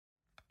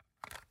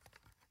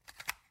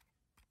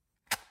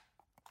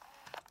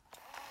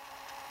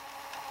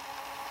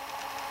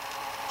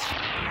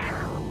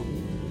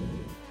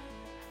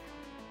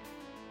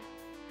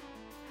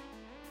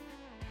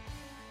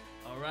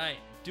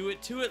Do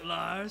it to it,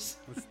 Lars.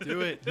 Let's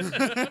do it.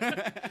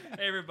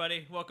 Hey,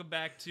 everybody. Welcome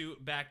back to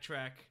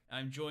Backtrack.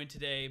 I'm joined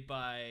today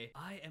by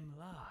I am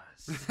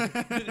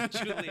Lars.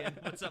 Julian,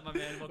 what's up, my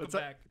man? Welcome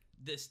back.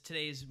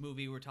 Today's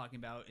movie we're talking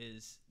about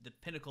is the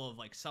pinnacle of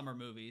like summer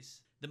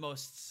movies. The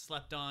most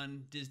slept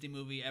on Disney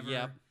movie ever.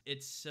 Yep.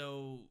 It's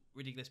so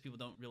ridiculous people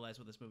don't realize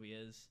what this movie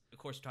is. Of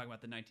course, we're talking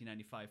about the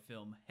 1995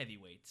 film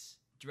Heavyweights.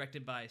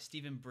 Directed by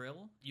Stephen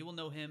Brill. You will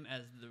know him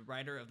as the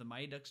writer of the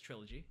Mighty Ducks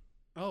trilogy.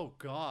 Oh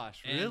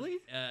gosh, And, really?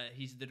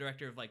 He's the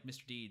director of like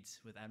Mr. Deeds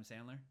with Adam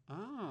Sandler.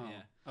 Oh,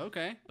 Yeah.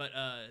 Okay. But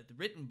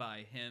written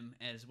by him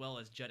as well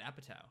as Judd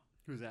Apatow.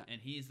 Who's that? And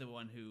he's the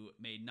one who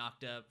made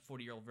Knocked Up,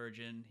 40-Year-Old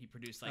Virgin. He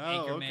produced like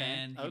Oh,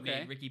 Anchorman. okay. He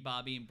made Ricky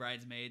Bobby and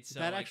Bridesmaids. So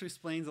that like, actually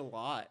explains a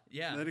lot.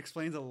 Yeah. That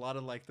explains a lot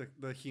of like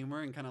the humor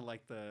and kind of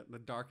like the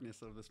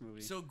darkness of this movie.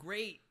 so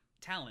great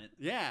talent.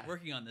 Yeah.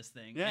 Working on this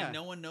thing. Yeah. And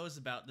no one knows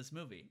about this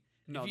movie.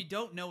 No. If you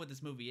don't know what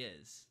this movie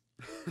is,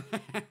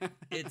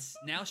 it's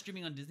now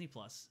streaming on Disney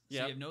Plus. So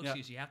Yep, you have no yep.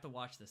 excuse. You have to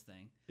watch this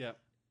thing. Yep.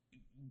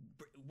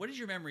 What is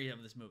your memory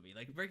of this movie?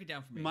 Like, break it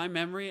down for me. My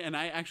memory, and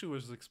I actually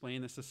was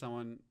explaining this to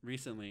someone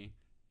recently,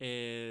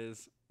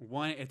 is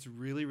one, it's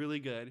really, really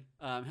good.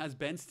 Has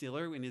Ben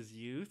Stiller in his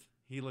youth.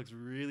 He looks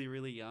really,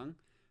 really young.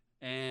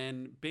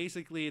 And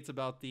basically, it's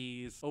about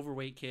these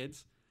overweight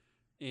kids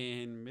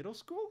in middle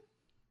school.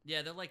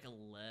 Yeah, they're like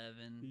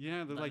 11.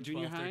 Yeah, they're 11, like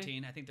junior 12, high.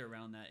 13. I think they're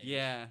around that age.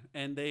 Yeah,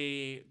 and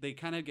they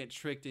kind of get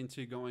tricked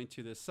into going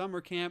to this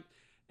summer camp,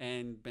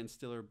 and Ben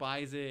Stiller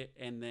buys it,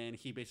 and then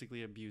he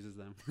basically abuses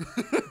them.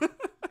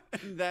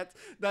 And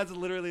that's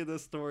literally the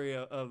story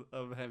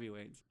of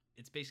Heavyweights.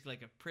 It's basically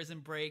like a prison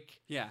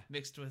break Yeah.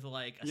 mixed with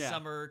like a Yeah.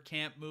 summer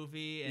camp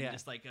movie and Yeah.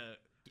 just like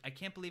I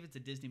can't believe it's a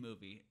Disney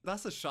movie.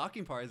 That's the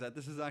shocking part, is that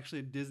this is actually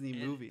a Disney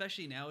And movie.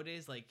 especially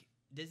nowadays, like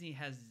Disney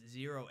has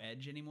zero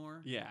edge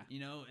anymore. Yeah. You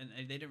know, and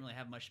they didn't really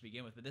have much to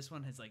begin with, but this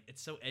one has like,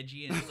 it's so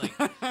edgy and it's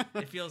like,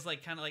 it feels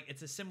like kind of like,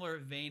 it's a similar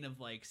vein of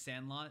like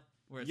Sandlot.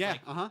 Where it's Yeah,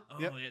 like, oh,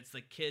 yep. it's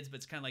like kids, but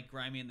it's kind of like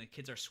grimy and the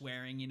kids are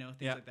swearing, you know,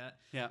 things Yeah, like that.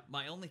 yeah.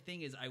 My only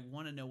thing is I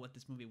want to know what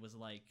this movie was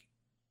like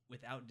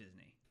without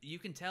Disney. You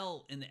can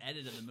tell in the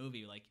edit of the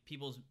movie, like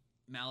people's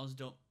mouths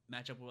don't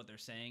match up with what they're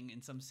saying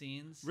in some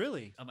scenes.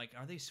 Really? I'm like,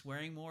 are they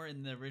swearing more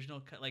in the original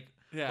cut? Like,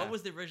 Yeah. what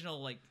was the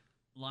original like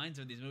lines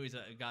of these movies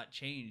that got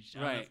changed? I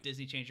don't know Right. if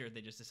Disney changed it or if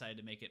they just decided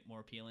to make it more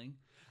appealing.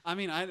 I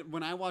mean,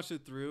 when I watched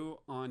it through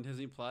on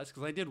Disney Plus,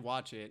 because I did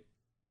watch it,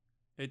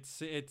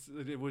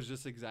 it was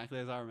just exactly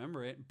as I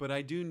remember it. But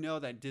I do know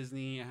that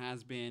Disney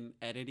has been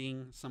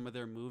editing some of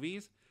their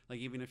movies. Like,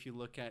 even if you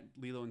look at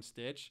Lilo and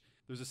Stitch,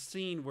 there's a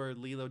scene where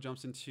Lilo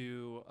jumps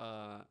into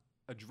a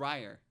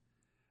dryer,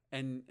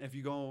 and if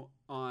you go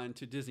on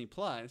to Disney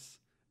Plus,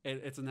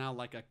 it's now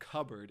like a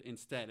cupboard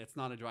instead. It's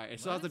not a dryer. It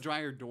still has the What?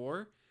 dryer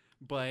door,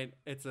 but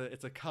it's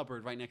a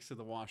cupboard right next to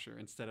the washer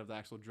instead of the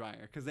actual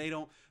dryer, because they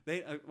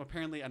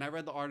apparently, and I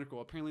read the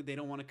article, apparently they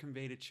don't want to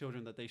convey to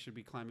children that they should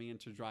be climbing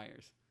into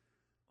dryers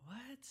What?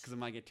 because it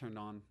might get turned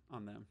on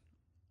them.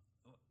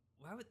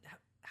 Why would?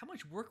 How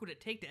much work would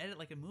it take to edit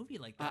like a movie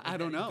like that? I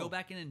don't know. Go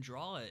back in and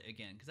draw it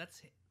again because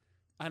that's.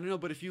 I don't know,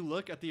 but if you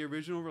look at the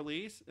original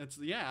release, it's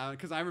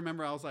because I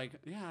remember I was like,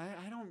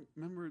 I don't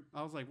remember.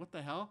 I was like, what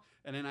the hell?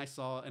 And then I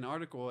saw an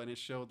article and it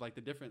showed like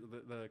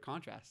the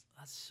contrast.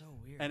 That's so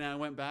weird. And I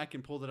went back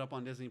and pulled it up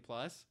on Disney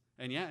Plus,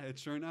 and yeah,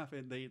 it's sure enough,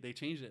 they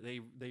changed it.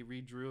 They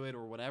redrew it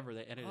or whatever.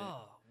 They edited it.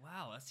 Oh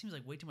wow, that seems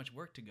like way too much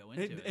work to go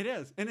into it. It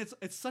is, and it's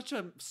such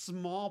a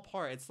small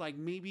part. It's like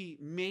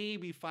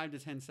maybe 5 to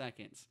 10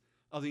 seconds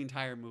of the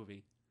entire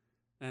movie,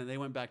 and they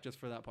went back just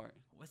for that part.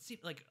 What's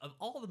like of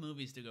all the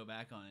movies to go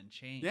back on and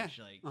change? Yeah,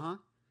 Like uh huh.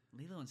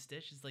 Lilo and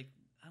Stitch is like.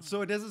 I don't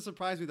So it doesn't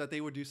surprise me that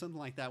they would do something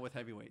like that with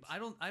Heavyweights. I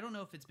don't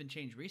know if it's been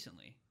changed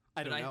recently.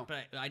 I don't know.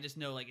 But I just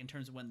know like in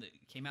terms of when it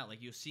came out,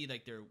 like you'll see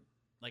like they're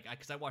like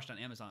because I watched on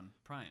Amazon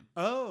Prime.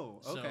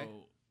 Oh, okay.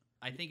 So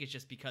I think it's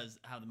just because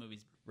how the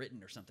movie's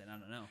written or something. I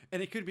don't know.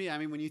 And it could be. I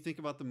mean, when you think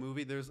about the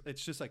movie,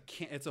 it's just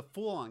it's a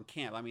full on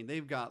camp. I mean,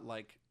 they've got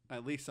like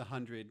at least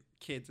 100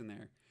 kids in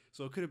there.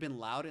 So it could have been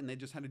loud, and they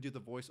just had to do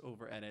the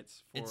voiceover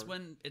edits. It's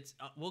when it's.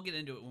 We'll get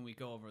into it when we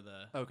go over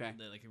the like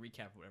the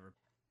recap or whatever.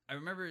 I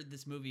remember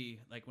this movie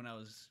like when I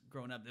was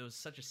growing up. It was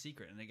such a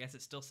secret, and I guess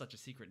it's still such a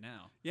secret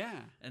now. Yeah.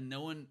 And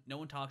no one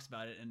talks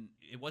about it, and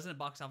it wasn't a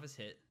box office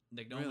hit.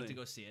 Like no one went Really? to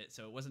go see it,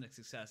 so it wasn't a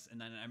success.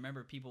 And then I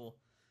remember people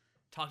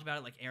talked about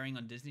it like airing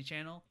on Disney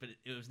Channel, but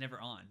it was never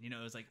on. You know,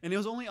 it was like And it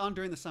was only on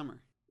during the summer,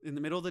 in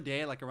the middle of the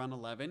day, like around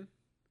 11.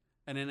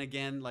 And then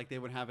again, like they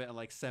would have it at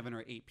like 7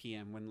 or 8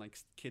 p.m. when like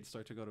kids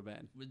start to go to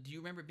bed. Do you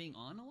remember it being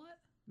on a lot?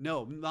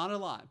 No, not a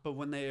lot. But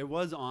when it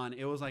was on,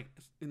 it was like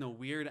in a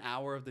weird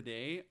hour of the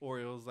day, or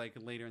it was like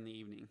later in the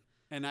evening.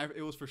 And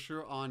it was for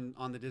sure on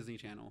the Disney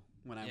Channel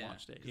when I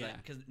watched it. Yeah.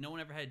 Because no one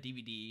ever had a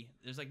DVD.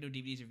 There's like no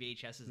DVDs or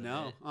VHSs.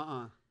 No.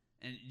 Of it.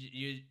 And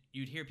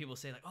you'd hear people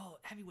say like, "Oh,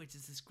 Heavyweights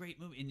is this great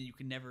movie," and you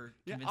could never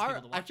convince people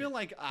to watch it. I feel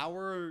like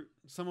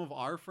some of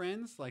our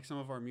friends, like some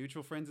of our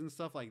mutual friends and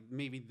stuff, like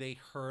maybe they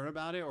heard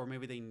about it or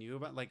maybe they knew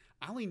about. Like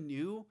I only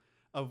knew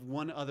of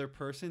one other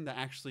person that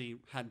actually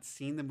had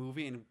seen the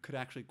movie and could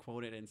actually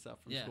quote it and stuff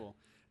from school.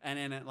 and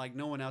then like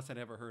no one else had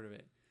ever heard of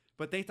it.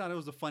 But they thought it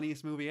was the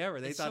funniest movie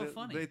ever. They It's thought so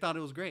funny. They thought it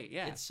was great.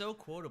 Yeah, It's so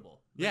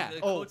quotable. Yeah. The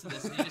quotes of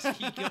this,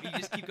 you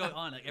just keep going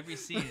on. Like every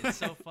scene, it's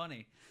so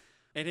funny.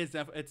 it is.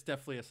 It's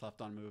definitely a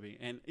slept on movie,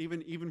 and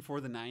even for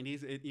the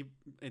 '90s,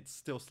 it's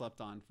still slept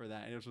on for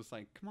that. It was just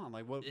like, come on,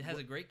 like what? It has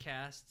a great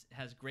cast,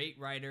 has great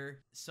writer,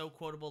 so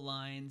quotable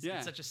lines. Yeah.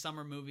 It's such a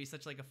summer movie,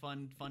 such like a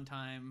fun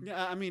time.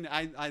 Yeah, I mean,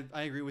 I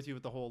agree with you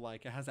with the whole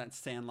like it has that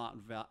Sandlot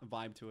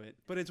vibe to it.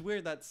 But it's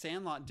weird that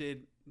Sandlot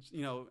did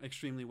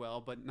extremely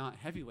well, but not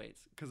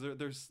Heavyweights because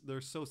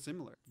they're so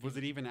similar. Was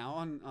it even out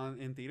on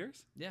in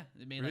theaters? Yeah,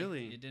 it made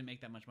Really? it didn't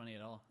make that much money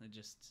at all. It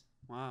just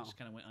Wow.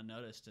 kind of went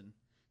unnoticed, and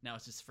now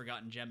it's just a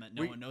forgotten gem that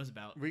no We- one knows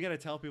about. We got to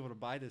tell people to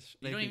buy this.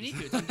 You They don't can even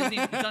need just- to. It's on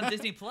Disney. It's on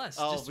Disney Plus.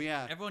 Oh, Just,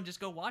 yeah. Everyone, just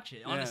go watch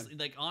it. Yeah.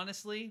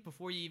 Honestly,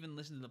 before you even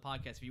listen to the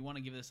podcast, if you want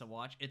to give this a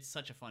watch, it's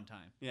such a fun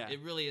time. Yeah.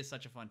 It really is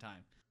such a fun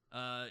time.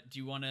 Do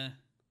you want to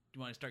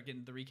start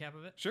getting the recap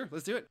of it? Sure,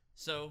 let's do it.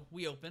 So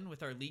we open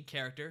with our lead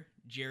character,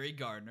 Jerry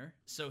Gardner.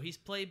 So he's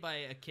played by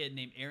a kid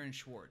named Aaron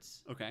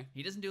Schwartz. Okay.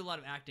 He doesn't do a lot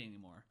of acting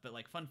anymore, but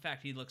like fun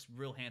fact, he looks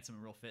real handsome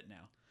and real fit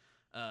now.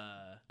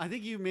 I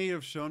think you may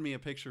have shown me a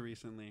picture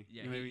recently.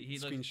 Yeah, You maybe he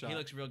screenshot.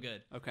 looks real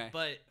good. Okay.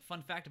 But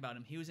fun fact about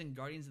him, he was in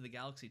Guardians of the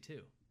Galaxy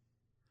too.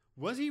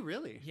 Was he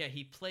really? Yeah,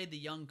 he played the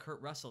young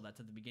Kurt Russell that's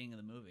at the beginning of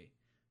the movie.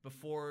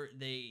 Before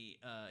he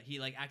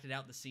like acted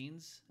out the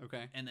scenes,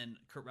 Okay. and then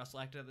Kurt Russell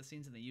acted out the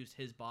scenes, and they used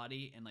his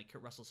body and like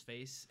Kurt Russell's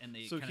face, and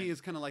they So kinda, he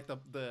is kind of like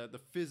the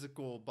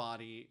physical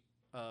body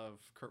of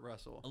Kurt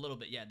Russell. a little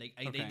bit, yeah.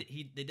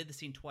 Okay. They did the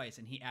scene twice,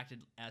 and he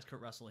acted as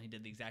Kurt Russell. And he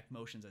did the exact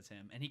motions as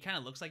him, and he kind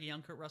of looks like a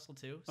young Kurt Russell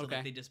too. So Okay.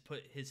 like, they just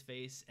put his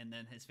face and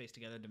then his face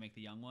together to make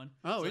the young one.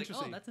 Oh, So, like,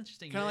 interesting. oh, that's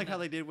interesting. Kind of You're like in how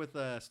that- they did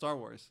with Star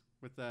Wars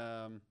with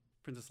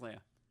Princess Leia.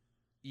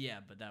 Yeah,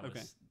 but that was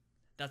Okay.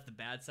 that's the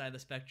bad side of the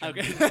spectrum.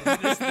 Okay. This is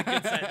the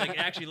good side. Like it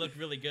actually looked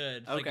really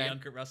good. Like Okay. a young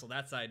Kurt Russell.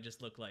 That side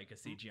just looked like a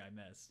CGI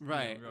mess.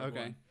 Right, Rogue okay.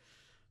 One.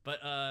 But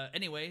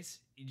anyways,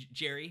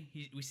 Jerry,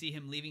 we see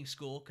him leaving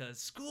school because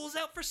school's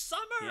out for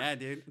summer. Yeah,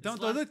 dude.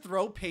 Don't last- they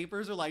throw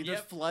papers or like Yep.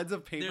 there's floods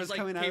of papers There's like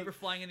coming paper out?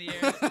 flying in the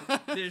air.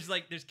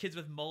 there's kids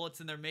with mullets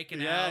and they're making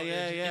Yeah, out.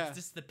 yeah, yeah. It's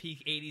just the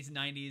peak 80s,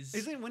 90s.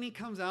 Isn't when he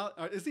comes out?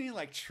 Or isn't he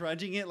like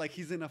trudging it like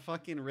he's in a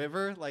fucking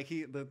river? Like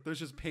there's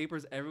just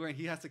papers everywhere.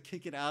 He has to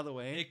kick it out of the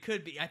way. It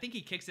could be. I think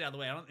he kicks it out of the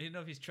way. I don't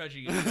know if he's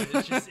trudging it. But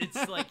it's just,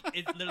 it's like,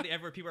 it's literally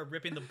everywhere people are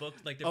ripping the book,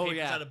 like their Oh, papers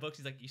yeah. out of books.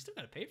 He's like, you still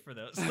got to pay for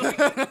those.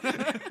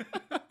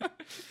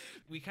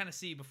 We kind of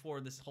see before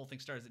this whole thing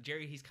starts that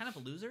Jerry, he's kind of a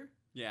loser.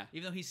 Yeah.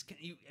 Even though he's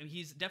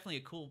definitely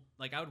a cool,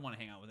 like I would want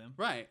to hang out with him.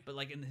 Right. But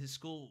like in his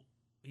school,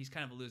 he's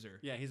kind of a loser.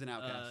 Yeah, he's an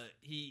outcast.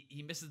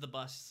 He misses the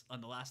bus on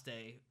the last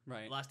day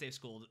of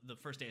school, the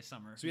first day of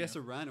summer. So he has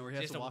to run or he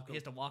has to walk. He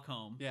has to walk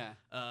home. Yeah.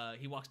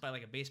 He walks by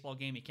like a baseball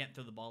game. He can't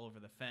throw the ball over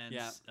the fence.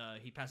 Yeah.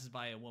 He passes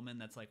by a woman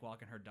that's like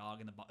walking her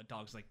dog, and the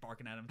dog's like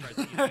barking at him. Tries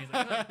to eat him. He's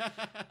like,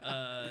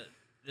 "Ugh."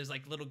 There's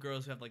like little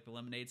girls who have like the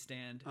lemonade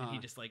stand, and he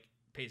just like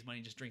pays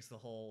money, just drinks the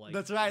whole like.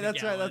 That's right. the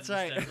That's right. gallon That's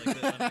right.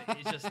 instead of, like,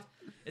 it's just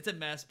it's a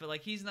mess, but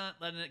like he's not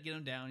letting it get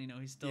him down. You know,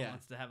 he still Yeah.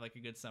 wants to have like a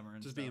good summer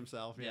and Just stuff. be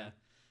himself. Yeah.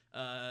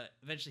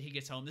 Eventually he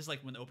gets home. This is like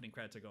when the opening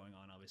credits are going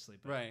on, obviously.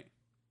 But Right.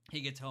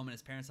 he gets home and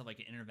his parents have like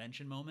an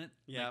intervention moment,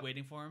 Yep. like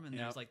waiting for him. And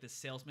Yep. there's like this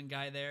salesman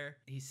guy there.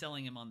 He's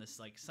selling him on this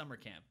like summer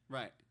camp,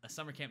 Right. a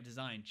summer camp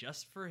designed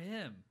just for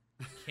him,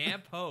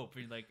 Camp Hope.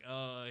 And you're like,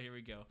 oh, here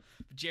we go.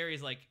 But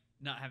Jerry's like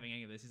not having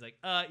any of this. He's like,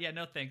 yeah,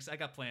 no thanks. I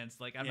got plans.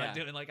 Like I'm not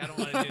Yeah. doing like I don't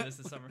want to do this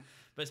summer.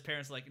 But his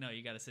parents are like, no,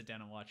 you got to sit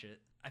down and watch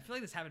it. I feel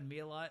like this happened to me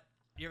a lot.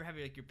 You ever have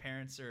like your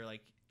parents or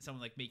like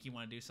someone like make you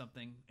want to do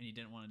something and you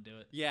didn't want to do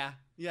it? Yeah.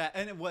 Yeah.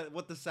 And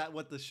what the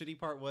shitty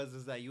part was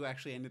is that you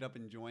actually ended up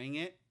enjoying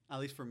it. At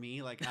least for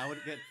me, like I would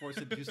get forced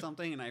to do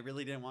something and I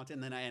really didn't want to,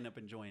 and then I end up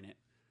enjoying it.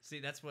 See,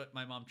 that's what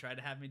my mom tried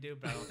to have me do,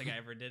 but I don't think I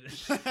ever did it.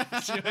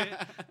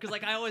 Because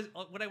like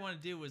what I wanted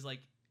to do was like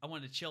I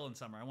wanted to chill in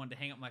summer. I wanted to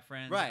hang out with my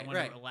friends. Right, I wanted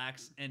right. to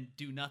relax and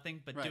do nothing,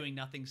 but Right. doing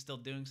nothing, still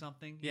doing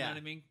something. You Yeah. know what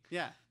I mean?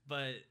 Yeah.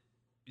 But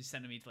you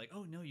sending me to like,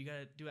 oh no, you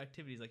gotta do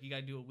activities. Like you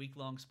gotta do a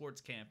week-long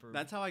sports camp. Or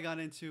That's how I got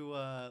into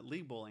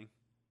league bowling.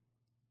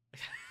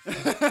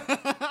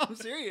 I'm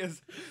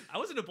serious. I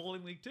was in a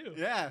bowling league too.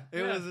 Yeah, it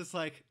Yeah. was just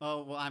like,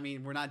 oh well, I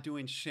mean, we're not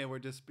doing shit. We're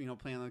just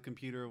playing on the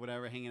computer or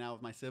whatever, hanging out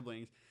with my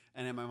siblings.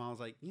 And then my mom was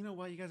like, you know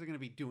what, you guys are gonna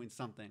be doing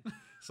something.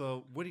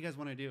 So what do you guys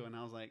want to do? And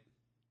I was like,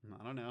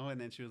 I don't know.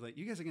 And then she was like,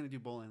 you guys are gonna do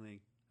bowling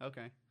league.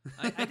 Okay.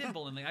 I did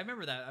bowling league. I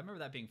remember that. I remember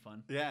that being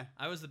fun. Yeah.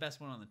 I was the best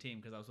one on the team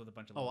because I was with a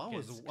bunch of Oh, little I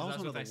was kids. 'cause one of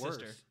with the my worst.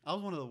 sister. I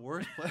was one of the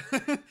worst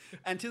players.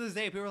 And to this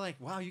day, people are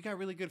like, "Wow, you got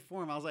really good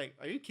form." I was like,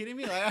 "Are you kidding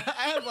me?" Like, I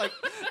have like,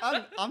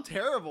 I'm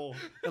terrible.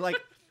 And like,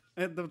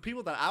 and the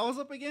people that I was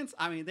up against,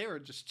 I mean, they were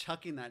just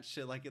chucking that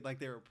shit like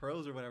they were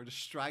pros or whatever, just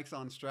strikes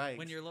on strikes.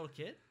 When you're a little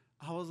kid?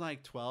 I was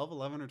like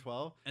 11 or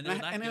 12, And and, they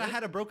were that then I good?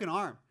 had a broken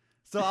arm.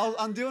 So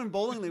I'm doing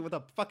bowling league with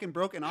a fucking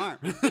broken arm.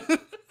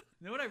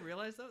 You know what I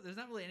realized though? There's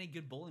not really any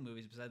good bowling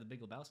movies besides The Big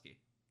Lebowski.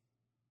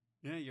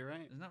 Yeah, you're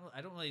right. There's not.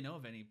 I don't really know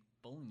of any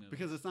bowling movies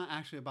Because it's not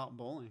actually about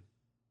bowling.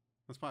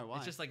 That's probably why.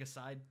 It's just like a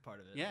side part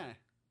of it. yeah.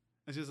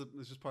 It's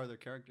just part of their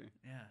character.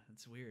 Yeah,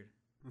 it's weird.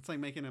 It's like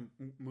making a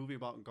movie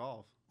about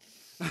golf.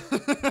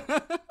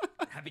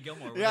 Happy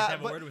Gilmore. We'd like to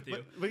have a word with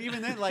you. But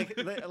even then,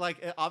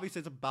 obviously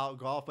it's about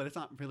golf, but it's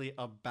not really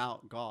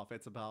about golf.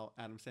 It's about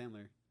Adam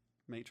Sandler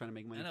trying to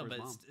make money. I know, for his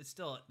but mom. it's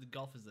still the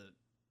golf is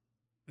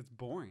It's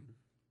boring.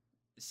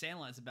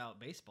 Sandlot's about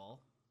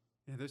baseball.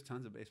 Yeah, there's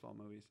tons of baseball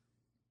movies.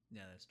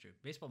 Yeah, that's true.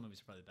 Baseball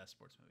movies are probably the best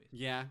sports movies.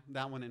 Yeah,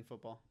 that one and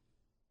football.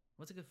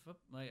 What's a good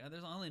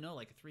there's I only know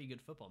like 3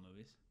 good football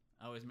movies.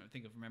 I always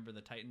think of Remember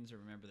the Titans or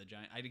Remember the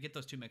Giants. I get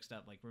those two mixed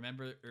up. Like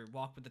Remember or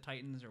Walk with the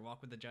Titans or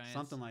Walk with the Giants.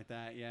 Something like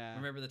that. Yeah.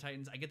 Remember the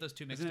Titans. I get those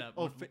two mixed up.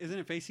 Isn't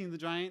it Facing the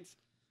Giants?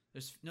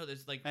 There's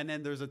and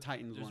then there's a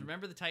Titans one.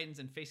 Remember the Titans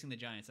and Facing the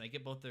Giants. I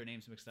get both their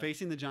names mixed up.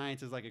 Facing the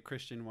Giants is like a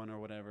Christian one or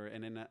whatever,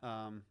 and then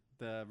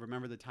the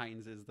Remember the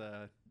Titans is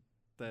the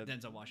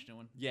Denzel Washington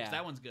one. Yeah,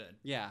 that one's good.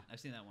 Yeah, I've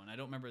seen that one. I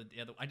don't remember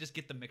the other. I just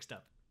get them mixed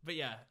up. But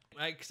yeah,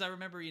 because I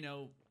remember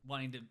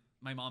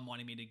my mom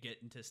wanting me to get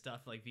into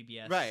stuff like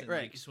VBS and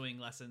like swimming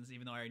lessons,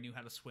 even though I already knew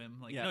how to swim.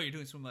 Like, no, you're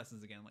doing swim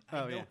lessons again. I'm like,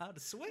 I know how to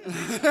swim.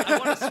 I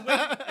want to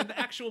swim in the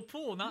actual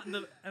pool, not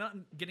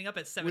getting up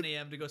at 7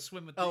 a.m. to go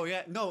swim with.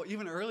 No,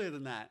 even earlier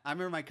than that. I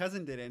remember my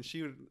cousin did it, and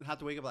she would have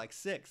to wake up at like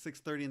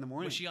 6:30 in the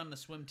morning. Was she on the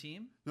swim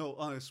team? No,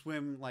 on a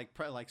swim like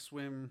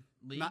swim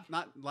league,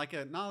 not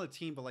a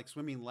team, but like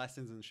swimming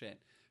lessons and shit.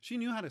 She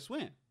knew how to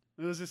swim.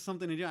 It was just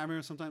something to do. I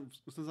remember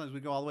sometimes we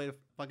go all the way to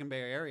fucking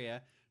Bay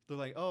Area. They're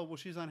like, oh, well,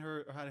 she's had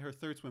her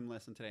 3rd swim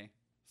lesson today.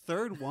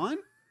 3rd one?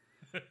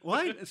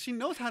 What? She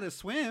knows how to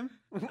swim.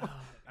 I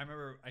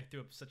remember I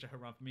threw up such a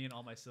harumph, me and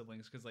all my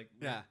siblings, because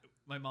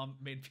my mom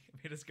made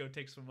us go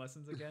take swim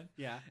lessons again.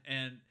 Yeah.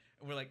 And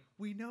we're like,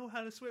 we know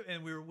how to swim,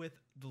 and we were with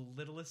the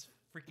littlest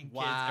freaking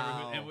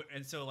kids ever.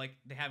 And so like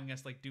they having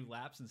us like do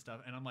laps and stuff,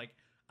 and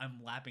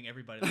I'm lapping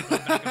everybody, like,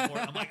 going back and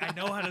forth. I'm like, I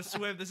know how to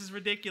swim. This is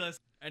ridiculous.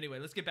 Anyway,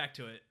 let's get back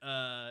to it.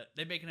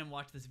 They're making him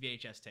watch this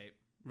VHS tape.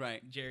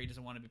 Right. Jerry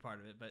doesn't want to be part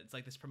of it, but it's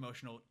like this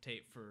promotional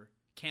tape for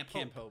Camp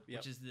Hope,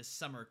 which is this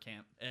summer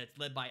camp. It's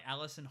led by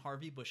Alice and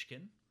Harvey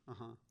Bushkin.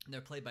 Uh-huh.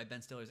 They're played by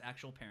Ben Stiller's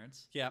actual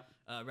parents. Yeah.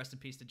 Rest in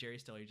peace to Jerry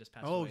Stiller. He just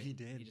passed away. Oh, he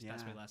did. He just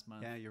passed away last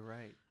month. Yeah, you're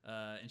right.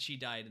 And she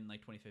died in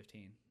like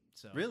 2015.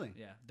 So really?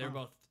 Yeah. They're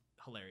both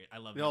hilarious. I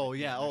love them. Oh,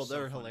 yeah.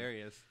 They're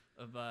hilarious.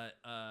 But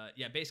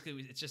yeah,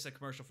 basically it's just a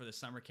commercial for the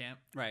summer camp.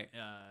 Right.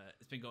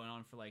 It's been going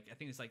on for like, I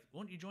think it's like,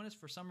 won't you join us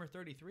for summer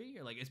 33?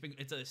 Or like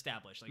it's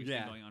established. Like it's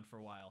been going on for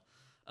a while.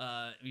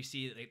 You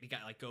see they got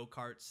like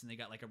go-karts and they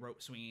got like a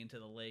rope swinging into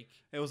the lake.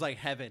 It was like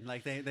heaven.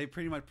 Like they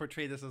pretty much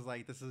portray this as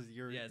like, this is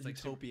your it's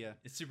utopia. Like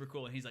it's super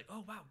cool. And he's like,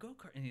 oh wow,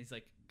 go-kart. And he's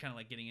like kind of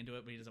like getting into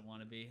it, but he doesn't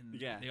want to be.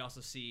 And they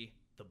also see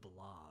the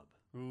Blob.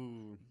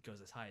 Ooh. It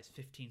goes as high as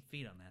 15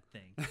 feet on that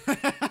thing.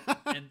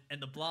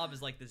 and the Blob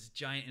is like this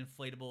giant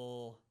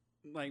inflatable,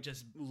 like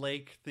just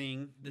lake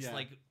thing. This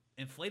like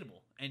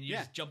inflatable, and you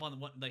just jump on the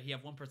one. Like you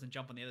have one person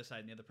jump on the other side,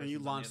 and the other person. And you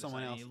launch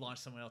someone else. And you launch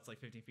someone else like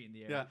 15 feet in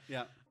the air.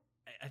 Yeah.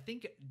 I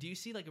think. Do you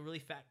see like a really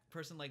fat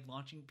person like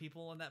launching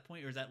people on that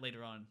point, or is that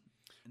later on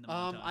in the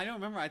montage? I don't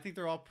remember. I think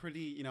they're all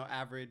pretty,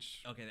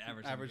 average. Okay,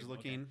 the average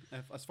looking,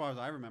 as far as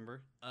I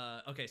remember.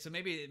 Okay, so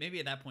maybe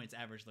at that point it's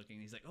average looking.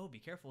 He's like, oh, be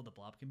careful, the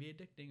Blob can be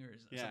addicting, or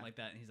something like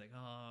that. And he's like,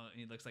 oh, and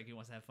he looks like he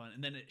wants to have fun.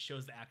 And then it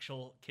shows the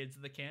actual kids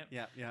of the camp.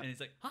 Yeah. And he's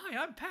like, hi,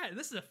 I'm Pat, and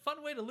this is a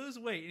fun way to lose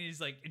weight. And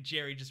he's like,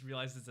 Jerry just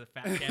realizes it's a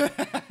fat camp.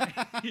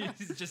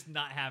 He's just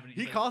not having it.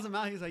 He calls him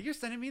out. He's like, you're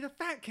sending me to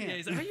fat camp. Yeah,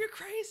 he's like, oh, you're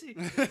crazy.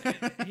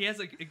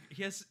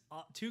 he has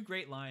 2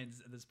 great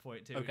lines at this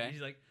point too. Okay.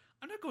 He's like,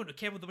 I'm not going to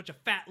camp with a bunch of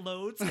fat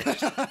loads.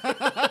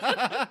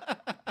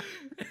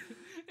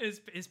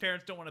 His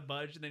parents don't want to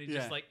budge, and then he's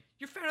just like,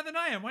 you're fatter than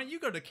I am. Why don't you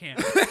go to camp?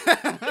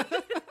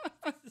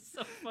 It's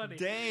so funny.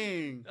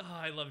 Dang. Oh,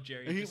 I love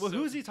Jerry.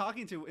 Who's he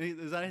talking to?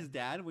 Is that his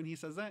dad when he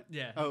says that?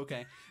 Yeah. Oh,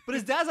 okay. But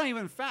his dad's not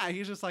even fat.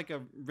 He's just like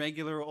a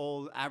regular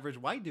old average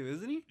white dude,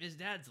 isn't he? His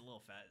dad's a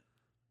little fat.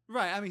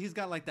 Right. I mean, he's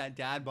got like that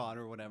dad bod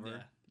or whatever.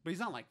 Yeah. But he's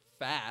not like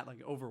fat,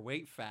 like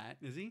overweight fat,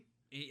 is he?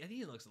 I think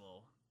he looks a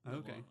little.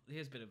 Okay. He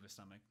has a bit of a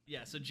stomach.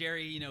 Yeah. So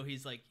Jerry,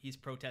 he's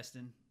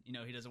protesting.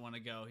 He doesn't want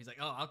to go. He's like,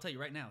 oh, I'll tell you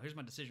right now. Here's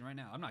my decision right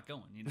now. I'm not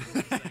going.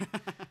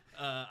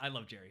 I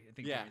love Jerry. I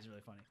think Jerry's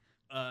really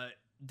funny.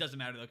 Doesn't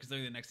matter though, because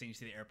literally the next thing you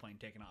see the airplane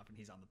taking off and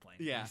he's on the plane.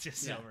 Yeah. It's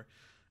just over.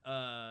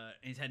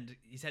 And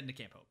he's heading to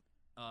Camp Hope.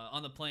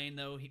 On the plane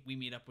though, we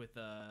meet up with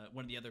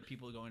one of the other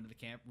people going to the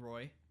camp,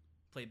 Roy,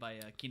 played by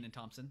Kenan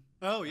Thompson.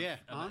 Oh yeah.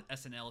 Of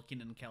SNL,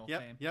 Kenan and Kel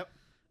fame. Yep.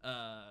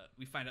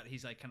 We find out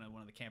he's like kind of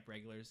one of the camp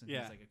regulars, and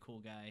he's like a cool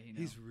guy.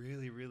 He's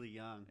really, really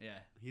young. Yeah.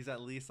 He's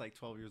at least like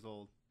 12 years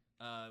old.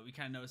 We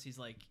kind of notice he's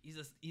like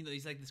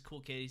this cool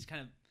kid. He's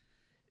kind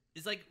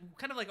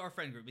of like our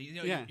friend group.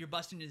 You're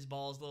busting his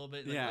balls a little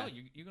bit. Like, oh,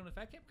 you're going to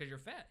fat camp because you're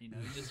fat. He's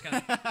just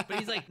kind of, but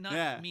he's like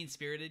not mean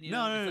spirited.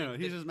 No.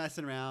 He's just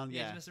messing around.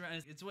 Yeah, he's messing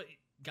around. It's what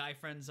guy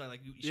friends are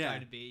like. You try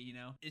to be.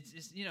 It's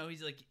just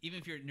he's like, even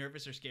if you're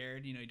nervous or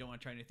scared, you don't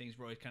want to try new things.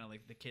 Roy's kind of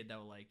like the kid that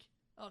will like,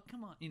 oh,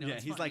 come on. He's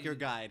fun. Like your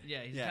guide.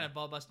 Yeah, he's kind of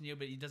ball busting you,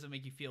 but he doesn't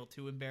make you feel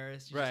too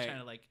embarrassed. He's right. just trying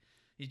to like,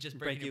 He's just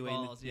Break breaking you your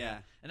in, balls. yeah.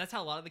 And that's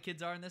how a lot of the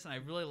kids are in this, and I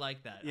really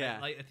like that. Yeah.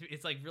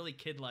 It's like really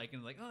kid-like,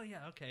 and like, oh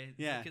yeah, okay.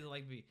 Yeah. Kids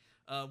like me.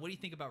 What do you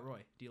think about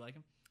Roy? Do you like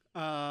him?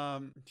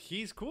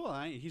 He's cool.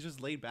 He's just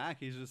laid back.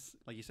 He's just,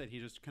 like you said,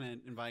 he's just kind of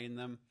inviting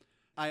them.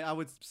 I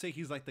would say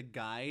he's like the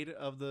guide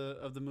of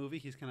the movie.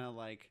 He's kind of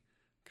like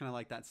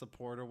that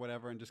support or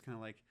whatever, and just kind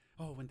of like,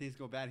 oh, when things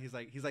go bad, he's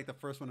like the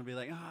first one to be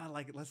like,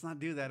 like let's not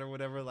do that or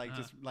whatever, like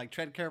just like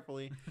tread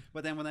carefully.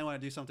 But then when they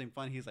want to do something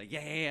fun, he's like,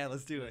 yeah,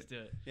 let's do it.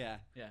 Yeah.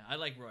 I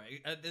like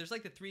Roy. There's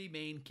like the three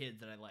main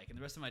kids that I like, and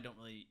the rest of them I don't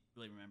really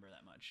remember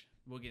that much.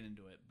 We'll get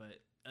into it, but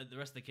the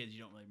rest of the kids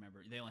you don't really remember.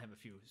 They only have a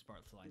few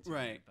sparse lines,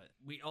 right? But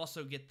we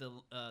also get the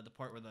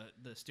part where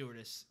the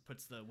stewardess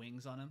puts the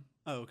wings on him.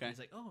 Oh, okay. And he's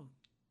like, oh,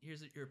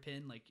 here's your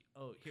pin. Like,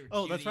 oh, here.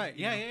 Oh, cutie, that's right.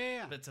 you know?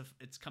 Yeah. But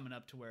it's coming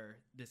up to where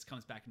this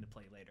comes back into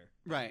play later.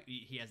 Right.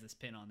 He has this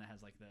pin on that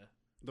has like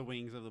the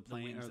wings of the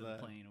plane, wings or of the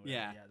plane, or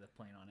whatever. yeah, the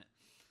plane on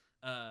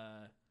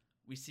it.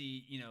 We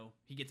see,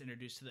 he gets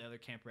introduced to the other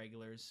camp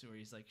regulars, where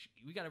he's like,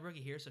 we got a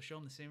rookie here, so show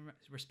him the same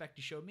respect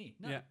you showed me.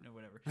 No, or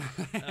whatever.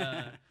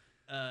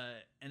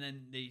 And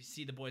then they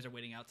see the boys are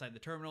waiting outside the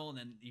terminal, and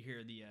then you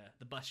hear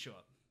the bus show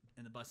up,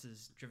 and the bus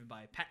is driven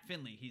by Pat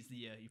Finley. He's the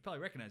you probably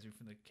recognize him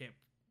from the camp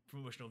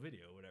promotional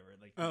video or whatever.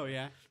 Like,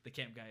 the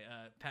camp guy.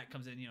 Pat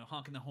comes in,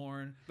 honking the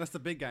horn. That's the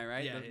big guy,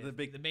 right? Yeah,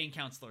 the main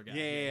counselor guy.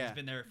 Yeah. He's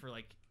been there for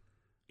like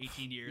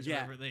 18 years.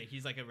 Yeah. Whatever.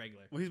 He's like a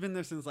regular. Well, he's been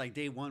there since like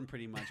day one,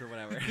 pretty much, or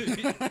whatever.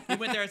 He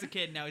went there as a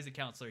kid. And now he's a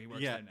counselor. He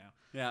works there now.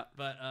 Yeah.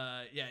 But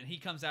and he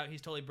comes out.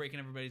 He's totally breaking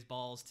everybody's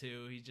balls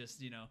too. He's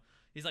just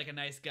he's like a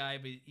nice guy,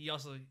 but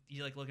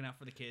he's like looking out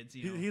for the kids.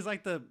 He's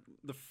like the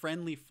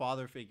friendly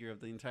father figure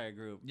of the entire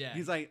group. Yeah.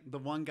 He's like the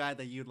one guy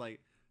that you'd like,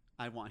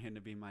 I want him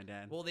to be my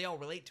dad. Well, they all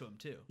relate to him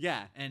too.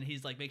 Yeah. And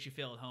he's like makes you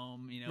feel at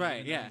home,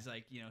 Right, yeah. He's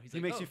like, he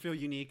makes you feel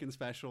unique and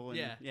special. And,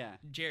 yeah.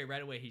 Jerry,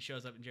 right away, he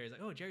shows up and Jerry's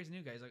like, oh, Jerry's a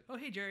new guy. He's like, oh,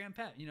 hey, Jerry, I'm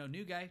Pat.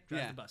 New guy,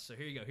 drives the bus. So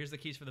here you go. Here's the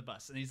keys for the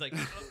bus. And he's like,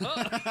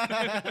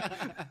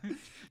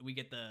 we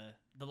get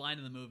the line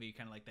in the movie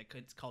kind of like that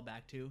it's called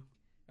back to.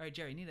 All right,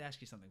 Jerry, I need to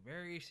ask you something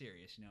very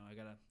serious.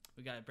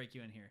 We gotta break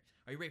you in here.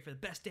 Are you ready for the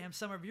best damn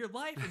summer of your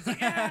life? And it's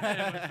like,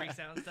 everyone freaks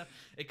out and stuff.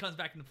 It comes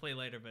back into play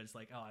later, but it's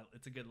like, oh,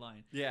 it's a good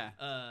line. Yeah.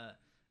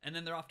 And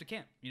then they're off to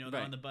camp.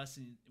 They're on the bus,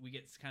 and we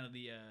get kind of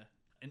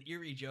an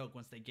eerie joke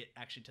once they get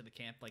actually to the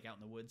camp, like out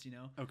in the woods.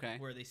 Okay.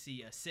 Where they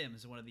see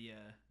Sims, one of the.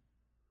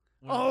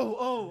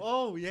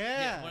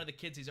 Yeah. One of the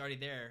kids who's already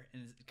there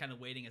and is kind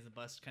of waiting as the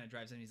bus kind of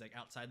drives in. He's like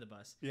outside the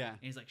bus. Yeah. And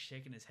he's like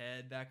shaking his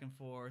head back and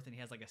forth, and he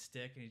has like a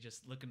stick, and he's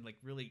just looking like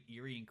really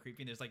eerie and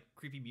creepy. And there's like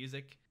creepy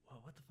music. Whoa,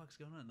 what the fuck's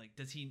going on? Like,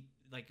 does he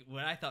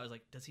what I thought was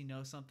like, does he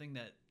know something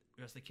that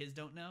the rest of the kids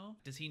don't know?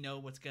 Does he know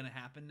what's gonna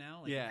happen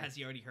now? Like, has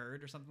he already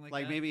heard or something like that?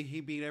 Like maybe he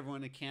beat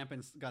everyone to camp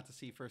and got to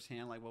see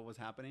firsthand like what was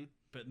happening.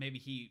 But maybe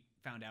he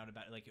found out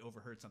about it, like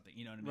overheard something.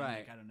 You know what I mean? Right.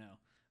 Like, I don't know.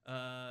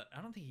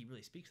 I don't think he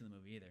really speaks in the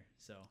movie either.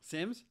 So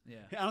Sims? Yeah.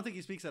 I don't think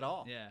he speaks at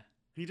all. Yeah.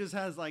 He just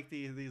has like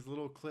these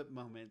little clip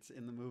moments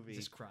in the movie.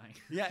 Just crying.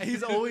 Yeah,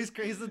 he's always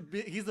he's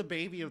the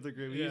baby of the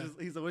group. Yeah.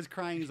 He's always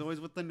crying. He's always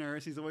with the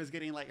nurse. He's always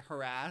getting like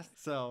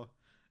harassed. So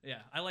yeah,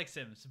 I like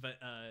Sims, but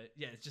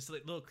it's just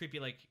like little creepy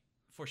like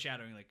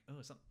foreshadowing, like,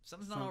 oh,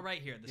 something's not all right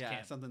here at this camp.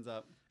 Yeah, something's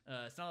up.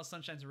 It's not all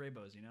sunshines and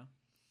rainbows,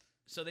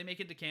 So they make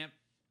it to camp.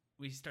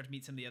 We start to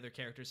meet some of the other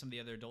characters, some of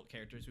the other adult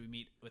characters. We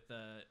meet with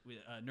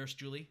Nurse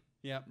Julie.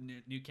 Yep.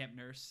 New camp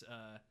nurse.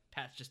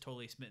 Pat's just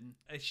totally smitten.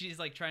 She's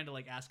like trying to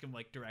like ask him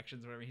like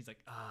directions or whatever. He's like,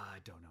 I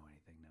don't know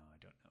anything. No, I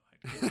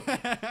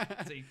don't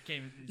know. So he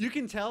came. You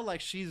can tell like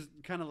she's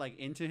kind of like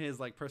into his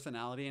like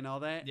personality and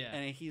all that. Yeah.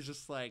 And he's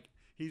just like,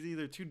 he's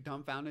either too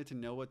dumbfounded to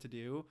know what to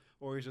do,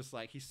 or he's just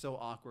like, he's so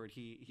awkward.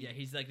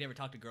 He's like never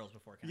talked to girls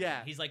before.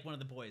 Yeah. He's like one of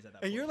the boys at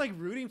that And point. you're like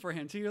rooting for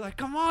him too. You're like,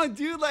 come on,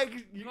 dude. Like,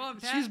 come on,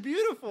 Pat. She's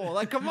beautiful.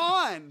 Like, come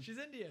on. She's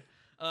into you.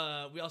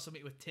 We also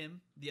meet with Tim,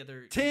 the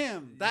other...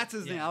 Tim! That's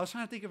his name. I was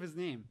trying to think of his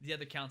name. The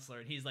other counselor.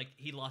 And he's like,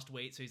 he lost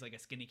weight, so he's like a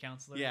skinny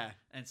counselor. Yeah.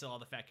 And so all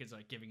the fat kids are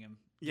like giving him...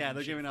 Yeah,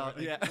 they're giving out...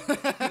 Yeah.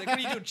 Like, what are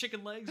you doing,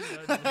 chicken legs?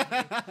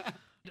 I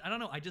don't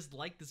know. I just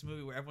like this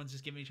movie where everyone's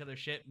just giving each other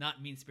shit.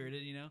 Not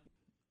mean-spirited,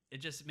 It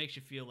just makes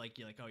you feel like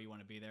you're like, oh, you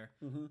want to be there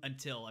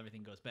until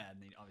everything goes bad,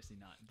 and then obviously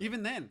not. But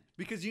even then,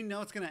 because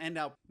it's going to end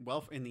out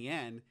well in the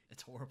end.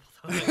 It's horrible,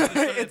 though.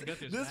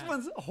 This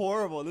one's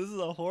horrible. This is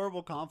a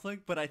horrible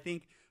conflict, but I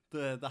think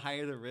the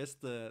higher the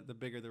risk, the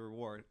bigger the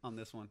reward on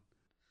this one.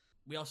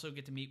 We also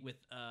get to meet with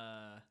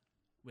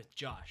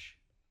Josh.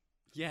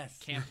 Yes.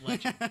 Camp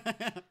legend.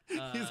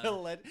 He's a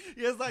legend.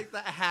 He has like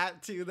that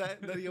hat too that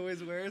he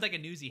always wears. It's like a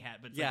newsy hat,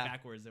 but it's like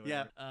backwards or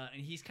whatever. Yeah.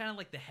 And he's kind of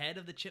like the head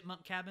of the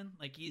chipmunk cabin.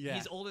 Like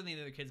he's older than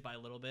the other kids by a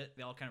little bit.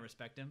 They all kind of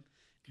respect him.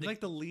 He's like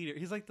the leader.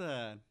 He's like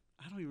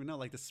I don't even know,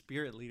 like the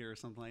spirit leader or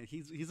something. Like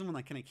he's the one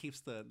that kind of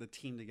keeps the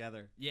team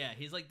together. Yeah,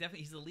 he's like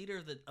definitely he's the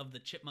leader of the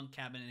chipmunk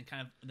cabin and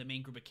kind of the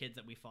main group of kids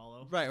that we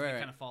follow. Right.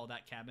 Kind of follow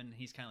that cabin. And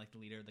he's kind of like the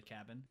leader of the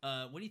cabin.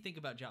 What do you think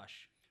about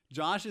Josh?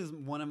 Josh is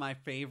one of my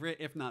favorite,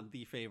 if not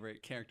the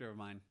favorite character of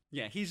mine.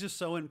 Yeah, he's just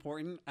so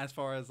important as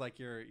far as like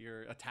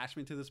your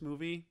attachment to this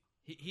movie.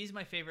 He's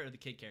my favorite of the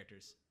kid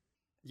characters.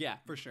 Yeah,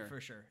 for sure.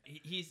 For sure.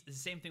 He's the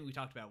same thing we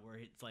talked about where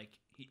it's like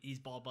he's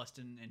ball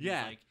busting and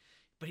Yeah. he's like,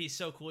 but he's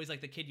so cool. He's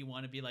like the kid you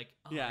want to be like,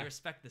 oh, Yeah. I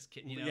respect this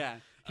kid. You know? Yeah,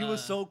 he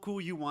was so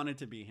cool. You wanted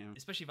to be him.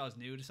 Especially if I was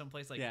new to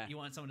someplace, like Yeah. you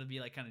want someone to be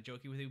like kind of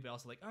jokey with you, but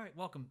also like, all right,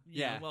 welcome.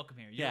 Yeah. Welcome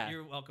here. Yeah.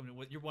 You're welcome.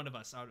 You're one of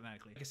us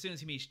automatically. Like, as soon as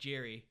he meets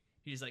Jerry,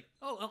 he's like,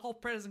 oh, all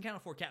predators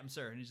accounted for, Captain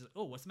Sir. And he's like,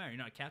 oh, what's the matter? You're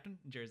not a captain?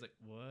 And Jerry's like,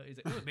 what? He's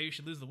like, oh, maybe you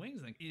should lose the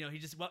wings. And, he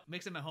just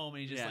makes him at home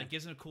and he just Yeah. like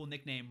gives him a cool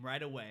nickname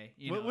right away.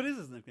 What is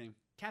his nickname?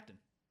 Captain.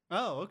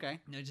 Oh, okay.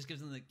 He just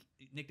gives him the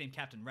nickname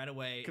Captain right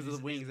away. Because of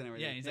the wings and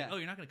everything. Yeah, he's like, oh,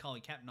 you're not going to call me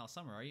Captain all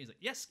summer, are you? He's like,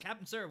 yes,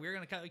 Captain Sir. We're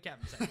going to call you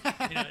Captain Sir.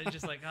 It's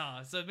just like,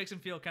 oh. So it makes him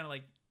feel kind of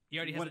like he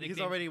already has a nickname. He's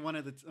already one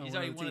of the He's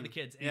already one of the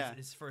kids. And Yeah.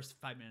 his first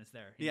 5 minutes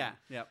there. Yeah,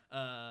 yep.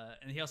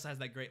 And he also has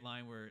that great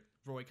line where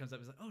Roy comes up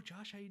and he's like, oh,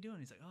 Josh, how you doing?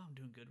 He's like, oh, I'm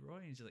doing good, Roy.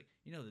 And he's like,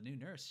 you know, the new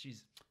nurse,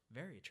 she's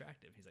very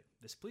attractive. He's like,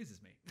 this pleases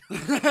me.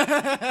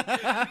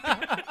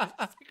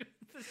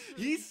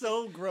 He's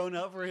so grown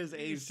up for his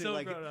age. He's too. so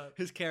Like, grown up.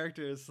 his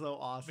character is so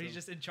awesome. But he's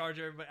just in charge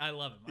of everybody. I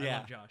love him. I Yeah.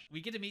 love Josh.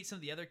 We get to meet some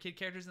of the other kid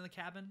characters in the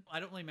cabin.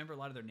 I don't really remember a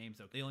lot of their names,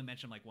 though. They only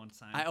mention them like one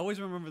time. I always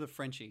remember the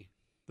Frenchie,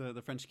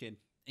 the French kid.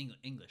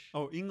 English.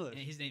 Oh, English.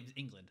 His name's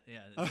England.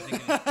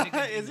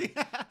 Yeah. Is he?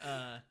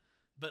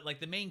 But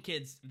like the main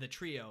kids, the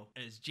trio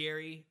is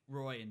Jerry,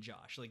 Roy, and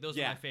Josh. Like those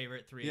are Yeah. my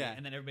favorite three. Yeah.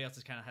 And then everybody else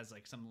just kind of has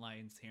like some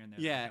lines here and there.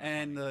 Yeah, that are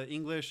and funny. the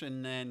English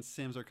and then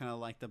Sims are kind of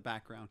like the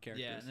background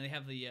characters. Yeah, and then they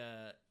have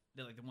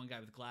they're like the one guy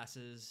with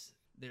glasses.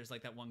 There's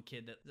like that one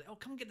kid that, oh,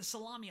 come get the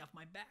salami off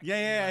my back.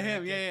 Yeah, You know,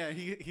 him. that Yeah,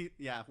 kid. yeah.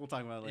 Yeah, we'll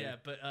talk about it later. Yeah,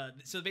 but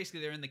so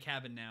basically they're in the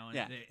cabin now, and,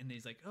 Yeah. and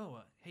he's like, oh,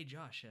 hey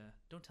Josh,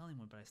 don't tell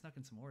anyone, but I snuck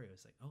in some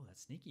Oreos. Like, oh,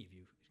 that's sneaky of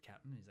you,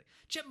 Captain. And he's like,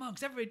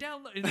 chipmunks, everybody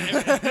download. And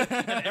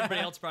everybody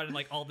else brought in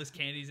like all this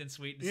candies and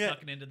sweet and Yeah.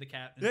 snuck it into the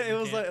cabin. Yeah,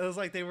 it was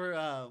like they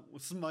were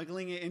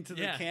smuggling it into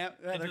the Yeah, camp.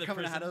 Yeah, into they're the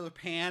coming out prison. of their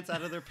pants,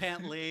 out of their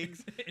pant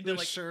legs, And their they're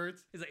like,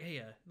 shirts. he's like,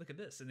 hey, look at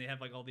this, and they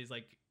have like all these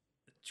like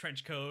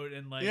trench coat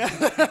and like Yeah.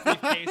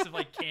 a case of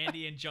like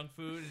candy and junk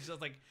food. It's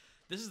just like,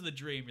 this is the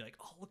dream. You're like,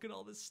 oh, look at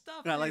all this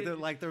stuff. Yeah, like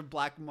dude. they're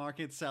black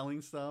market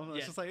selling stuff.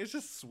 Yeah. it's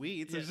just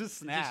sweets. Yeah, It's just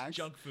snacks. just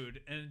junk food,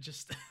 and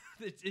just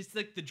it's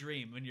like the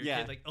dream when you're Yeah.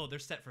 a kid. Like, oh, they're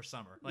set for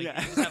summer. Like, Yeah.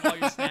 you just have all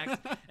your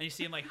snacks, and you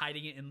see them like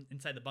hiding it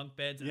inside the bunk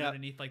beds and Yeah.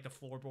 underneath like the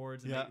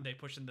floorboards, and Yeah. they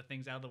pushing the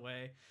things out of the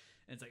way.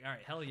 And it's like, all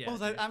right, hell yeah. Oh,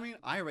 dude. I mean,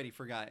 I already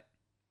forgot.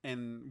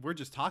 And we're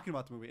just talking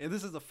about the movie. And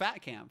this is a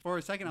fat camp. For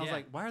a second, I was Yeah.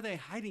 like, why are they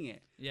hiding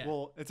it? Yeah.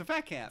 Well, it's a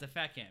fat camp. It's a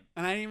fat camp.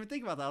 And I didn't even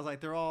think about that. I was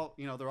like, they're all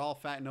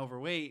fat and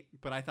overweight.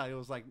 But I thought it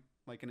was like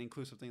an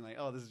inclusive thing. Like,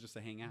 oh, this is just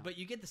a hangout. But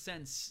you get the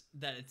sense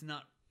that it's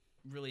not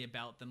really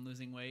about them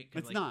losing weight.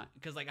 It's like, not.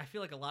 Because like I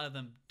feel like a lot of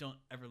them don't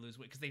ever lose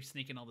weight because they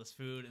sneak in all this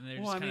food and they're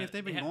well, just I mean, kinda, if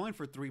they've been going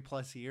for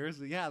 3+ years,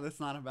 yeah, that's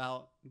not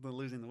about the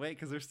losing the weight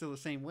because they're still the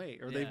same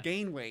weight or Yeah. they've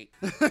gained weight.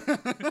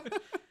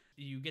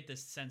 You get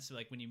this sense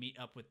like when you meet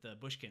up with the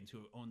Bushkins who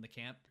own the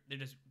camp, they're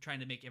just trying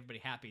to make everybody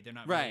happy. They're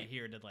not really Right.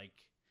 here to like.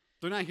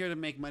 They're not here to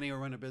make money or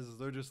run a business.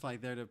 They're just like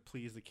there to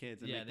please the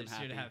kids and Yeah, make they're them just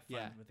happy. here to have fun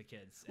Yeah. with the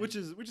kids. Which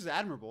is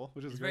admirable.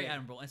 Which is it's great. very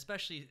admirable,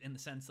 especially in the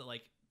sense that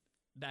like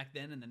back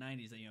then in the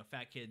 '90s, that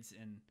fat kids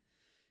in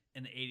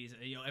the '80s,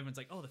 everyone's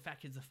like, oh, the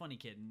fat kid's the funny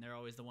kid, and they're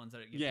always the ones that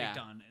get Yeah.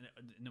 picked on,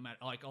 and no matter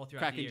like all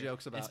throughout Cracking the year.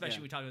 jokes about, especially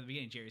yeah. we talked at the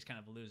beginning. Jerry's kind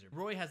of a loser.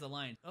 Roy has a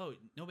line, oh,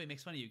 nobody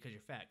makes fun of you because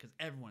you're fat, because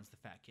everyone's the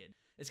fat kid.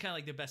 It's kind of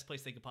like the best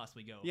place they could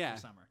possibly go Yeah.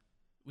 for summer.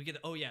 We get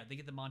they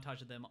get the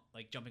montage of them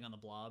like jumping on the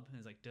blob, and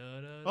it's like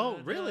da da. Oh,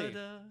 da, really?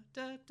 Da,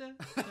 da, da,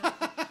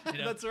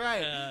 da. That's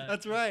right.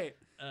 That's right.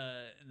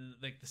 And,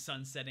 like the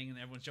sun setting and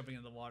everyone's jumping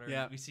in the water.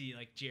 Yeah. We see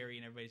like Jerry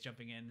and everybody's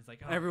jumping in. It's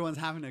like, oh, Everyone's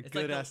having a it's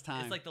good like ass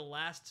time. It's like the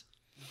last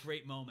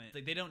great moment.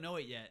 Like they don't know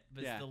it yet,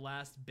 but Yeah. it's the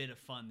last bit of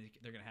fun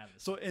they're gonna have.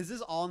 This So is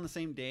this all on the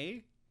same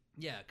day?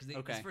 yeah, because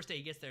Okay. this first day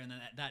he gets there, and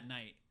then that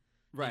night,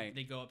 Right.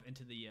 they go up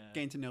into the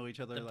Getting to know each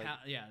other. the Like,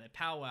 the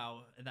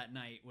powwow that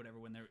night, whatever.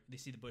 When they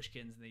see the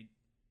Bushkins, and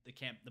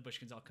the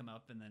Bushkins all come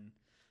up, and then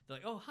they're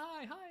like, oh,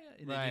 hi, and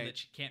they do Right.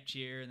 the camp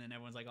cheer, and then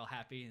everyone's like all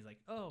happy. And he's like,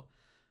 oh,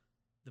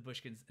 the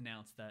Bushkins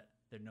announced that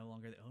they're no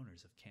longer the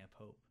owners of Camp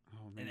Hope.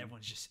 oh, man. And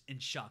everyone's just in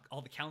shock.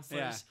 All the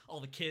counselors, all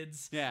the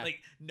kids. Yeah.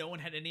 Like, no one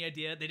had any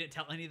idea. They didn't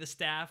tell any of the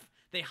staff.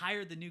 They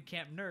hired the new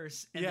camp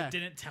nurse and Yeah. they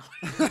didn't tell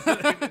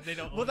they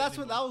don't Well, own it that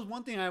anymore. was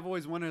one thing I've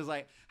always wondered is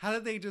like, how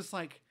did they just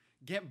like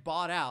get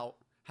bought out?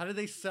 How did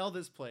they sell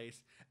this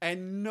place?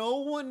 And no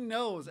one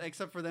knows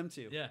except for them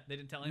two. Yeah, they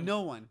didn't tell anyone.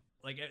 No one.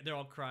 Like, they're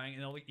all crying,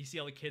 and you see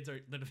all the kids are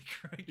literally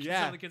crying.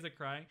 Yeah. All the kids are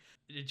crying.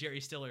 Jerry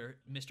Stiller,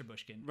 Mr.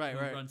 Bushkin, Right, who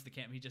right. runs the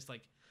camp, he just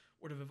like,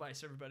 word of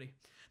advice, everybody.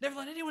 Never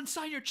let anyone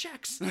sign your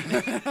checks.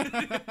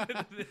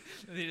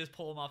 They just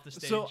pull him off the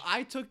stage. So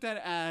I took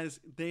that as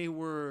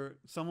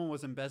someone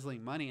was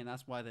embezzling money, and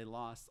that's why they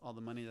lost all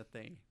the money that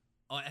they.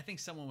 Oh, I think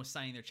someone was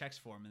signing their checks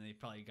for him, and they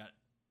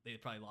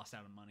probably lost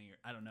out on money, or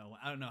I don't know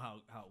how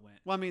it went.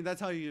 Well, I mean,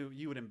 that's how you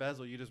would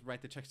embezzle. You just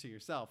write the checks to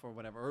yourself or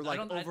whatever, or like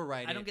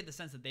overwrite it. I don't get the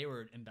sense that they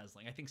were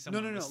embezzling. I think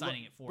someone No. was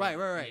signing it for Right,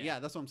 them. right. Yeah,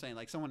 that's what I'm saying.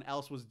 Like someone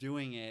else was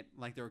doing it,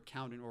 like their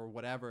accountant or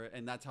whatever,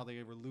 and that's how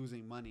they were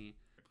losing money.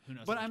 Who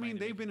knows? But what I they're mean, trying to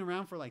they've make. been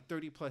around for like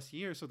 30+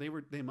 years, so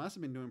they must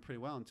have been doing pretty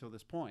well until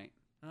this point.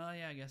 Oh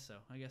yeah, I guess so.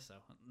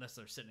 Unless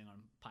they're sitting on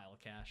a pile of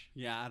cash.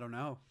 Yeah, I don't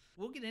know.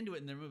 We'll get into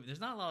it in their movie. There's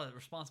not a lot of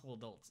responsible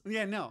adults.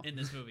 Yeah, no. In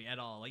this movie at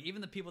all. Like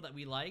even the people that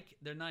we like,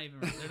 they're not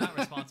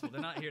responsible.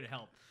 They're not here to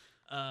help.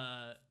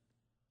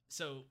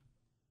 So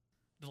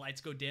the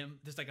lights go dim.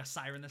 There's like a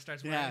siren that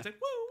starts playing. It's like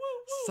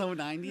woo woo woo.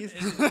 So 90s.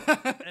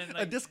 And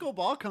like, a disco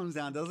ball comes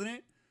down, doesn't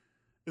it?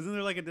 Isn't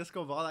there like a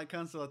disco ball that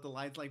comes so that the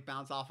lights like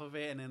bounce off of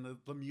it and then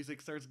the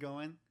music starts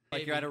going?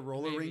 Like you're at a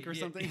roller rink or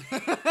something?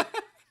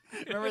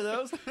 Remember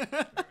those?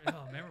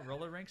 Oh, remember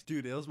roller rinks?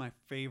 Dude, it was my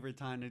favorite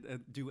time to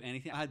do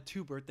anything. I had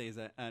 2 birthdays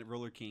at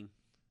Roller King.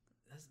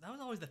 That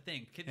was always the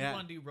thing. Kids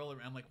want to do roller.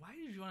 I'm like, why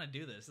did you want to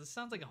do this? This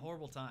sounds like a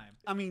horrible time.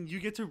 I mean, you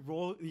get to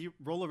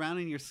roll around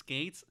in your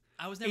skates.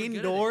 I was never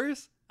indoors. Good at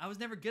it. I was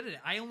never good at it.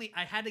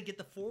 I had to get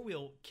the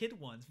 4-wheel kid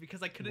ones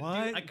because I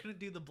couldn't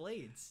do the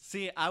blades.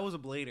 See, I was a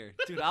blader,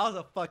 dude. I was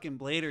a fucking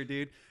blader,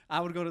 dude. I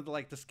would go to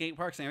the skate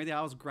parks and everything.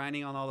 I was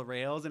grinding on all the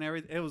rails and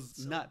everything. It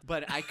was nuts.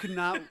 But I could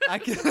not.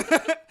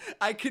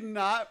 I could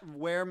not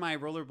wear my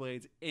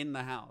rollerblades in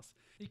the house.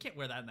 You can't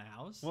wear that in the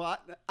house. Well,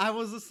 I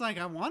was just like,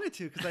 I wanted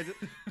to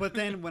but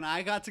then when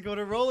I got to go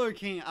to Roller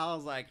King, I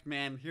was like,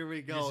 man, here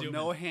we go.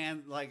 No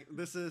hand. Like,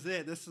 this is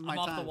it. This is my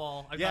time. I'm off the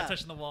wall. I'm not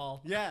touching the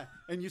wall. Yeah.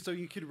 And so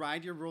you could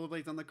ride your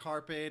rollerblades on the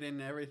carpet and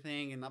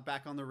everything and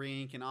back on the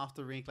rink and off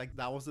the rink. Like,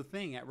 that was the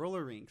thing at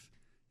roller rinks.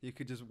 You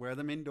could just wear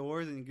them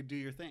indoors and you could do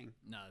your thing.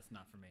 No, it's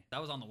not for me.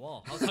 That was on the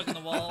wall. I was hugging the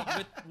wall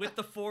with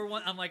the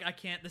 4-1. I'm like, I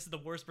can't. This is the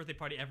worst birthday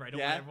party ever. I don't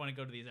ever want to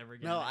go to these ever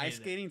again. No, ice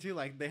skating too.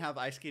 Like they have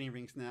ice skating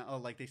rinks now. Oh,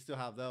 like they still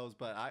have those.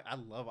 But I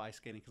love ice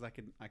skating because I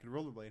could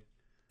rollerblade.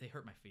 They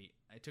hurt my feet.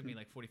 It took me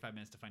like 45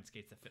 minutes to find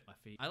skates that fit my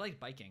feet. I like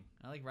biking.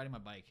 I like riding my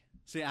bike.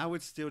 See, I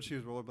would still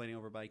choose rollerblading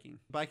over biking.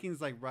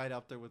 Biking's like right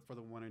up there for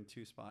the 1 and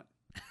 2 spot.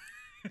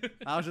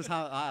 I was just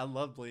I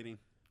love blading.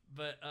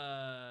 But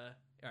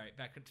all right,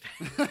 back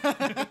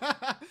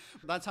to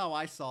that's how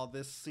I saw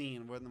this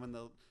scene when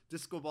the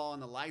disco ball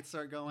and the lights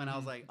start going. I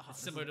was like, oh,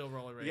 similar to a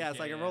roller rink. Yeah, it's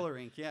like a roller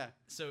rink. Yeah.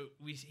 So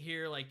we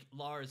hear like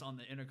Lars on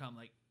the intercom,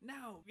 like,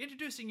 now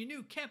introducing your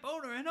new camp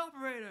owner and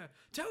operator,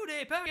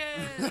 Tony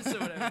Perkins, or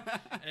whatever.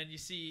 And you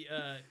see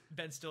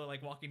Ben Stiller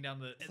like walking down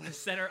the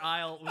center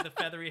aisle with the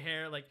feathery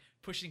hair, like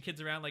pushing kids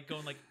around, like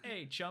going like,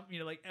 "Hey, chump,"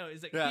 like, oh,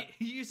 is like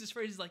he used this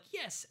phrase, he's like,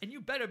 "Yes, and you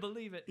better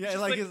believe it." Yeah,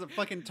 like it's a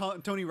fucking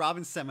Tony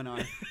Robbins seminar.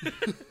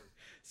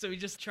 So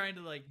he's just trying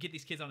to like get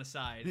these kids on his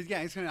side. He's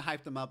trying to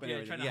hype them up and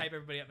everything. Trying to hype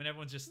everybody up, and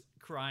everyone's just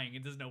crying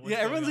and doesn't know what's going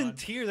on. Yeah, everyone's in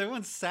tears.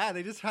 Everyone's sad.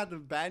 They just had the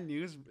bad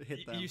news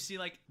hit them. You see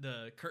like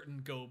the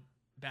curtain go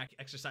back,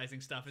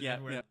 exercising stuff. Yeah.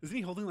 Isn't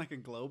he holding like a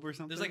globe or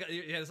something?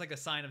 There's like a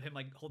sign of him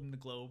like holding the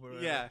globe or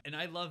whatever. Yeah. And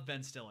I love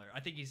Ben Stiller. I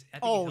think he's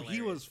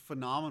he was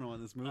phenomenal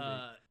in this movie.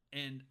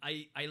 And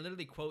I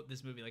literally quote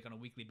this movie like on a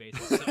weekly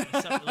basis.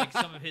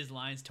 Some of his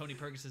lines, Tony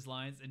Perkins'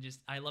 lines, and just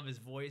I love his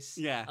voice.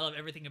 Yeah, I love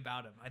everything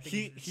about him. I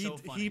think he's so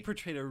funny. He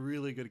portrayed a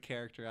really good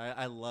character.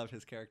 I loved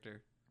his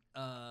character.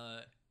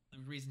 The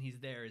reason he's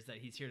there is that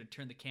he's here to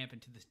turn the camp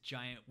into this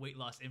giant weight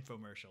loss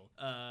infomercial.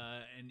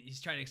 And he's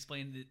trying to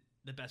explain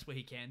the best way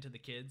he can to the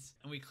kids.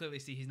 And we clearly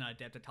see he's not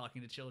adept at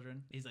talking to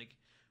children. He's like,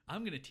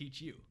 "I'm gonna teach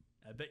you.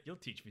 I bet you'll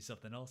teach me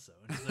something also."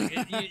 And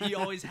it's like, you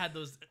always had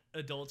those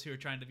adults who are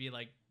trying to be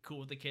like cool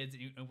with the kids,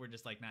 and we're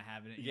just like not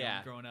having it. You know,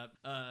 growing up.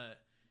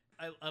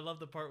 I love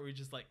the part where he's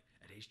just like,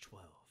 at age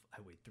 12,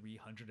 I weighed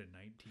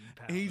 319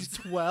 pounds. Age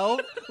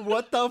 12?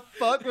 What the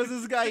fuck was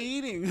this guy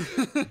eating?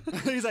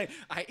 He's like,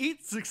 I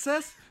eat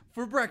success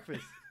for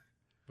breakfast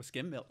with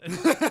skim milk.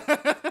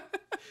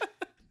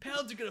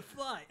 Pounds are gonna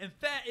fly, and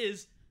fat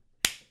is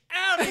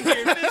out of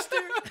here, mister.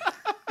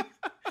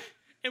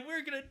 And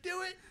we're gonna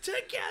do it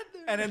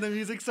together. And then the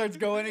music starts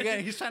going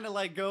again. He's trying to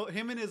like go.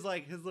 Him and his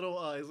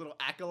little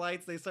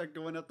acolytes. They start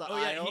going up the aisle.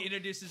 Oh yeah, he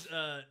introduces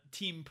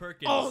Team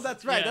Perkins. Oh,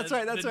 that's right. That's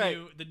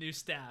right. The new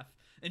staff,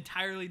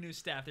 entirely new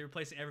staff. They're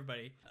replacing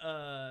everybody.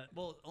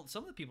 Well,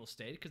 some of the people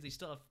stayed because they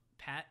still have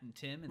Pat and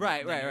Tim and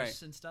right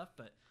and stuff.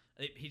 But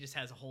he just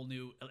has a whole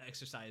new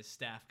exercise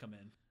staff come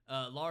in.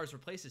 Lars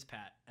replaces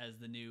Pat as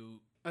the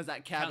new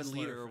that cabin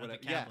leader or whatever.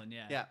 Cabin,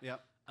 yeah.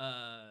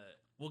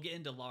 We'll get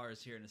into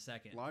Lars here in a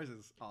second. Lars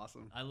is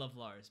awesome. I love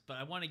Lars, but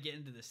I want to get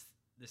into this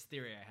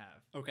theory I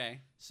have. Okay.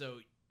 So,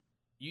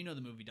 you know the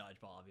movie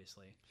Dodgeball,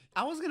 obviously.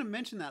 I was going to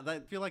mention that. I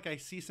feel like I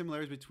see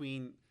similarities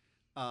between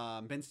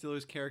Ben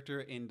Stiller's character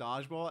in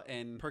Dodgeball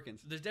and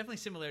Perkins. There's definitely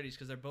similarities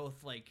because they're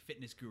both like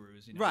fitness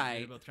gurus, you know? Right?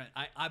 They're both trying.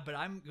 But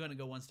I'm going to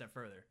go one step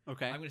further.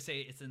 Okay. I'm going to say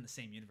it's in the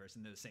same universe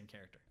and they're the same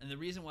character. And the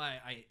reason why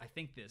I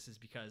think this is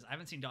because I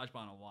haven't seen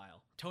Dodgeball in a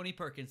while. Tony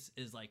Perkins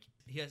is like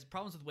he has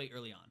problems with weight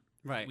early on.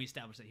 Right. We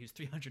established that he was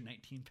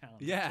 319 pounds.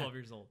 Yeah. 12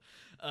 years old.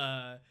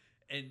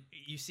 And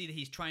you see that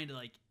he's trying to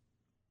like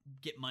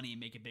get money and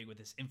make it big with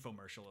this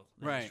infomercial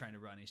that he's trying to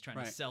run. He's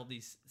trying to sell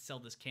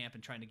this camp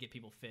and trying to get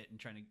people fit and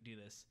trying to do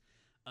this.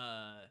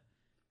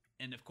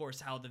 And of course,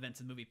 how the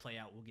events in the movie play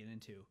out, we'll get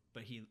into.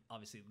 But he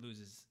obviously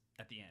loses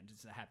at the end.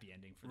 It's a happy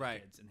ending for the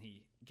kids, and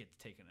he gets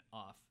taken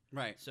off.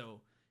 Right. So,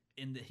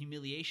 in the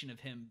humiliation of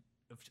him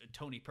of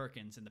Tony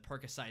Perkins and the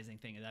Perkicizing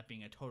thing, and that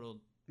being a total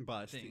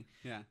Bust. thing.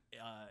 Yeah.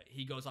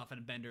 He goes off on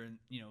a bender and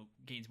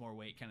gains more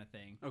weight, kind of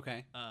thing.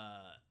 Okay.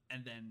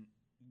 And then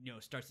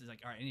starts to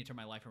like, all right, I need to turn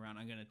my life around.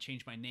 I'm gonna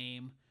change my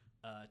name.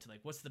 To like,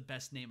 what's the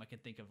best name I can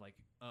think of? Like,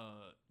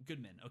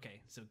 Goodman.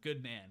 Okay, so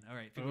Goodman. All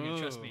right, people are gonna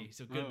trust me.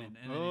 So Goodman.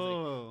 And then he's like,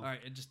 all right,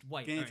 and just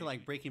white. Getting into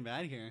like Breaking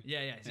Bad here.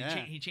 Yeah. So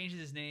he changes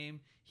his name.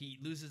 He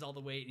loses all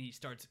the weight, and he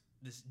starts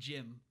this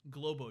gym,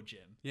 Globo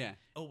Gym. Yeah.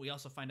 Oh, we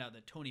also find out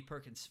that Tony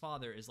Perkins'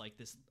 father is like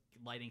this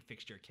lighting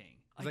fixture king.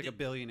 He's like a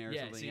billionaire or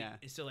something.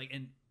 So like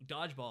in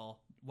Dodgeball,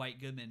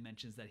 White Goodman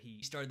mentions that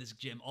he started this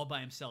gym all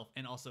by himself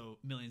and also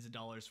millions of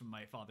dollars from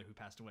my father who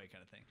passed away,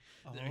 kind of thing.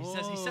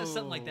 He says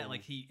something like that,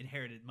 like he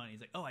inherited money.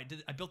 He's like, oh, I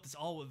built this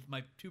all with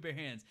my 2 bare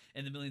hands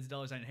and the millions of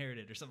dollars I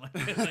inherited, or something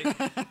like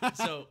that. Like,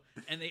 so,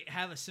 and they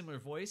have a similar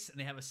voice and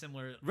they have a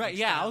similar right.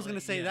 Style, I was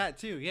gonna say that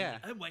too. Yeah,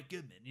 I'm White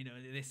Goodman.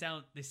 They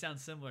sound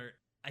similar.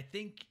 I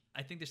think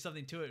there's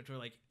something to it where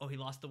like, oh, he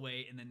lost the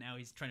weight and then now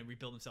he's trying to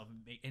rebuild himself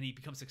and he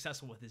becomes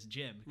successful with his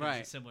gym. Right.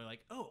 It's similar, like,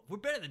 oh, we're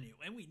better than you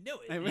and we know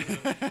it.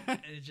 And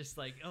it's just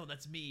like, oh,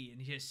 that's me.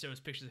 And he just shows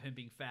pictures of him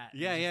being fat.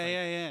 Yeah.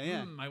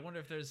 I wonder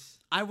if there's.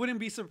 I wouldn't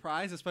be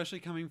surprised,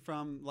 especially coming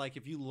from like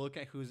if you look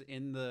at who's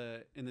in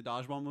the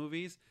Dodgeball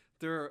movies.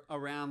 They're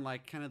around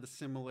like kind of the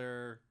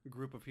similar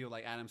group of people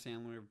like Adam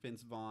Sandler,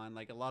 Vince Vaughn.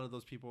 Like a lot of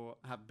those people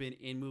have been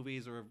in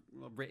movies or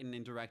written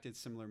and directed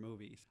similar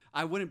movies.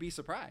 I wouldn't be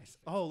surprised.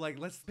 Oh, like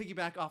let's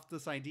piggyback off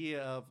this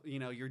idea of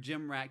your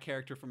gym rat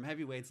character from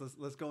Heavyweights.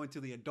 Let's go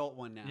into the adult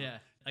one now. Yeah,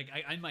 like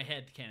in my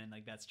head canon,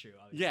 like that's true.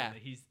 Obviously. Yeah,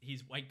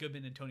 he's White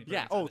Goodman and Tony Perkins.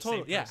 Yeah. Oh, the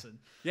totally. Same person.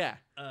 Yeah.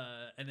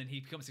 And then he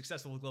becomes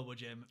successful with Global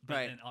Gym,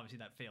 but then obviously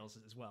that fails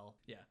as well.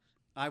 Yeah.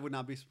 I would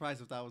not be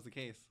surprised if that was the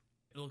case.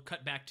 It'll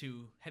cut back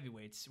to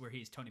Heavyweights, where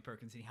he's Tony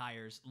Perkins, and he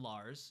hires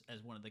Lars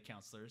as one of the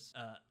counselors.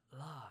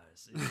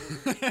 Lars.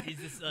 He's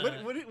this,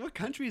 what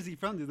country is he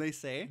from? Did they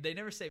say? They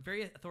never say.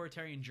 Very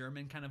authoritarian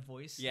German kind of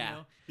voice. Yeah.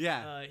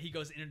 Yeah. He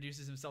goes and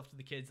introduces himself to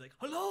the kids, like,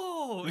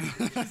 hello!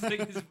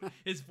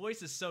 His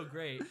voice is so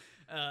great.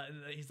 And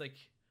he's like,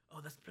 oh,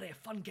 let's play a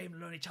fun game to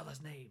learn each other's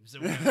names.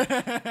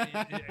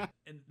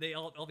 And they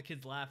all the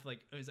kids laugh, like,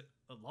 oh, he's like,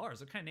 oh,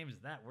 Lars, what kind of name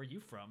is that? Where are you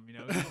from?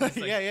 Like,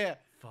 yeah.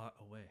 Far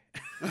away.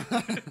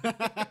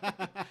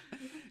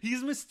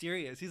 He's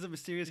mysterious. He's a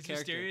mysterious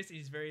character. Mysterious.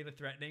 He's very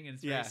threatening and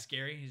it's very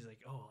scary. He's like,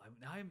 oh,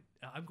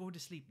 I'm going to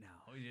sleep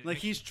now. Like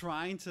he's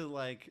trying to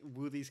like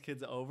woo these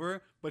kids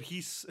over, but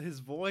his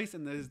voice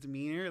and his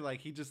demeanor,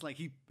 like he just like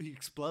he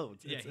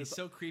explodes. Yeah, he's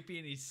so creepy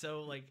and he's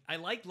so like I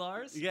like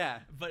Lars. Yeah,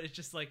 but it's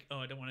just like, oh,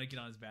 I don't want to get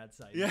on his bad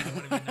side. Yeah, I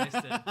want to be nice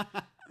to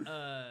him.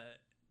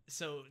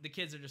 So the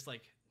kids are just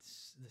like,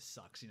 this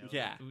sucks,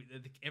 Yeah,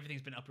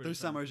 everything's been uprooted. Their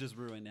summer is just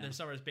ruined now. Their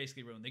summer is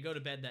basically ruined. They go to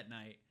bed that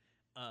night,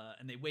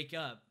 and they wake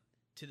up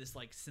to this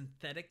like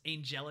synthetic,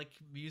 angelic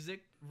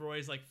music.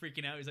 Roy's like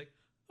freaking out. He's like,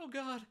 "Oh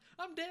God,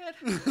 I'm dead.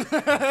 I'm in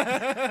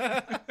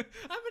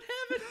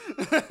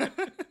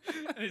heaven."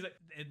 And he's like,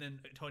 and then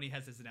Tony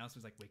has this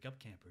announcement, like, "Wake up,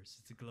 campers!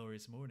 It's a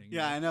glorious morning."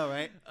 Yeah, I know,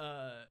 right?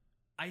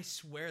 I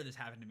swear this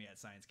happened to me at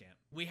science camp.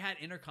 We had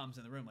intercoms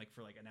in the room, like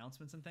for like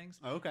announcements and things.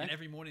 Okay. And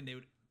every morning they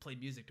would play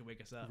music to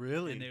wake us up.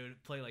 Really? And they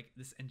would play like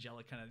this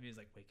angelic kind of music,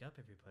 like "Wake up,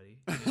 everybody!"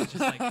 And it's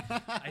just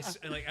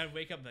like I'd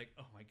wake up like,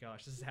 "Oh my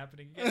gosh, this is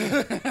happening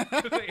again!"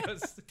 Like, I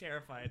was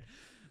terrified.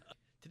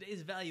 Today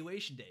is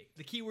evaluation day.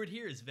 The key word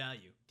here is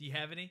value. Do you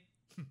have any?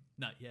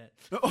 Not yet.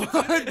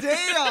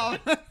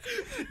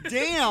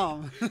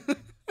 Damn.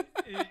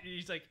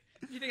 He's like,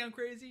 "You think I'm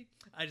crazy?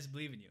 I just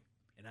believe in you.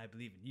 And I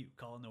believe in you.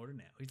 Call an order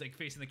now." He's like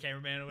facing the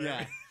cameraman or whatever.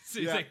 Yeah. So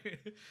he's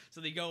like,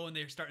 so they go and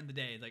they're starting the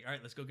day. It's like, all right,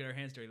 let's go get our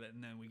hands dirty.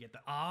 And then we get the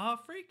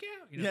freak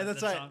out. Yeah,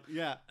 that's right. Song.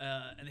 Yeah.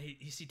 And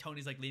you see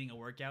Tony's like leading a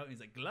workout and he's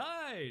like,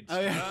 glide. Oh,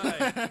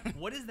 yeah. Glide.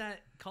 What is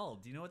that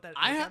called? Do you know what that?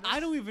 I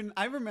don't even.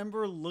 I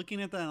remember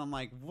looking at that and I'm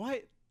like,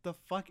 what the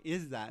fuck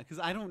is that? Because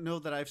I don't know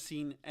that I've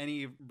seen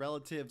any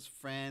relatives,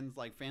 friends,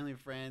 like family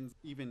friends,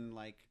 even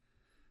like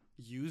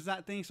use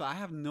that thing. So I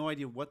have no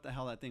idea what the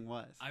hell that thing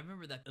was. I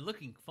remember that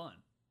looking fun.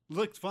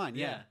 Looked fun,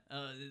 yeah.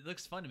 It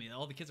looks fun to me.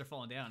 All the kids are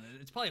falling down.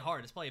 It's probably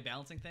hard. It's probably a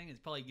balancing thing. It's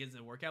probably gives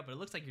it a workout, but it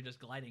looks like you're just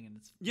gliding and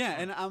it's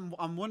fun. And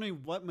I'm wondering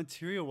what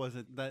material was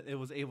it that it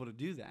was able to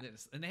do that.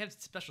 Yes. And they have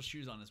special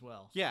shoes on as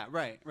well. Yeah,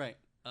 right. But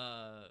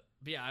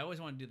yeah, I always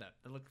wanted to do that.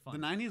 That looked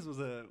fun. The 90s was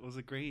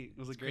a great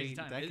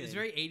time. Decade. It's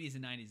very 80s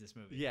and 90s, this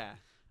movie. Yeah.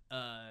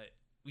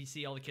 We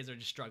see all the kids are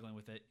just struggling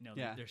with it.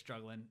 Yeah. They're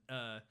struggling.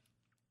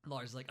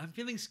 Lars is like, "I'm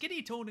feeling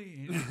skinny,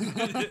 Tony."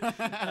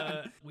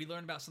 We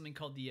learn about something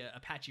called the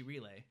Apache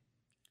Relay.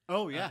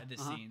 Oh yeah,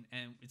 this scene,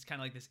 and it's kind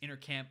of like this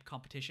inter-camp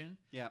competition.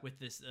 Yeah. With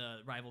this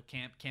rival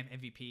camp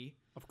MVP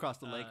across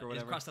the lake or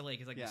whatever. Across the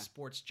lake is like a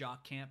sports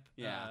jock camp.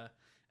 Yeah.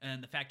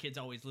 And the fat kids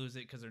always lose it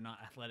because they're not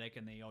athletic,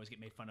 and they always get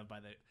made fun of by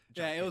the.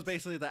 It was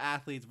basically the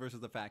athletes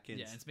versus the fat kids.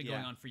 Yeah, and it's been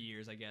going on for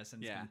years, I guess,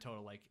 and it's been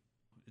total like,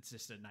 it's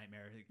just a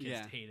nightmare. The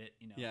kids hate it,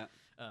 Yeah.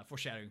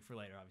 Foreshadowing for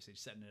later, obviously,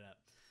 just setting it up.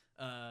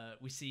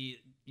 We see,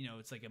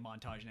 it's like a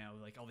montage now,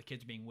 like all the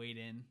kids being weighed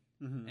in.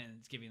 Mhm. and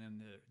it's giving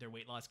them their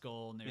weight loss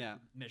goal, and they're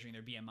measuring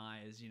their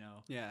BMIs.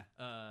 Yeah.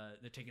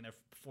 They're taking their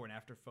before and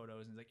after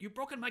photos, and it's like, "You've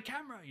broken my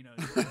camera," You're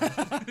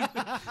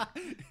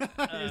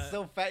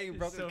so fat you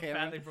broke the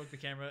camera. Fat they broke the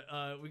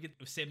camera. We get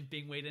Sim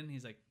being weighed in.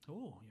 He's like,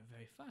 "Oh, you're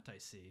very fat, I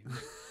see."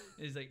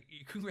 He's like,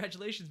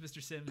 "Congratulations,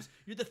 Mr. Sims.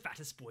 You're the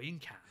fattest boy in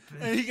camp."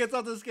 And he gets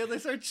off the scale. They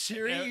start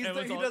cheering. And He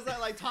everyone's does that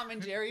like Tom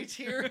and Jerry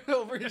cheer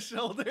over his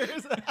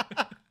shoulders.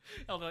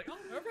 I'll be like, "Oh,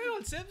 right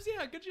on, Sims.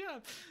 Yeah, good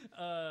job."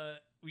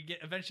 We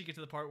eventually get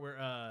to the part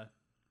where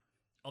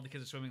all the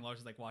kids are swimming. Lars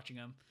is like watching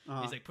them.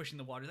 He's like pushing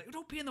the water. He's like,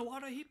 "Don't pee in the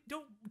water.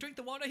 Don't drink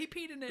the water. He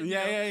peed in it."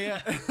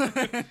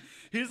 Yeah.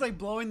 He's like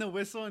blowing the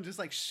whistle and just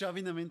like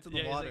shoving them into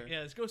the water. Like,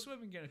 let's go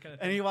swimming again. Kind of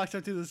thing. And he walks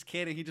up to this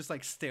kid and he just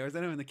like stares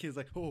at him, and the kid's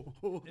like,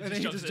 "Oh," and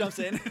then he just jumps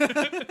in.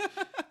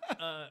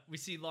 We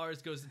see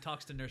Lars goes and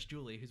talks to Nurse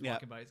Julie, who's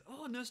walking by. He's,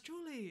 "Oh, Nurse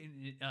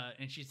Julie,"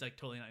 and she's like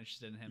totally not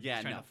interested in him. Yeah,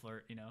 he's trying to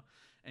flirt,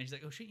 And she's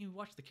like, "Oh, shouldn't you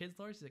watch the kids,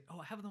 Lars?" He's like, "Oh,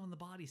 I have them on the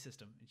body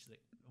system." And she's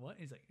like, "What?" And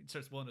he's like, he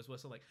starts blowing his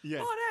whistle like,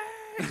 "Body!"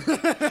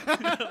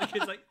 The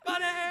kid's like,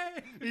 "Body!"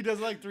 He does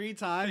it like 3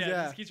 times. Yeah, he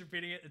just keeps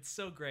repeating it. It's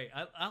so great.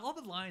 All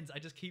the lines I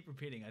just keep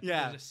repeating. I think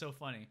they're just so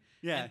funny.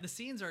 Yeah. And the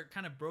scenes are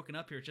kind of broken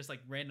up here. It's just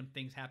like random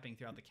things happening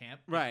throughout the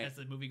camp. Right. As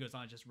the movie goes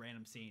on, it's just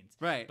random scenes.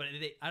 Right. But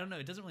I don't know.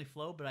 It doesn't really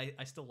flow, but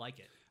I still like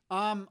it.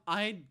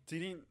 I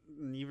didn't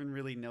even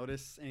really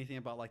notice anything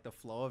about like the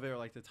flow of it or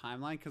like the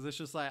timeline, because it's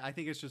just like I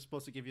think it's just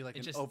supposed to give you like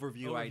an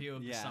overview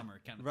of the summer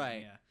kind of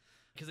thing. Yeah.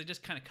 Because it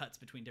just kind of cuts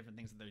between different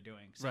things that they're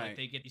doing. So like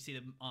you see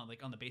them on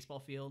the baseball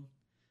field.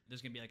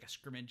 There's gonna be like a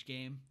scrimmage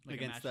game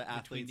against the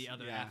athletes between the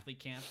other athlete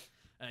camp.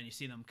 And you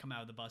see them come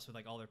out of the bus with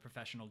like all their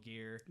professional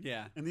gear.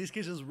 Yeah, and these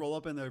kids just roll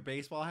up in their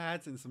baseball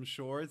hats and some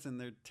shorts and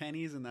their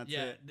tennies, and that's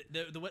it.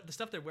 The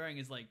stuff they're wearing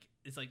is like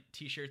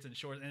t-shirts and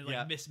shorts, and it's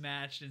like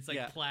mismatched, and it's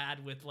like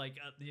plaid with like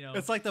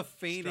It's like the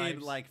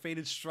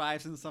faded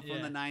stripes and stuff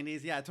from the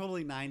 90s. Yeah,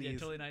 totally 90s. Yeah,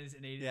 totally 90s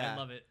and 80s. Yeah. I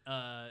love it.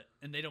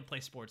 And they don't play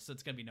sports, so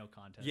it's gonna be no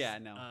contest. Yeah,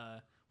 no.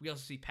 We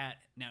also see Pat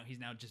now. He's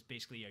now just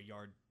basically a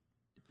yard.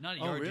 Not a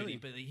yard duty,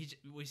 but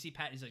we see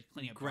Pat. He's like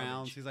cleaning up grounds.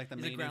 Garbage. He's like the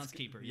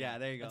groundskeeper. Yeah,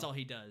 there you go. That's all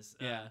he does.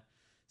 Yeah.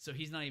 So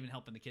he's not even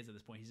helping the kids at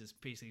this point. He's just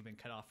basically been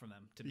cut off from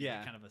them to be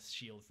kind of a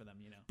shield for them,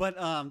 But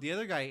the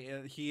other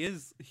guy, he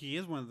is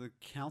one of the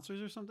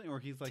counselors or something, or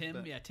he's like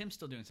Tim. Tim's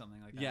still doing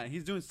something like that. Yeah,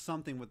 he's doing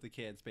something with the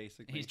kids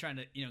basically. And he's trying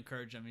to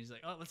encourage them. He's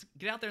like, "Oh, let's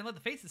get out there and let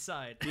the faces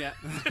decide." Yeah.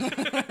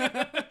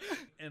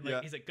 And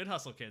he's like, "Good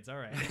hustle, kids. All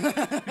right."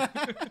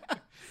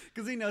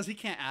 Because he knows he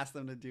can't ask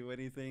them to do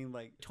anything.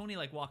 Like Tony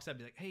walks up,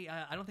 he's like, "Hey,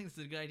 I don't think this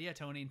is a good idea,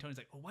 Tony." And Tony's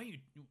like, "Well, why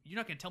you're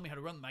not gonna tell me how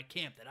to run my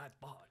camp that I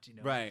bought?"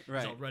 Right.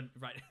 He's all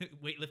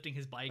weightlifting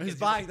his bike. His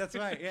bike, that's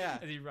right. Yeah.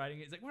 As he's riding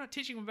it, he's like, "We're not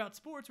teaching him about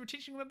sports. We're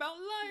teaching him about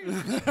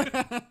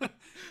life."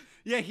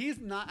 Yeah, he's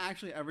not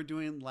actually ever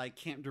doing like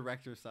camp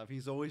director stuff.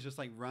 He's always just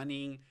like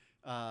running,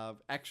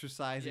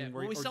 exercising. Yeah,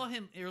 well, we saw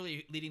him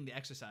early leading the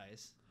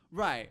exercise.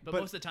 Right, but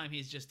most of the time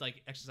he's just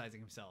like exercising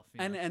himself.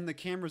 And the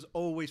camera's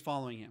always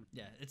following him.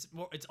 Yeah, it's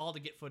all to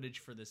get footage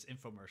for this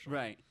infomercial.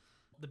 Right.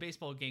 The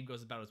baseball game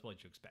goes about as well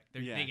as you expect.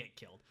 They get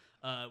killed.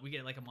 We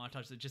get like a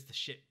montage of just the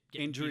shit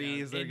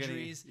injuries.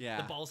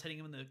 The ball's hitting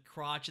him in the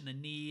crotch and the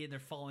knee, and they're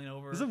falling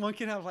over. Doesn't one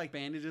kid have like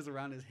bandages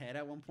around his head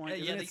at one point?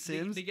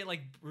 They get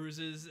like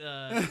bruises.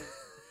 They're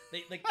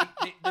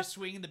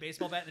swinging the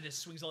baseball bat and it just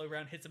swings all the way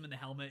around, hits them in the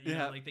helmet. You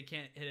know, like they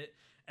can't hit it.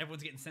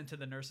 Everyone's getting sent to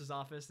the nurse's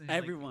office. And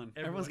everyone's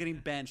getting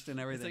benched and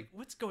everything. It's like,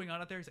 what's going on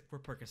out there? He's like, we're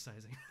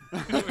percusizing.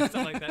 Or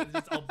something like that. It's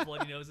just all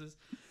bloody noses.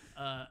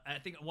 I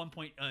think at one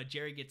point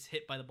Jerry gets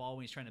hit by the ball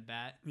when he's trying to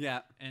bat.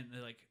 Yeah. And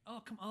they're like,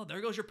 "Oh, come on,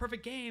 there goes your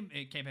perfect game."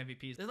 And camp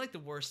MVPs. They're like the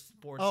worst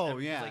sports. Oh,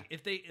 ever. yeah. Like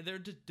if they're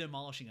just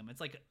demolishing them.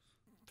 It's like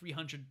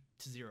 300-0.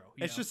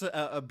 It's just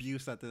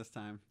abuse at this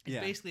time.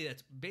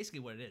 That's basically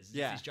what it is.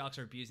 Yeah. These jocks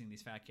are abusing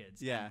these fat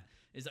kids. Yeah.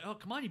 It's like, "Oh,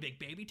 come on, you big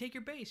baby, take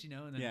your base,"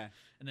 And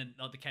then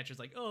the catcher's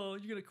like, "Oh,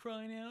 you're gonna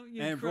cry now."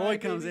 And Roy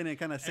comes in and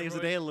kind of saves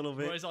the day a little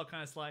bit. Roy's all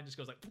kind of sliding, just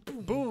goes like,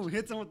 boom,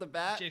 hits him with the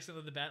bat. Shakes him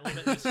with the bat a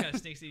little bit, just kind of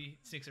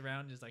sneaks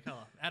around, just like,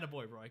 "Oh,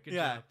 attaboy, Roy, good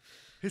job."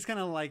 He's kind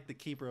of like the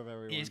keeper of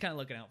everyone. Yeah, he's kind of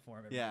looking out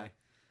for him.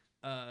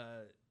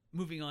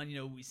 Moving on,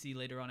 we see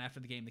later on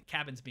after the game the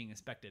cabin's being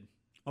inspected.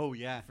 Oh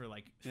yeah, for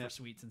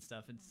suites and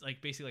stuff. It's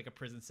like basically like a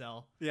prison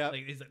cell. Yeah,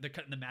 like they're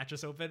cutting the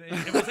mattress open, and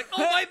everyone's like, "Oh,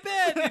 my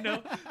bed!"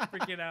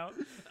 Freaking out.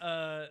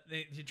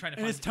 They're trying to.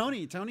 And it's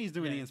Tony. Tony's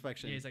doing the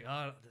inspection. Yeah, he's like, "Oh,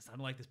 I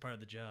don't like this part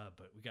of the job,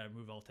 but we got to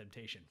remove all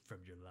temptation from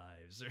your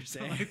lives," or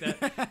something like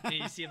that. And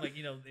you see him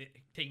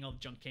taking all the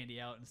junk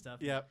candy out and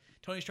stuff. Yeah.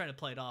 Tony's trying to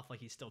play it off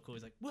like he's still cool.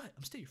 He's like, "What?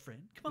 I'm still your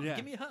friend. Come on,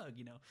 give me a hug.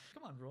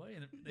 Come on, Roy."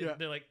 And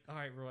they're like, "All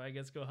right, Roy, I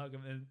guess go hug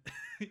him." And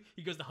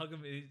he goes to hug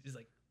him, and he's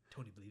like,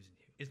 "Tony believes in you."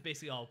 It's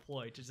basically all a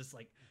ploy to just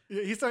like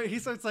he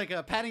starts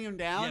like patting him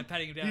down. Yeah,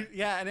 patting him down.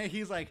 And then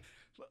he's like,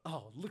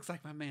 "Oh, looks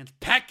like my man's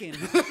packing."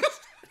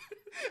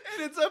 And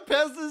it's a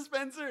Pez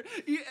dispenser.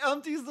 He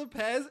empties the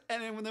Pez,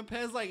 and then when the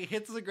Pez like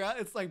hits the ground,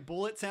 it's like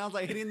bullet sounds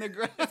like hitting the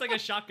ground. It's like a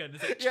shotgun.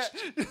 It's like, yeah.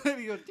 And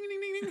he goes ding ding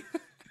ding ding.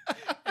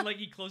 And like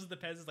he closes the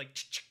Pez, it's like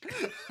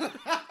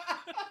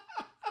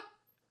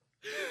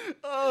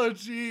Oh,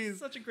 jeez.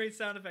 Such a great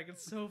sound effect.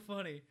 It's so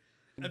funny.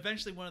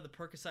 Eventually, one of the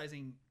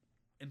Percocizing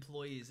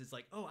employees is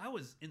like, "Oh, I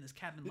was in this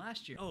cabin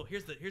last year. Oh,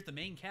 here's the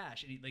main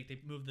cache." And they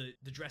move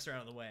the dresser out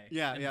of the way.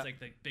 Yeah, and yeah. It's like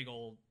the big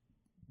old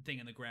thing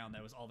in the ground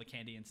that was all the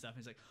candy and stuff. And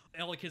he's like,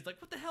 and all the kids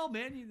like, "What the hell,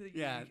 man?"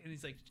 Yeah. And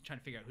he's like trying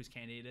to figure out whose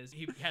candy it is.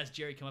 He has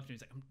Jerry come up to him.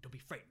 He's like, "Don't be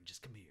frightened.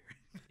 Just come here."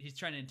 He's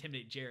trying to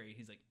intimidate Jerry.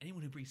 He's like,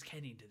 "Anyone who brings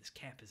candy into this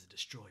camp is a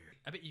destroyer.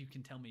 I bet you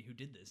can tell me who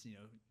did this.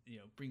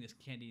 Bring this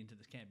candy into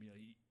this camp.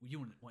 You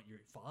wouldn't want your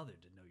father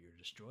to know you're a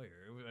destroyer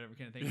or whatever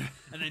kind of thing."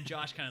 And then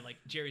Josh kind of like,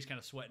 Jerry's kind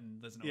of sweating,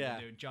 doesn't know what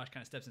to do. Josh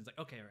kind of steps in. He's like,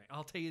 "Okay, all right,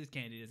 I'll tell you this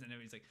candy is." And then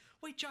he's like,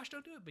 "Wait, Josh,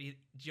 don't do it." But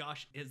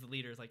Josh is the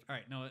leader. Is like, "All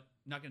right, no, I'm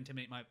not going to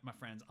intimidate my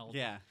friends. I'll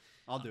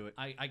do it.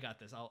 I got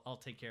this.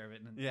 I'll take care of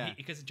it." And then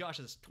because Josh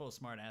is a total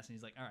smart ass, and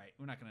he's like, "All right,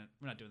 we're not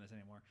doing this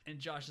anymore." And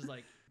Josh is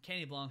like,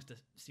 "Candy belongs to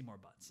Seymour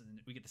Butts," and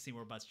we get the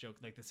Seymour Butts joke,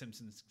 like the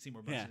Simpsons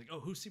Seymour Butts. Yeah. He's like, "Oh,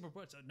 who's Seymour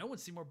Butts? No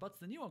one's Seymour Butts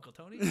than you, Uncle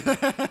Tony."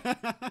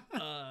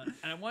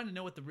 And I wanted to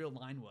know what the real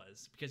line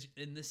was, because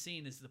in this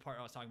scene is the part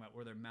I was talking about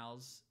where their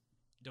mouths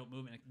don't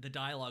move, and the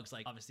dialogue's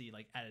like obviously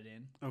like added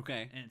in.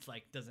 Okay. And it's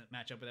like doesn't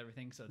match up with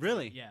everything. So it's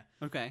really, like, yeah.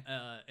 Okay.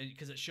 And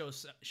because it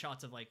shows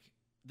shots of like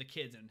the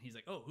kids, and he's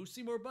like, "Oh, who's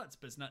Seymour Butts?"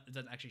 But it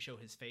doesn't actually show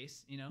his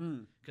face,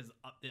 because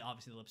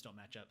obviously the lips don't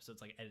match up, so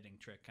it's like editing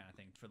trick kind of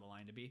thing for the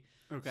line to be.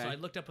 Okay. So I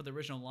looked up what the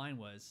original line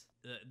was.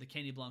 The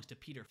candy belongs to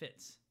Peter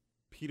Fitz.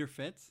 Peter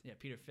Fitz? Yeah,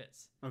 Peter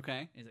Fitz. Okay.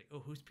 And he's like, "Oh,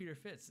 who's Peter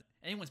Fitz?"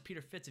 Anyone's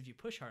Peter Fitz if you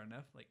push hard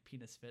enough, like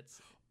penis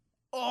fits.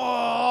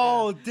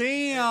 Oh,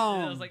 damn.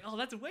 And I was like, "Oh,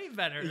 that's way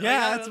better."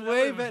 Yeah, that's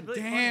way better.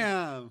 Really,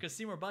 damn. Because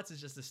Seymour Butts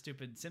is just a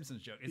stupid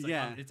Simpsons joke. It's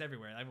like, it's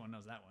everywhere. Everyone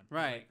knows that one.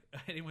 Right.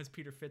 Like, anyone's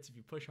Peter Fitz if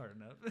you push hard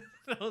enough.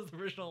 That was the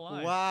original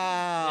line.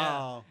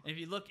 Wow. Yeah.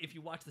 And if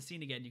you watch the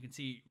scene again, you can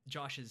see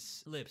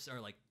Josh's lips are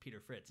like Peter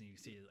Fitz, and you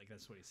can see like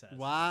that's what he says.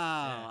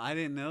 Wow. Yeah. I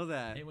didn't know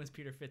that. Anyone's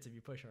Peter Fitz if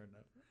you push hard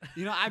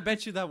enough. I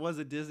bet you that was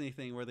a Disney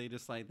thing where they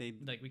just like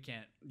we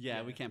can't.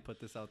 Yeah, we can't put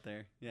this out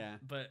there. Yeah.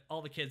 But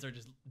all the kids are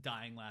just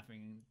dying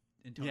laughing.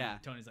 And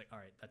Tony's like, "All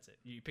right, that's it.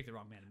 You picked the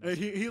wrong man."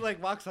 He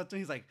like walks up to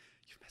him. He's like,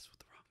 "You messed with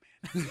the wrong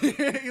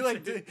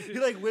man." he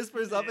like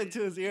whispers up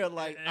into his ear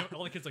like. And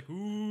all the kids like,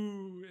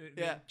 "Ooh."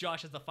 Yeah.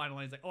 Josh has the final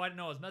line. He's like, "Oh, I didn't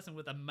know I was messing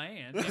with a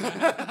man."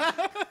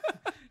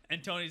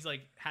 And Tony's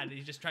like,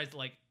 he just tries to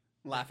like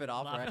laugh it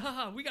off,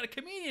 right? We got a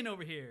comedian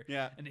over here.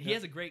 Yeah. And he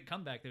has a great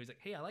comeback there. He's like,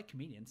 "Hey, I like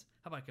comedians.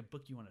 How about I can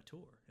book you on a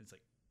tour?" And it's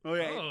like, oh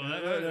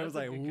yeah. That was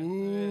like,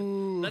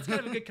 ooh. That's kind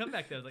of a good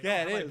comeback though. Like,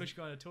 yeah, how it about is. I push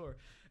you on a tour?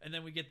 And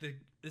then we get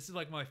this is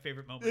like my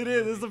favorite moment. It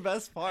is. This is the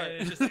best part.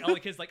 And it's just like all the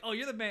kids like, "Oh,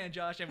 you're the man,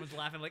 Josh." Everyone's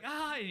laughing like,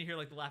 "Ah!" And you hear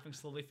like the laughing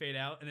slowly fade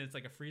out, and then it's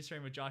like a freeze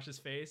frame of Josh's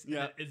face.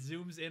 Yeah. And it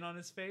zooms in on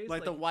his face.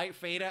 Like the white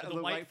fade out.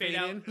 The white fade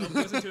out in.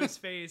 goes into his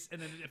face,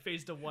 and then it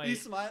fades to white. He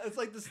smiles. It's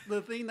like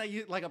the thing that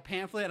you like a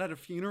pamphlet at a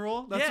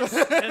funeral. That's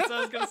yes, that's what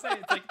I was gonna say.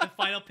 It's like the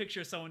final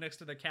picture of someone next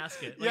to their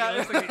casket. Like, yeah,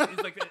 it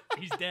looks like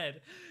he's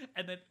dead,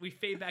 and then we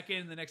fade back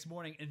in the next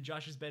morning, and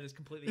Josh's bed is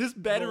completely. His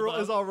bed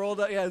is all rolled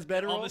up. Yeah, his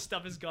bed all rolled. the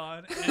stuff is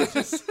gone, and it's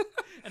just,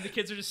 and the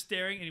kids are just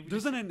staring. And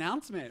there's an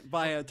announcement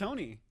by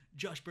Tony.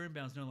 Josh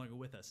Birnbaum's no longer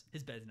with us.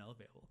 His bed's now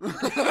available.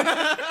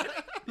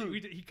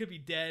 He could be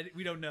dead.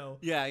 We don't know.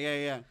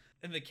 Yeah.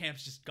 And the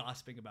camp's just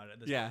gossiping about it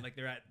at this point. Like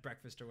they're at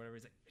breakfast or whatever.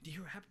 He's like, "Do you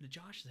hear what happened to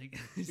Josh?"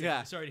 He's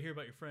like, "Sorry to hear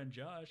about your friend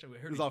Josh. We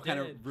heard there's all kind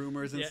of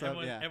rumors and stuff.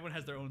 Everyone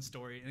has their own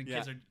story, and the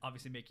kids are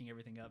obviously making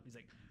everything up. He's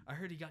like, "I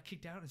heard he got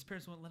kicked out, and his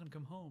parents wouldn't let him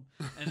come home."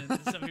 And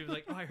then some people are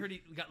like, "Oh, I heard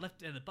he got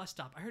left at the bus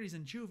stop. I heard he's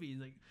in juvie." He's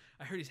like,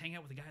 "I heard he's hanging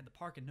out with a guy at the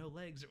park and no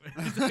legs."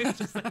 It's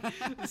just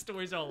like, the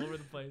stories are all over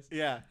the place.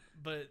 Yeah.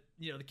 But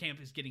the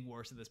camp is getting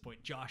worse at this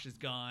point. Josh is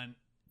gone.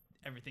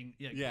 Everything,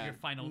 your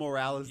final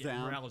morale is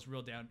down. Morale is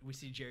real down. We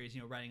see Jerry's,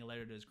 writing a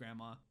letter to his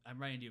grandma. "I'm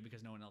writing to you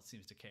because no one else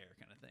seems to care,"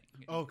 kind of thing.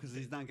 Oh, because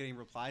he's not getting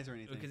replies or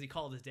anything. Because he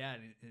called his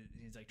dad, and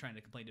he's like trying to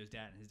complain to his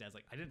dad, and his dad's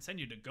like, "I didn't send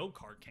you to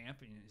go-kart camp,"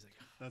 and he's like,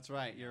 "That's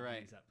right, you're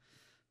right."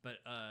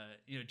 But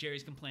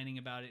Jerry's complaining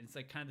about it. It's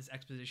like kind of this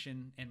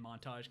exposition and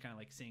montage, kind of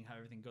like seeing how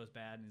everything goes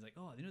bad, and he's like,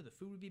 "Oh, the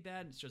food would be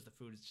bad," and it's just the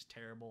food is just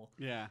terrible.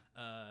 Yeah.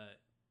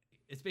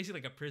 It's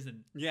basically like a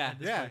prison. Yeah.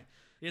 Point.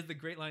 He has the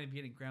great line at the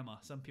beginning, "Grandma,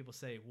 some people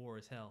say war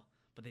is hell,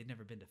 but they've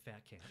never been to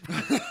fat camp."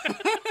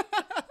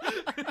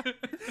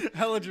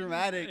 Hella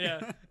dramatic.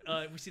 Yeah.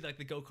 We see like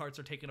the go-karts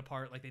are taken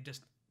apart. Like they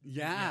just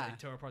they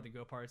tore apart the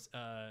go-karts.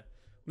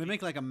 They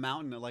make like a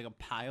mountain, like a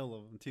pile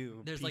of them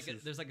too. There's like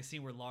a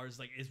scene where Lars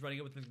is running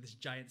up with this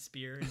giant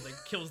spear and he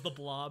kills the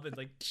blob and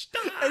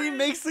and he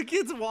makes the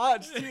kids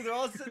watch too. They're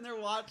all sitting there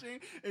watching,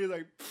 and he's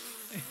like,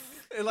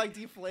 it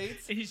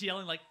deflates. And he's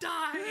yelling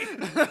 "Die!"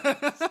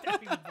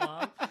 Stabbing the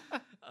blob.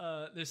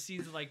 There's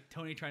scenes of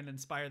Tony trying to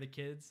inspire the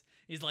kids.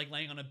 He's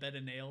laying on a bed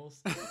of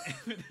nails. And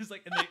there's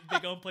and they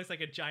go and place a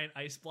giant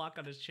ice block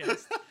on his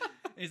chest.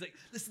 And he's like,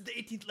 "This is the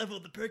 18th level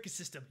of the Perkins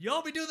system.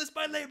 Y'all be doing this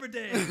by Labor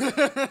Day."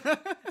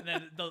 And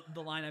then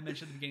the line I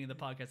mentioned at the beginning of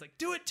the podcast,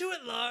 "Do it to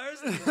it,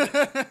 Lars."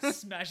 And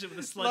smash it with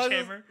a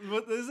sledgehammer.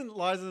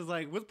 Lars is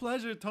like, "With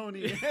pleasure,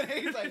 Tony." And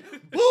he's like,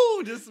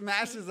 "Boom!" Just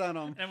smashes on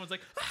him. And everyone's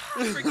like,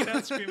 freaking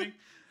out, screaming.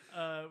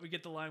 We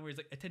get the line where he's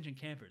like, "Attention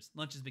campers,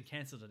 lunch has been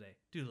canceled today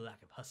due to the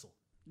lack of hustle."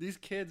 These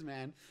kids,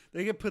 man,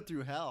 they get put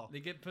through hell.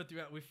 They get put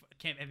through.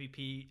 Camp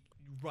MVP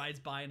rides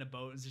by in a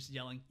boat and is just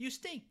yelling, "You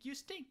stink! You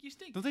stink! You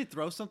stink!" Don't they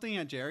throw something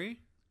at Jerry?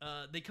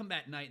 They come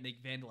back at night and they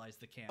vandalize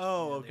the camp.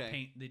 Oh,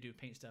 okay. They do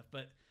paint stuff,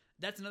 but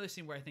that's another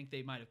scene where I think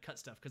they might have cut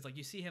stuff because like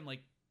you see him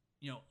like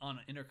on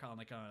an intercom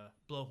like on a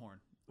blowhorn,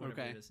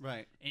 whatever it is,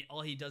 right? And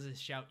all he does is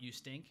shout, "You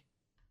stink!"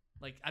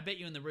 Like I bet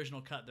you in the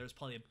original cut there's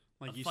probably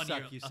you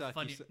funnier, suck, you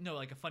suck. No,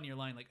 like a funnier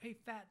line like, "Hey,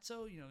 fat,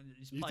 so You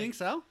think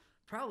so?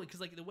 Probably because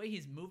like the way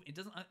he's moving, it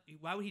doesn't.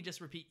 Why would he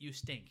just repeat "You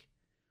stink"?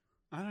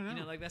 I don't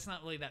know. Like that's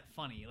not really that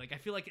funny. Like I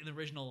feel like in the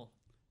original,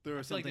 there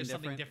was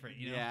something different.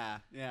 Yeah.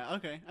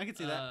 Okay, I can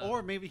see that.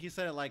 Or maybe he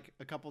said it like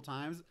a couple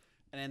times,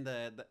 and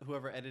then the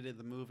whoever edited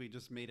the movie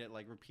just made it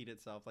like repeat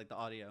itself, like the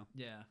audio.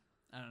 Yeah,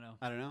 I don't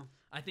know.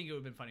 I think it would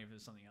have been funny if it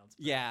was something else.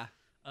 Yeah.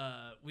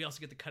 We also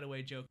get the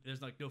cutaway joke. There's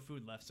like no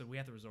food left, so we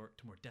have to resort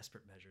to more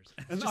desperate measures.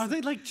 And are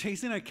they like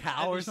chasing a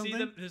cow or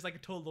something? There's like a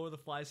total Lord of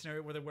the Flies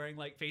scenario where they're wearing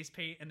like face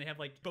paint and they have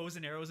like bows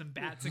and arrows and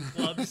bats and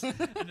clubs and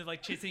they're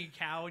like chasing a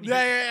cow. And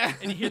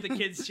and you hear the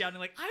kids shouting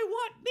like, "I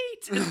want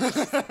meat!"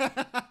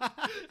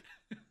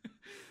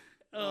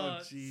 Oh,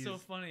 jeez. So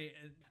funny.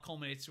 It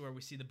culminates to where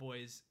we see the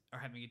boys are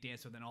having a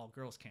dance with an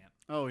all-girls camp.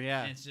 Oh,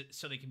 yeah. And it's just,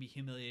 so they can be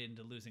humiliated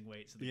into losing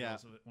weight so the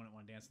girls wouldn't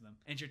want to dance with them.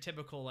 And it's your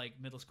typical like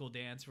middle school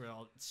dance where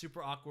all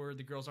super awkward.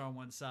 The girls are on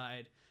one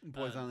side.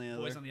 Boys on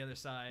the other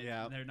side.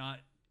 Yeah. And they're not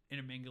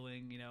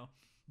intermingling,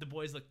 The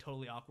boys look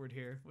totally awkward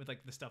here with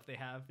like the stuff they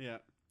have. Yeah.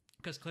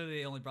 Because clearly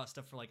they only brought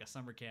stuff for like a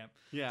summer camp.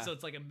 Yeah. So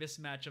it's like a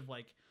mismatch of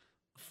like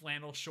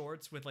flannel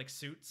shorts with like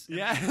suits.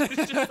 Yeah.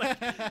 It's just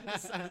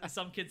like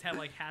some kids have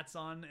like hats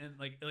on and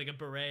like a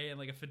beret and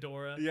like a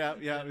fedora. Yeah.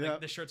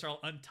 The shirts are all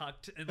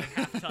untucked and like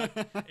half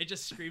tucked. It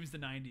just screams the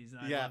 90s,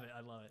 and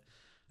I love it.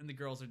 And the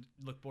girls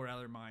look bored out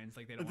of their minds,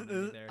 like they don't want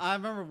to be there. I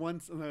remember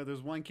once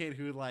there's one kid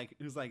who's like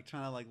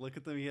trying to like look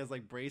at them. He has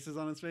like braces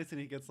on his face,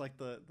 and he gets like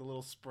the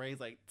little sprays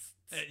like.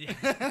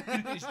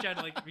 He's trying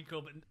to like be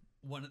cool, but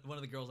one of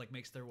the girls like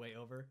makes their way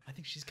over. I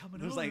think she's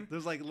coming over.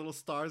 There's like little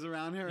stars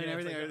around her and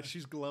everything. Like,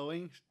 she's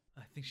glowing.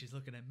 I think she's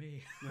looking at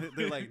me.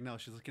 They're like, no,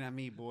 she's looking at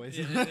me, boys.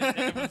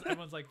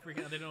 Everyone's like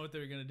freaking out. They don't know what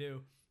they're gonna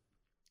do.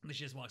 And then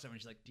she just walks over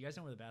and she's like, "Do you guys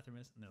know where the bathroom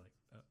is?" And they're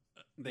like,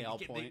 They all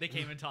point. They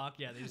came and talk.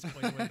 Yeah, they just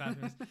point where the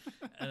bathroom is.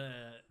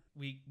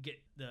 We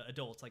get the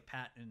adults like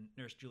Pat and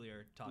Nurse Julie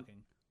are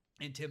talking,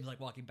 and Tim's like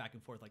walking back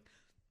and forth like,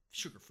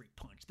 "Sugar-free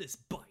punch. This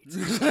bites."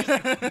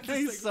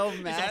 He's so mad.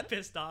 He's like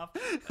pissed off.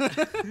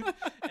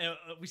 And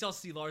we also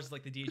see Lars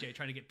like the DJ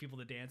trying to get people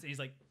to dance, and he's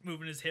like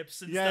moving his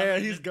hips and stuff. Yeah,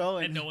 he's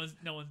going, and no one's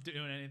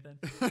doing anything.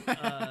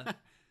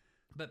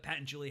 But Pat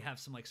and Julie have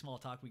some like small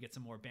talk. We get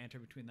some more banter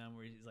between them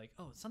where he's like,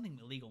 "Oh, something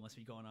illegal must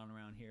be going on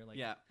around here. Like,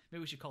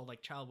 maybe we should call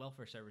like child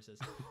welfare services."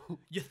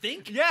 You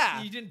think?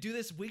 Yeah. You didn't do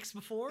this weeks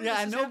before? Yeah.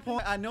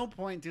 At no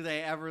point do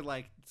they ever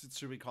like,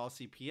 should we call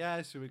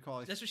CPS? Should we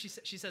call? That's what she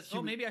said. She says,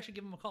 "Oh, maybe I should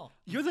give him a call."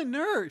 You're the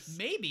nurse.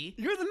 Maybe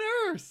you're the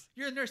nurse.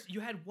 You're a nurse. You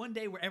had one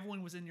day where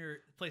everyone was in your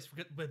place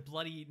with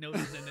bloody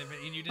noses and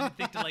everything, and you didn't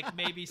think to like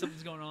maybe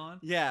something's going on.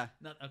 Yeah.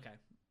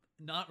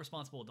 Not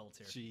responsible adults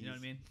here. Jeez. You know what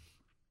I mean?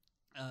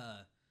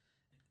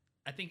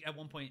 I think at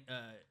one point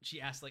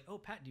she asked like, "Oh,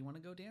 Pat, do you want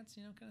to go dance?"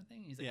 Kind of thing.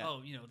 And he's like,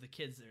 "Oh, the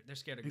kids they're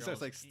scared of girls." He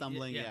starts like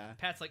stumbling. Yeah.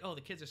 Pat's like, "Oh,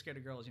 the kids are scared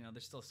of girls.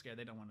 They're still scared.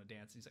 They don't want to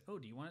dance." And he's like, "Oh,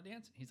 do you want to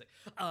dance?" And he's like,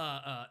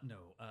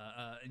 no.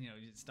 And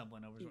he's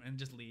stumbling over and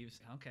just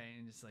leaves. Okay,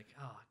 and just like,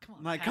 "Oh, come on."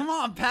 I'm like, Pat. "Come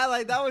on, Pat!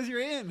 Like that was your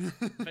in."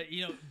 But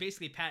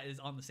basically, Pat is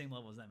on the same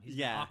level as them. He's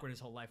been awkward his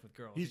whole life with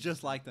girls. He's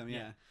just like them.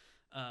 Yeah.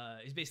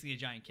 He's basically a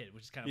giant kid,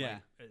 which is kind of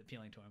like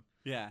appealing to him.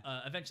 Yeah.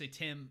 Eventually,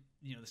 Tim,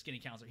 the skinny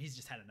counselor, he's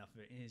just had enough of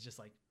it. And he's just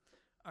like,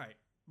 "All right,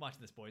 watch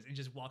this, boys," and he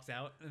just walks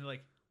out and they're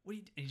like, "What do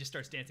you?" And he just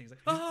starts dancing. He's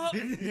like, "Oh!"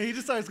 He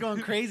just starts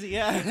going crazy.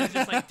 Yeah. It's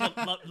just like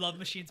love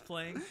machines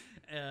playing.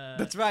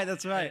 That's right.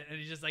 And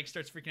he just like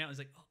starts freaking out. He's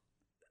like,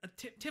 "Oh,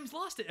 Tim's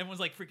lost it." Everyone's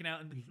like freaking out,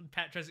 and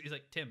Pat tries. He's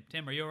like, "Tim,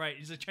 are you all right?"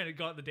 He's like trying to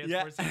go out the dance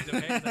floor. So he's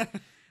okay. He's like,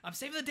 "I'm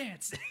saving the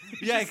dance."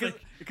 Yeah,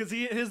 because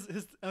his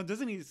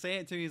doesn't he say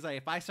it too? He's like,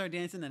 if I start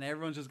dancing, then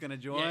everyone's just gonna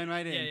join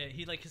right in.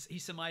 Yeah. He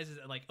surmises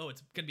like, "Oh,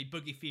 it's gonna be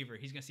boogie fever.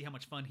 He's gonna see how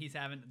much fun he's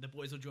having. The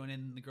boys will join in,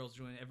 and the girls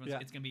join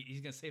in.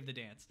 He's gonna save the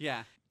dance."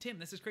 Yeah. Tim,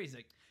 this is crazy. He's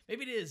like,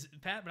 "Maybe it is,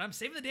 Pat, but I'm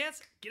saving the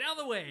dance. Get out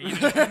of the way."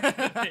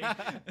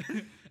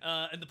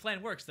 And the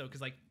plan works though,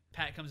 because like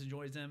Pat comes and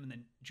joins them, and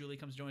then Julie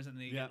comes and joins them,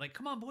 and they get like,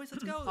 "Come on, boys,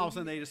 let's go." All of a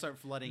sudden, they just start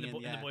flooding in.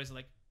 And the boys are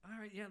like, "All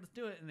right, yeah, let's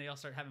do it," and they all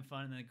start having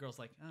fun, and then the girl's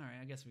like, "All right,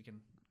 I guess we can."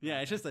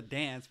 Yeah, it's just a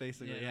dance,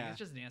 basically. Yeah, it's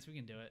just a dance. We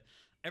can do it.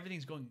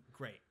 Everything's going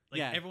great.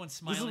 Like everyone's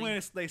smiling. This is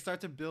when they start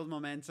to build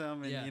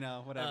momentum,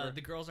 and whatever. The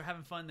girls are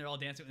having fun. They're all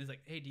dancing. And he's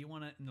like, "Hey, do you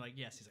want to?" And they're like,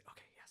 "Yes." He's like,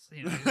 "Okay,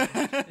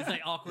 yes." It's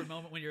like awkward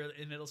moment when you're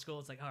in middle school.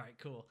 It's like, all right,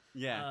 cool.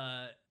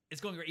 Yeah. It's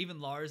going great. Even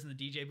Lars in the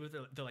DJ booth,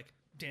 they're like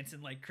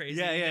dancing like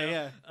crazy.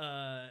 Yeah.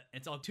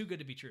 It's all too good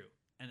to be true.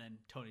 And then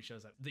Tony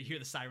shows up. They hear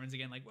the sirens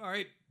again, like, "All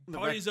right,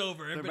 party's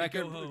over. Everybody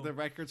go home." The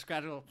record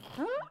scratch will.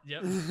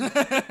 Yep.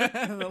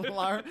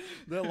 The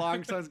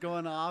alarm starts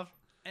going off.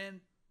 And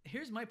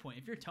here's my point: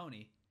 if you're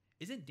Tony,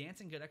 isn't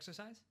dancing good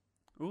exercise?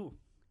 Ooh,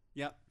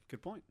 yeah,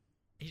 good point.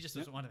 He just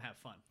doesn't want to have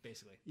fun,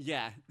 basically.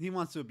 Yeah, he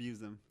wants to abuse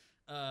them.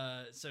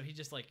 So he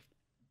just like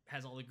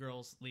has all the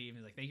girls leave. And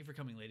he's like, "Thank you for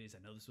coming, ladies. I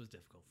know this was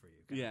difficult for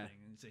you." Kind of thing.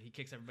 And so he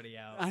kicks everybody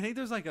out. I think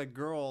there's like a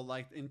girl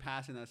like in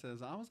passing that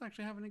says, "I was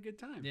actually having a good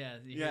time." Yeah,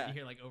 you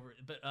hear like over,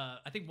 but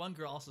I think one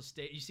girl also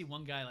stayed. You see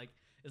one guy like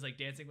is like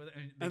dancing with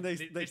her, and they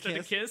start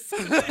to kiss. kiss.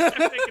 They start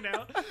making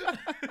out.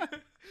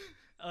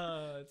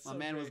 My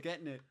man was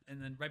getting it.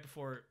 And then right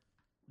before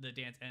the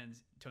dance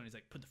ends, Tony's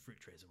like, "Put the fruit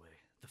trays away.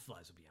 The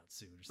flies will be out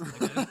soon," or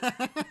something like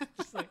that.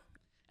 Just like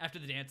after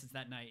the dance, it's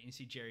that night, and you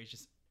see Jerry's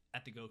just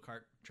at the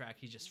go-kart track.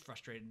 He's just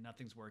frustrated.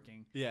 Nothing's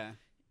working. Yeah.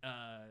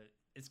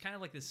 It's kind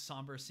of like this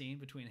somber scene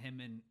between him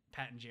and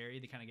Pat and Jerry.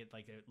 They kind of get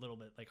like a little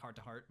bit like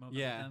heart-to-heart moment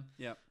with them.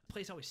 Yeah.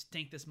 Place always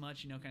stink this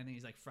much, kind of thing.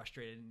 He's like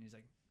frustrated, and he's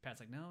like,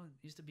 Pat's like, "No, it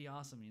used to be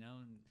awesome,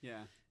 And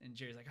and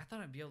Jerry's like, "I thought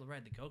I'd be able to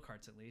ride the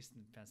go-karts at least."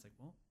 And Pat's like,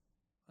 "Well,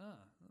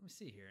 let me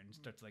see here," and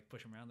starts to like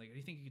push him around. Like, "Do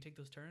you think you could take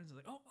those turns?" He's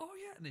like, "Oh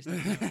yeah," and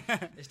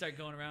they start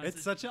going around.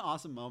 It's such an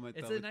awesome moment.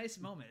 It's though, a nice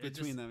moment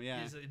between them.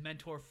 Yeah, it's a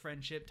mentor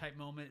friendship type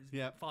moment.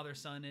 Yeah, father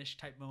son ish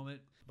type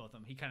moment. Both of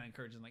them. He kind of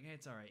encourages them like, "Hey,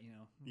 it's all right,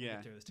 we'll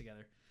get through this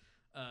together."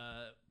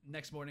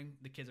 Next morning,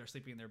 the kids are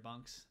sleeping in their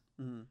bunks.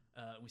 Mm-hmm.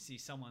 We see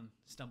someone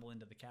stumble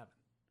into the cabin,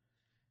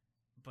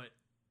 but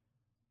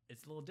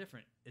it's a little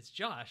different. It's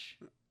Josh.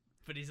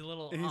 But he's a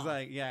little.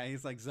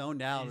 He's like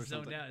zoned out or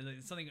something. Zoned out.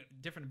 There's something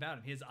different about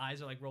him. His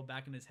eyes are like rolled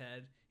back in his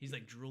head. He's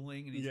like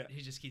drooling, and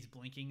he just keeps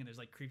blinking, and there's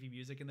like creepy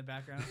music in the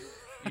background.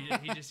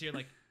 he just hear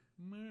like,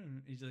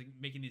 he's like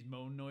making these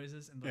moan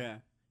noises, and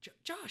like,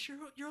 Josh,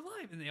 you're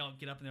alive, and they all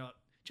get up and they're like,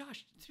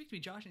 "Josh, speak to me,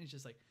 Josh," and he's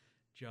just like,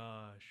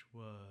 "Josh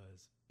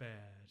was bad."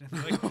 And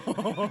like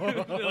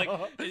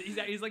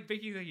he's like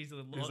thinking like he's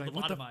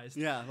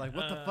lobotomized. Like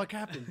what the fuck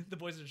happened? The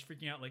boys are just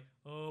freaking out like,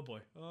 "Oh boy,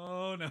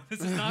 oh no,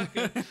 this is not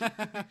good."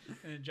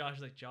 And Josh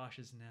is like, "Josh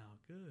is now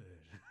good."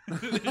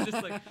 They're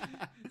just like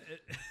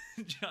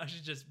Josh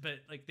is just, but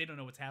like they don't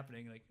know what's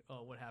happening. Like,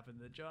 "Oh, what happened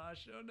to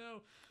Josh? Oh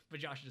no!" But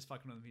Josh is just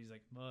fucking with him. He's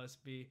like,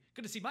 "Must be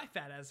good to see my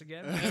fat ass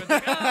again." And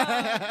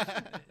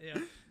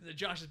like,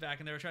 Josh is back,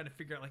 and they were trying to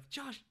figure out like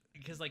Josh,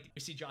 because like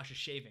you see Josh is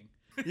shaving.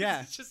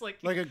 Yeah, it's just like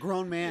a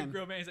grown man.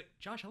 He's like,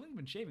 "Josh, how long have you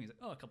been shaving?" He's like,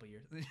 "Oh, a couple of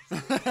years."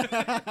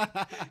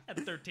 At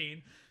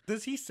 13.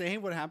 Does he say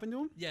what happened to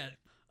him? Yeah.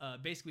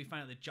 Basically, we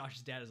find out that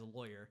Josh's dad is a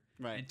lawyer,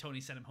 right? And Tony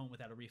sent him home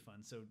without a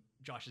refund. So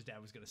Josh's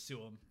dad was going to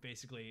sue him,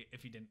 basically,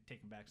 if he didn't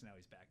take him back. So now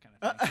he's back, kind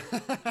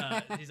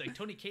of thing. He's like,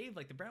 Tony caved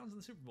like the Browns in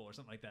the Super Bowl or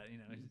something like that,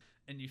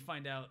 And you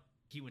find out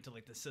he went to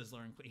like the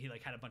Sizzler and he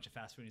like had a bunch of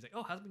fast food. He's like,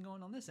 "Oh, how's it been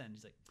going on this end?"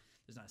 He's like,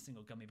 "There's not a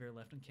single gummy bear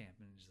left in camp."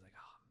 And he's like,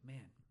 "Oh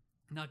man,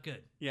 not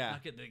good." Yeah,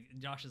 not good.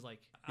 Josh is like,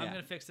 "I'm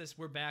gonna fix this.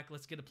 We're back.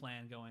 Let's get a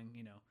plan going."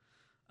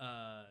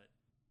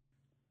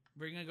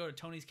 We're gonna go to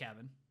Tony's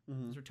cabin.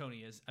 Mm-hmm. That's where Tony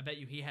is. I bet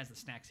you he has the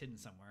snacks hidden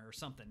somewhere or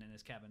something in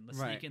his cabin. Let's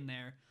sneak in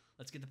there.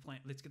 Let's get the plan.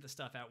 Let's get the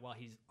stuff out while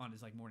he's on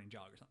his like morning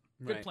jog or something.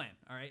 Good plan.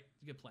 All right,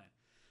 good plan.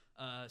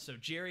 So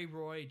Jerry,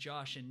 Roy,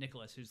 Josh, and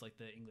Nicholas, who's like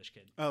the English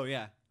kid. Oh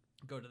yeah.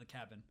 Go to the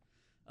cabin,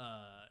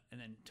 and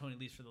then Tony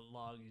leaves for the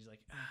log. He's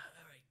like, "All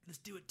right, let's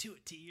do it to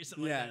it, T," or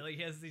something like that. Like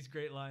he has these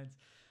great lines.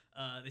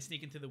 They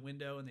sneak into the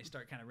window and they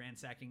start kind of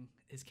ransacking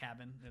his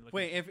cabin.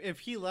 Wait, if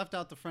he left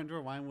out the front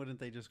door, why wouldn't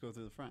they just go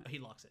through the front? He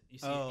locks it. You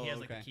see, he has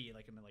like a key,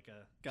 like in like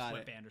a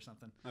sweatband or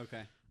something.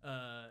 Okay.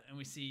 And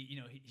we see,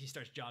 he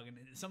starts jogging.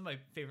 Some of my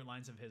favorite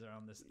lines of his are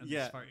on this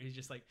part. He's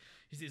just like,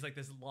 he sees like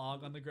this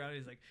log on the ground.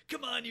 He's like,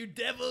 "Come on, you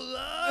devil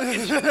log!"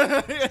 And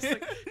just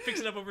like picks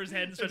it up over his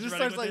head and starts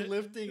running with it.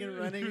 Lifting and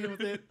running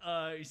with it.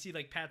 You see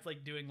like Pat's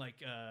like doing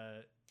like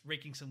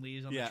raking some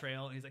leaves on the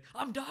trail, and he's like,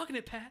 "I'm dogging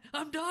it, Pat.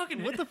 I'm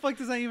dogging it." What the fuck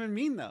does that even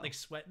mean, though? Like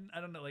sweating?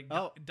 I don't know. Like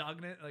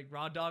dogging it, like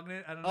raw dogging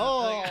it. I don't know.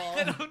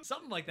 Oh,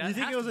 something like that. You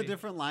think it was a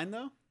different line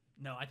though?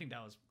 No, I think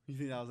that was. You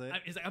think that was it?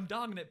 He's like, "I'm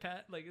dogging it,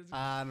 Pat." Like,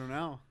 I don't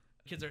know.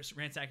 Kids are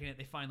ransacking it.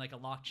 They find like a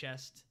locked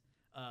chest,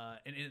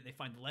 and in it they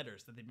find the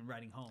letters that they've been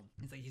writing home.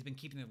 It's like he's been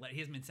keeping he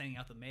hasn't been sending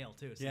out the mail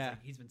too. So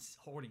like he's been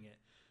hoarding it.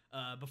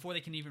 Before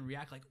they can even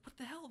react, like, "What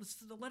the hell? This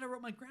is the letter I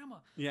wrote my grandma."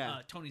 Yeah.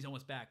 Tony's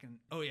almost back, and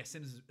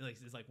Sims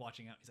is like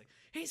watching out. He's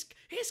like,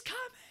 he's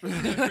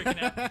coming. They're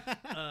freaking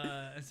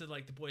out. And so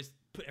like the boys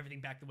put everything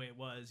back the way it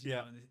was. You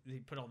know, and they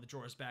put all the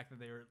drawers back that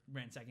they were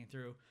ransacking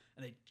through,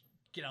 and they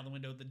get out of the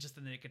window just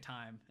in the nick of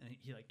time. And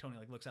Tony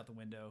looks out the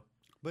window.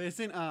 But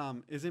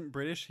isn't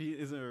British?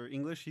 Or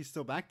English? He's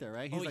still back there,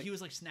 right? He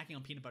was like snacking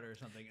on peanut butter or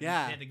something. And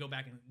yeah. They had to go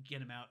back and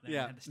get him out. And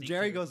yeah.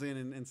 Jerry goes in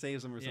and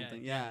saves him or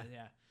something. Yeah.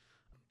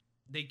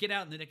 They get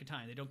out in the nick of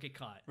time. They don't get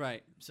caught.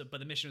 Right. So, but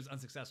the mission was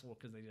unsuccessful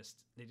because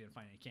they didn't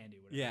find any candy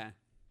or whatever. Yeah.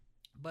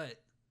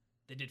 But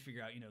they did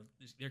figure out,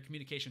 their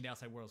communication with the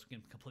outside world was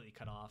getting completely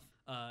cut off.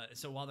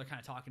 So while they're kind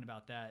of talking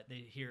about that,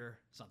 they hear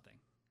something.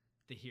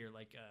 They hear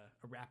like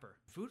a rapper,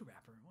 food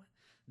rapper. What?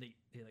 They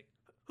like,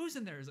 "Who's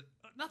in there?" He's like,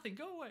 "Nothing.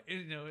 Go away."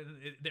 And,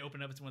 they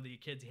open up. It's one of the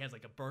kids. He has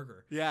like a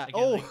burger. Yeah.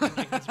 Again,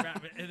 like this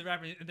rapper, and the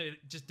rapper, they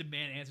just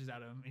demand answers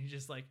out of him. And he's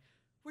just like,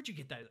 where'd you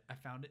get that? I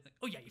found it. Like,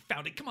 oh yeah, you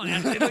found it. Come on,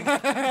 Ashley. Like,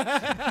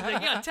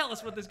 yeah, tell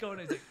us what this going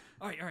on. He's like,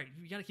 all right,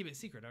 you got to keep it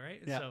secret, all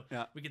right? And so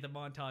we get the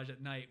montage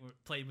at night. We're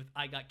played with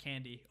I Got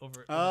Candy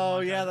over. Oh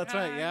yeah, that's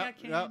right. Yeah, I Got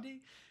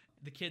Candy.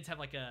 The kids have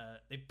like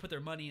they put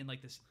their money in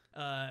like this.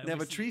 They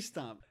have a tree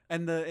stump,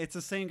 and it's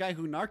the same guy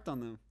who narked on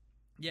them.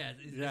 Yeah,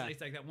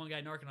 it's like that one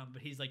guy narking on them,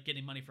 but he's like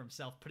getting money for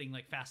himself, putting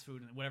like fast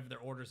food and whatever their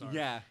orders are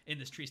in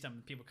this tree stump,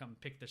 and people come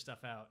pick their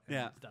stuff out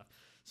and stuff.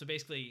 So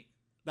basically,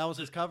 that was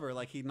his cover.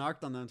 Like he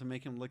narked on them to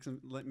make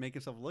make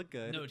himself look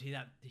good. No,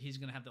 he's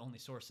gonna have the only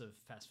source of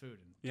fast food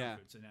and junk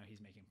food, so now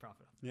he's making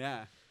profit.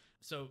 Yeah.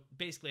 So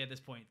basically, at this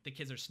point, the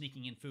kids are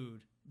sneaking in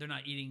food. They're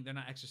not eating. They're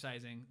not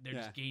exercising. They're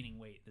just gaining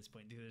weight at this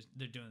point.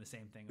 They're doing the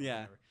same thing. Or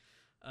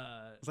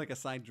whatever. It's like a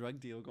side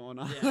drug deal going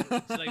on.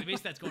 So like basically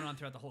that's going on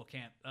throughout the whole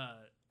camp.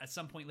 At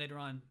some point later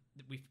on,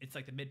 it's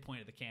like the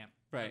midpoint of the camp,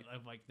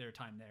 of like their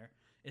time there.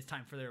 It's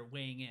time for their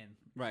weighing in,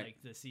 like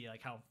to see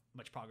like how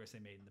much progress they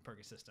made in the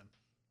Perkins system.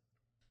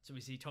 So we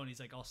see Tony's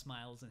like all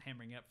smiles and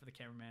hammering up for the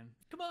cameraman.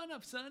 Come on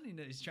up, son.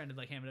 He's trying to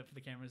like ham it up for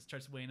the camera.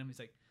 Starts weighing him. He's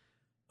like,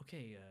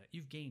 okay,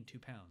 you've gained 2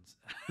 pounds.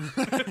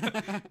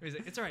 He's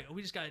like, it's all right.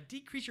 We just got to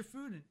decrease your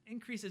food and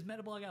increase his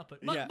metabolic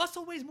output.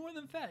 Muscle weighs more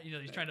than fat.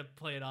 He's trying to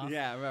play it off.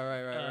 Yeah,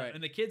 right.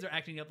 And the kids are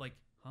acting up like,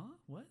 huh?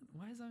 What?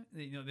 Why is that?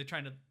 They're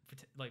trying to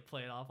like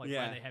play it off like,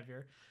 why are they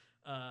heavier?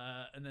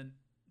 And then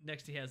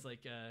next he has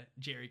like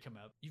Jerry come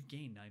up. You've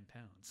gained 9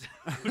 pounds.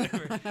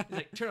 Whatever. He's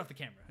like, turn off the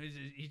camera.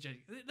 He's just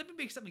let me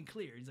make something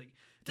clear. He's like,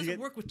 it doesn't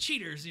work with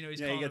cheaters. He's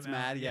he gets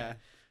mad. Yeah.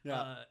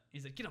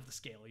 He's like, get off the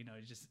scale.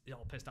 He's just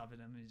all pissed off at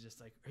him. He's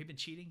just like, have you been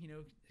cheating?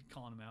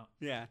 Calling him out.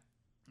 Yeah.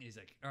 He's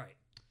like, all right,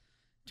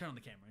 turn on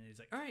the camera. And he's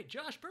like, all right,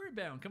 Josh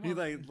Birnbaum, come on. He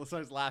like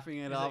starts laughing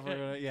it off.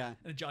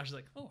 And Josh is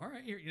like, oh, all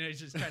right. He's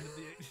just trying to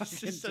be,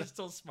 he's just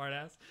so smart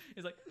ass.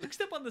 He's like,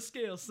 step on the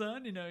scale,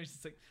 son. He's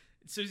just like,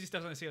 as soon as he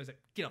steps on the scale, he's like,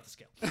 get off the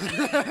scale.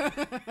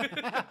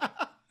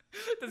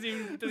 doesn't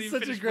even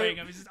finish weighing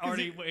him. He's just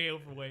already way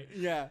overweight.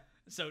 Yeah.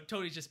 So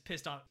Tony's just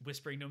pissed off,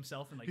 whispering to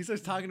himself, and like he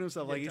starts talking to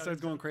himself, like he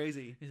starts going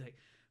crazy. He's like,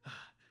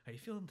 "How you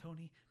feeling,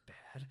 Tony?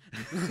 Bad.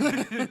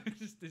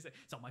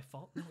 It's all my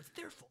fault. No, it's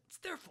their fault. It's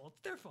their fault.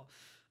 It's their fault."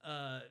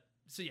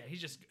 So yeah,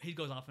 he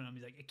goes off on him.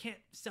 He's like, "I can't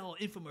sell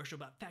an infomercial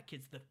about fat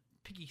kids. The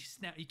piggy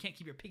snout. You can't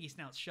keep your piggy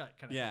snouts shut."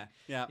 Kind of thing.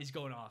 Yeah. He's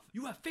going off.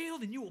 You have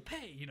failed, and you will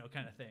pay.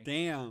 Kind of thing.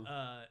 Damn.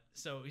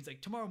 So he's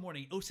like, tomorrow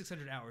morning,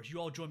 0600 hours. You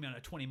all join me on a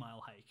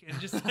 20-mile hike, and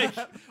just like,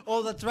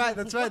 oh, that's right.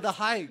 The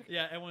hike.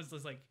 Yeah, everyone's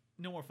just like,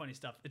 no more funny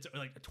stuff. It's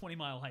like a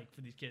 20-mile hike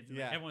for these kids. And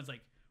everyone's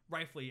like,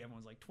 rightfully,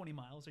 everyone's like, 20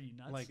 miles? Are you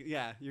nuts? Like,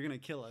 yeah, you're gonna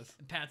kill us.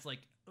 And Pat's like,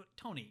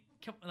 Tony,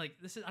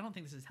 this is. I don't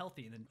think this is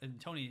healthy.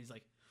 And Tony is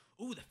like,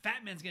 ooh, the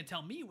fat man's gonna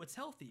tell me what's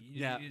healthy.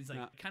 It's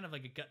like kind of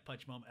like a gut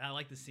punch moment. I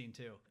like this scene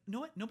too. You know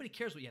what? Nobody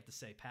cares what you have to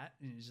say, Pat.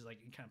 And he's just like,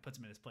 it kind of puts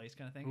him in his place,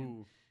 kind of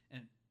thing.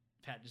 And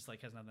Pat just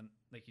like has nothing.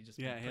 Like he just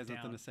he has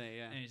nothing to say.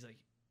 Yeah. And he's like,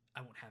 I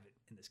won't have it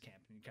in this camp,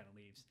 and he kind of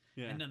leaves.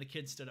 Yeah. And then the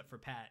kids stood up for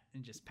Pat,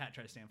 and just Pat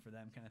tried to stand for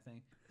them, kind of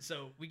thing.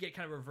 So we get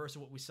kind of a reverse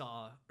of what we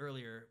saw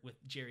earlier with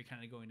Jerry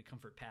kind of going to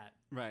comfort Pat.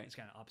 Right. It's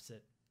kind of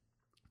opposite.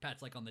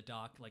 Pat's like on the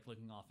dock, like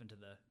looking off into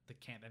the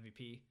camp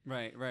MVP.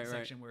 Right.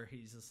 Section where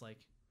he's just like,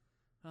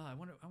 oh, I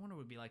wonder what it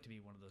would be like to be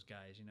one of those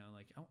guys.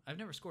 Like I've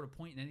never scored a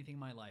point in anything in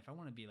my life. I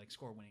want to be like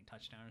score a winning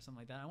touchdown or something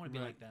like that. I want to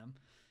be like them.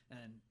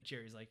 And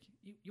Jerry's like,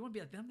 you want to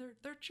be like them?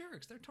 They're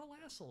jerks. They're total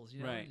assholes.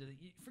 Right.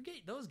 You forget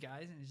those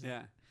guys. And he's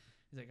like,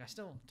 he's like, I'm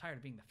still tired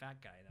of being the fat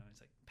guy. He's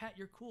like, Pat,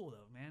 you're cool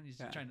though, man. He's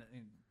trying to.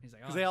 He's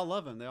like, because they all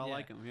love him. They all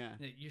like him. Yeah.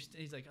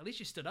 He's like, at least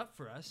you stood up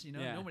for us.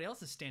 Nobody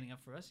else is standing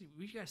up for us.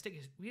 We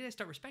gotta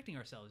start respecting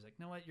ourselves. He's like,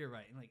 you know what? You're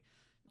right. And like,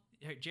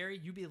 hey,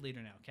 Jerry, you be the leader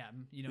now,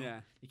 Captain. You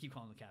keep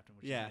calling him the captain,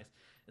 which is nice.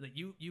 Like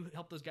you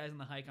help those guys on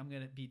the hike. I'm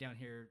gonna be down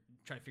here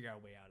try to figure out a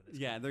way out of this.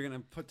 Yeah, they're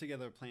gonna put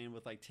together a plan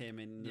with like Tim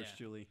and Nurse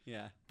Julie.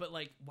 Yeah. But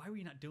like, why were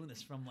you not doing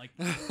this from like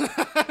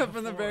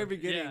from the very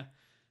beginning? Yeah.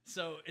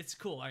 So it's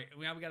cool. All right,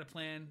 we got a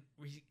plan.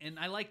 And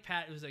I like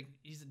Pat. It was like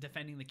he's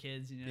defending the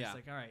kids. It's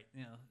like, all right,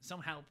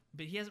 some help,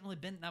 but he hasn't really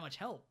been that much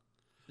help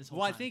this whole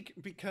time. I think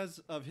because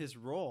of his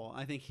role,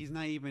 I think he's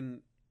not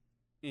even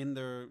in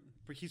their.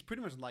 He's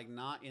pretty much like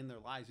not in their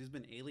lives. He's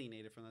been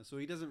alienated from them, so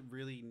he doesn't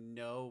really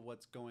know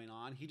what's going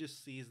on. He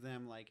just sees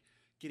them like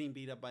getting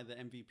beat up by the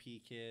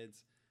MVP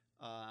kids.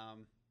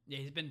 Yeah,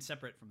 he's been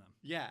separate from them.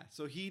 Yeah,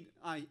 so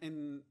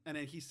and then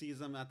he sees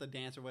them at the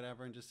dance or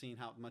whatever, and just seeing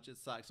how much it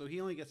sucks. So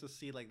he only gets to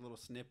see like little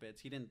snippets.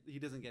 He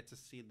doesn't get to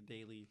see the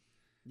daily,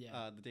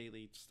 the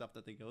daily stuff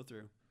that they go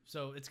through.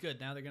 So it's good.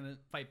 Now they're gonna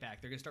fight back.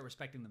 They're gonna start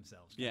respecting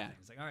themselves.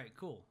 It's like, all right,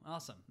 cool,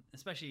 awesome.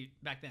 Especially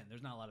back then,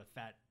 there's not a lot of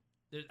fat.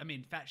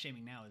 Fat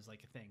shaming now is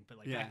like a thing, but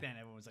like back then,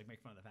 everyone was like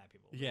making fun of the fat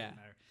people. It didn't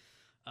matter.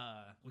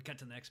 We cut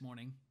to the next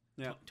morning.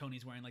 Yeah.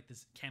 Tony's wearing like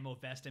this camo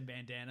vest and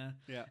bandana.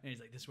 Yeah. And he's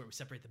like, this is where we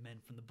separate the men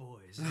from the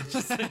boys.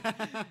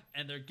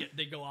 And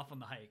they go off on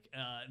the hike.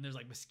 And there's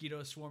like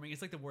mosquitoes swarming.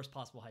 It's like the worst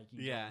possible hiking.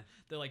 Yeah.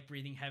 They're like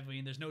breathing heavily,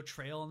 and there's no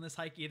trail on this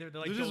hike either.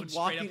 They're like they're going just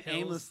straight walking up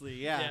hills. aimlessly.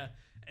 Yeah.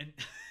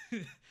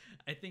 And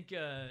I think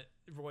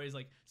Roy is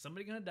like,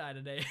 somebody gonna die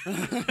today.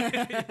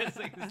 It's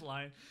like this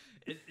line.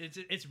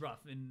 It's rough,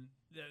 and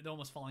they're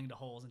almost falling into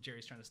holes, and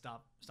Jerry's trying to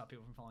stop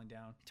people from falling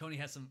down. Tony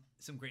has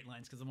some great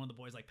lines because one of the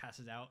boys like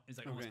passes out. He's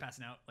like almost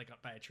passing out like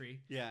up by a tree.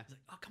 Yeah. He's like,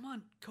 oh, come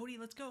on, Cody,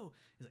 let's go.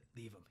 He's like,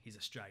 leave him. He's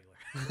a straggler.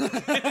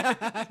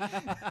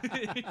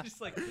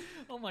 Just like,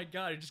 oh my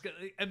God. You're just gonna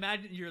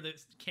imagine you're the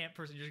camp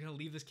person. You're just gonna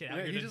leave this kid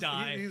out. You're gonna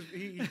die.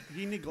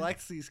 He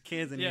neglects these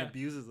kids and he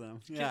abuses them.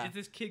 Yeah. If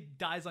this kid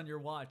dies on your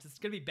watch, it's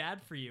gonna be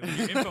bad for you in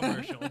your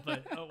infomercial.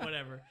 But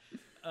whatever.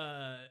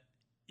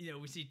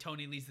 We see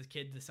Tony leads the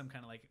kid to some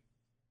kind of like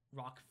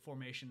rock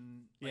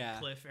formation,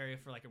 cliff area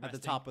for like a resting.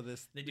 At the top of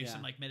this. They do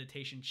some like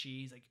meditation chi.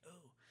 He's like,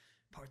 oh,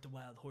 part the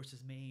wild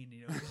horse's mane.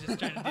 He's just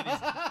trying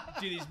to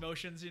do these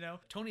motions.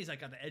 Tony's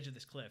like on the edge of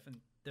this cliff, and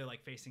they're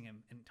like facing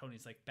him, and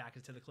Tony's like back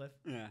into the cliff.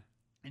 Yeah.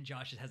 And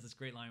Josh has this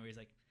great line where he's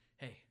like,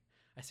 hey,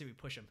 I say we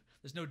push him.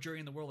 There's no jury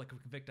in the world that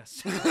could convict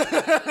us.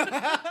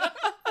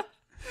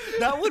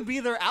 That would be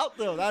their out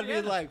though. That'd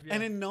be like,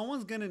 and then no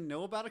one's gonna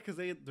know about it because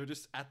they're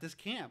just at this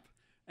camp.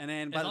 And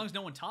then as long as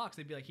no one talks,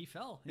 they'd be like, he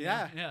fell.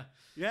 Yeah.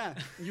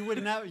 You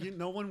wouldn't have.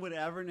 No one would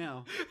ever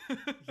know.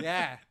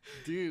 Yeah,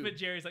 dude. But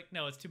Jerry's like,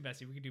 no, it's too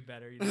messy. We can do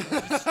better.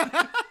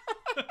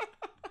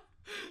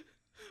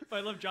 But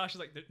I love Josh is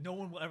like, no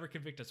one will ever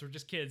convict us. We're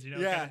just kids, Yeah.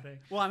 Kind of thing.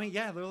 Well, I mean,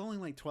 they're only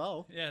like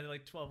 12. Yeah, they're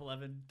like 12,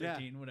 11,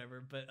 13,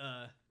 whatever. But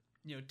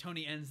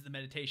Tony ends the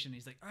meditation.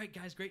 He's like, all right,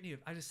 guys, great news.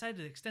 I decided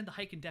to extend the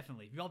hike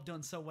indefinitely. You've all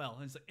done so well.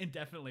 And it's like,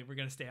 indefinitely, we're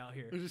going to stay out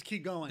here. We'll just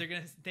keep going. They're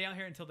going to stay out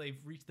here until they've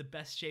reached the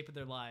best shape of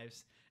their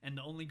lives. And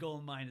the only goal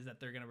in mind is that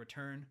they're going to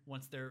return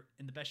once they're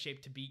in the best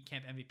shape to beat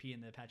Camp MVP in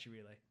the Apache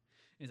Relay.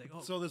 And he's like, oh.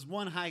 So this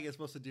one hike is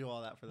supposed to do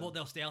all that for them. Well,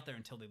 they'll stay out there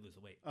until they lose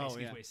the weight.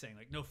 Basically, is what he's saying.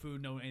 Like, no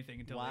food, no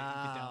anything until they get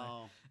down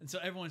there. And so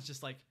everyone's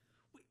just like,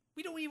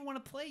 we don't even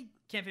want to play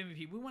Camp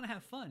MVP. We want to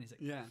have fun. He's like,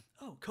 yeah.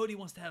 Oh, Cody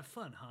wants to have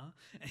fun, huh?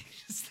 And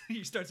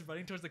he starts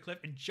running towards the cliff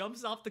and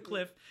jumps off the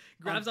cliff,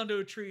 grabs onto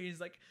a tree.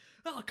 He's like,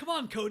 oh, come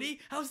on, Cody.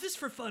 How's this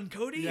for fun,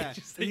 Cody? Yeah.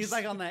 He's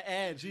like on the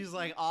edge. He's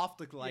like off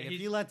the cliff. If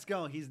he lets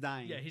go, he's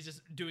dying. Yeah, he's just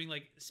doing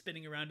like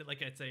spinning around it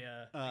like it's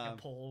a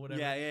pole or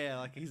whatever. Yeah.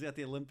 Like he's at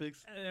the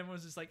Olympics. And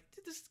everyone's just like,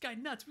 dude, this guy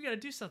nuts. We got to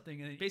do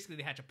something. And basically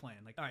they hatch a plan.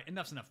 Like, all right,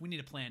 enough's enough. We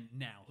need a plan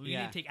now. We need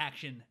to take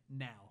action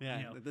now.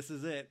 Yeah, this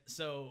is it.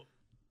 So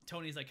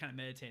Tony's like kind of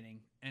meditating,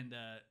 and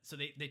so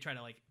they try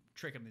to like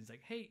trick him. He's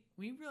like, "Hey,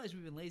 we realize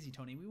we've been lazy,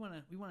 Tony. We want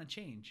to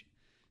change."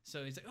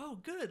 So he's like, "Oh,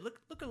 good. Look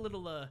what a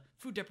little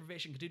food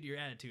deprivation could do to your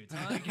attitudes."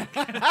 Huh?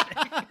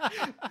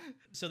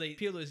 So they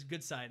appeal to his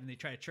good side, and they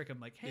try to trick him.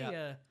 Like,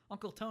 "Hey,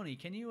 Uncle Tony,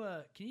 can you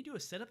do a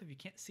sit up if you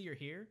can't see or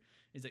hear?"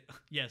 He's like,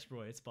 "Yes,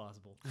 Roy, it's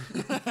possible."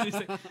 He's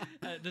like,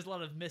 there's a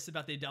lot of myths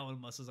about the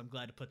abdominal muscles I'm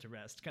glad to put to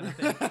rest, kind of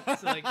thing.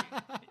 So like,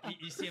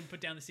 you see him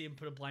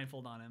put a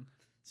blindfold on him.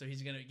 So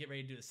he's going to get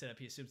ready to do the sit-up.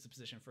 He assumes the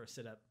position for a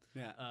sit-up.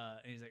 Yeah.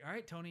 And he's like, all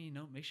right, Tony,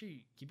 make sure you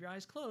keep your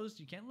eyes closed.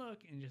 You can't look.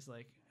 And just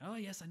like, oh,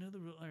 yes, I know the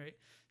rule. All right.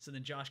 So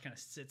then Josh kind of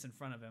sits in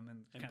front of him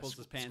and kind pulls of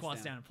his pants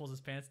squats down and pulls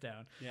his pants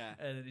down. Yeah.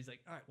 And then he's like,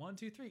 all right, 1,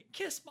 2, 3,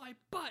 kiss my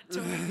butt,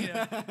 Tony.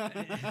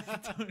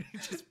 Tony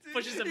just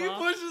pushes him off.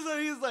 He pushes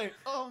him. He's like,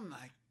 oh,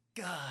 my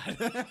God.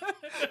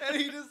 And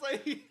he just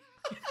like...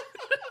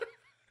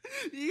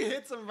 He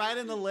hits him right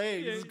in the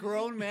leg. This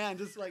grown man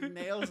just like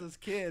nails his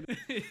kid.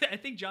 I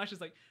think Josh is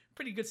like,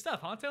 pretty good stuff,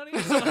 huh, Tony?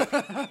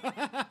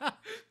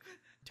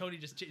 Tony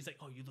he's like,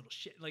 oh, you little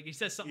shit. Like he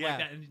says something like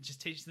that, and it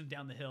just chases them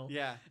down the hill.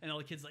 Yeah. And all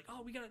the kids are like,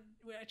 oh, we gotta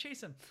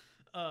chase him.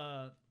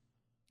 And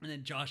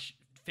then Josh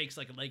fakes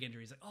like a leg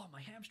injury. He's like, oh,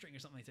 my hamstring or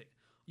something. He's like,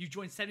 you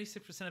join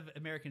 76% of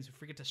Americans who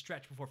forget to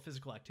stretch before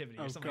physical activity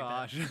or something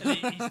like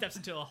that. And he steps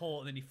into a hole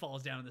and then he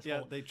falls down in this hole.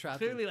 Yeah, they trapped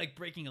clearly him. like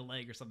breaking a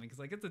leg or something because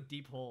like it's a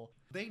deep hole.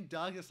 They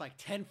dug this like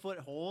 10-foot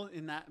hole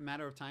in that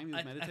matter of time. He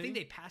was meditating. I think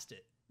they passed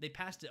it. They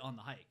passed it on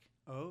the hike.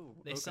 Oh,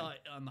 They saw it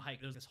on the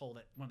hike. There was this hole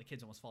that one of the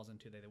kids almost falls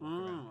into. They walk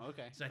around.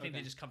 Okay. So I think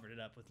they just covered it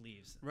up with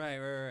leaves.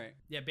 Right.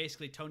 Yeah,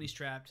 basically Tony's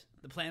trapped.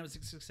 The plan was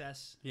a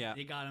success. Yeah.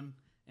 They got him.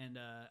 And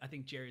I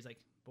think Jerry's like,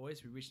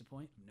 boys, we reached the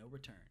point of no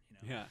return.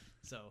 Yeah.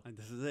 So and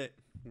this is it.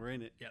 We're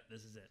in it. Yep,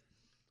 this is it.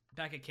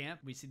 Back at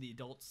camp, we see the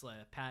adults,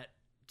 Pat,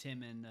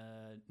 Tim, and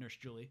Nurse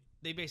Julie.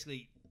 They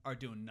basically are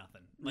doing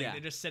nothing. Like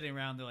they're just sitting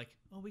around. They're like,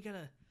 oh,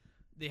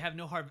 they have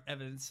no hard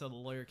evidence, so the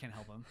lawyer can't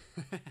help them.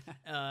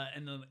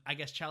 And then I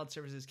guess Child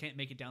Services can't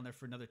make it down there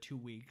for another 2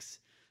 weeks.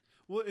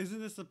 Well, isn't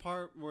this the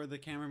part where the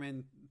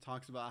cameraman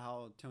talks about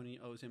how Tony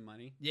owes him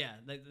money? Yeah,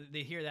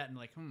 they hear that and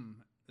like,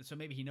 so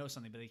maybe he knows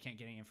something, but they can't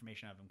get any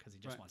information out of him because he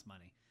just wants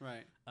money.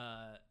 Right.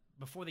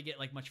 Before they get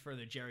like much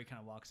further, Jerry kind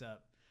of walks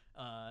up,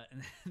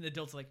 and the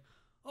adults are like,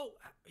 "Oh,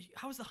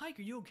 how was the hike?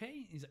 Are you okay?"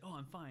 And he's like, "Oh,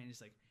 I'm fine."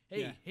 He's like,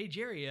 "Hey,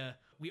 Jerry,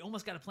 we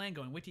almost got a plan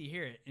going. Wait till you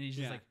hear it." And he's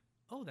just like,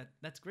 "Oh,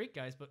 that's great,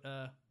 guys, but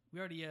we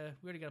already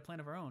got a plan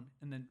of our own."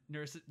 And then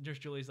Nurse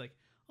Julie's like,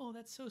 "Oh,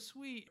 that's so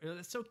sweet, or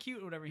that's so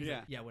cute, or whatever." He's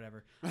like, "Yeah,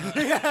 whatever."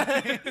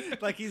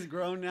 Like he's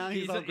grown now.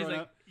 He's all grown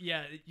up.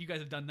 Yeah, you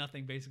guys have done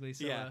nothing basically.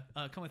 So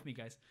come with me,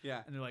 guys.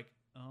 Yeah. And they're like,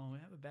 "Oh, we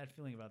have a bad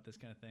feeling about this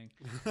kind of thing."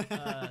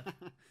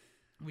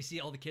 We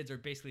see all the kids are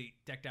basically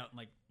decked out in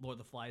like Lord of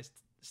the Flies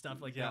stuff.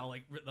 Like they're all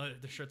like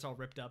the shirts all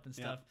ripped up and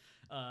stuff.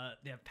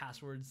 They have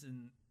passwords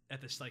and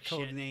at this like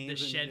Code shed,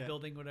 names this shed and,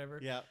 building, whatever.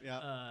 Yeah.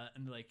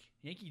 And they're like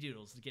Yankee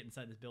Doodles to get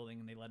inside this building,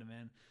 and they let him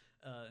in.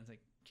 And it's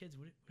like, kids,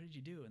 what did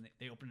you do? And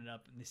they open it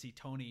up and they see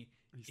Tony.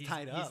 He's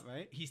tied up,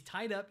 right? He's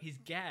tied up. He's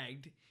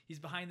gagged. He's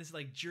behind this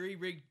like jury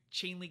rigged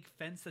chain link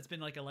fence that's been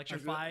like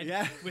electrified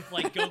with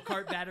like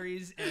go-kart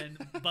batteries and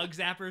bug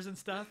zappers and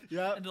stuff.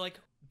 Yeah. And they're like,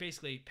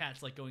 basically,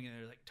 Pat's like going in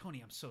there like,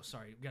 Tony, I'm so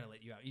sorry. We gotta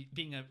let you out.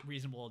 Being a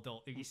reasonable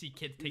adult, you see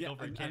kids take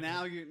over. And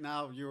now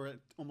you're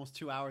almost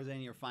 2 hours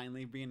in. You're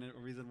finally being a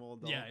reasonable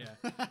adult.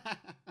 Yeah.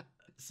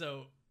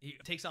 So he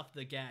takes off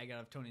the gag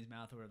out of Tony's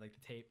mouth or like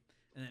the tape,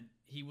 and then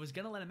he was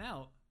gonna let him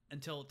out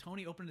until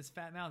Tony opened his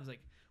fat mouth. He's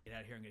like, get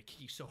out of here. I'm going to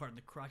kick you so hard in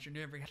the crotch. You're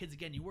never going to have kids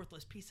again. You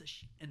worthless piece of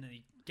shit. And then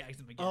he gags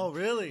him again. Oh,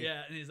 really?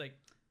 Yeah. And he's like,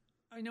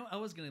 I know I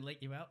was going to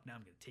let you out. Now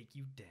I'm going to take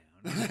you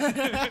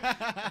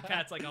down.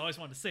 Pat's like, I always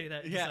wanted to say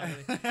that. Yeah.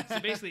 So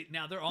basically,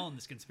 now they're all in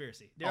this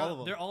conspiracy.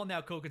 They're all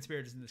now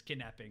co-conspirators in this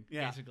kidnapping,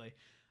 basically.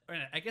 Or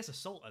I guess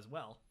assault as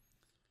well.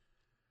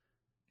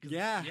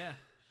 Yeah. Yeah.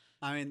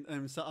 I mean,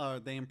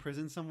 they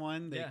imprisoned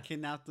someone. They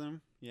kidnapped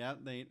them. Yeah.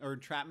 Or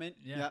entrapment.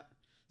 Yeah.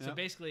 So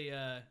basically,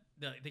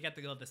 they got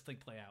to let this thing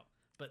play out.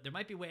 But there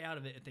might be a way out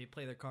of it if they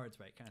play their cards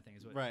right, kind of thing,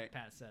 is what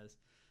Pat says.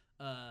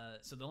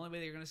 So the only way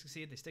they're going to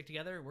succeed, they stick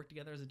together, work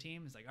together as a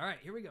team. It's like, all right,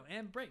 here we go,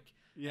 and break.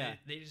 Yeah. And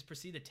they just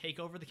proceed to take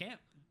over the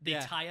camp. They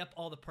tie up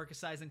all the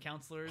Percocizing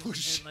counselors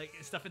and like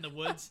stuff in the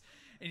woods.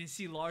 And you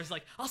see Lars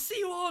like, I'll see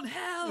you all in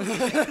hell.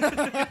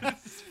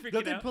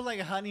 Don't they put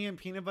like honey and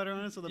peanut butter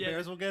on it so the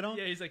bears will get them?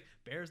 Yeah, he's like,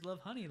 bears love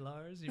honey,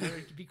 Lars. You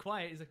better be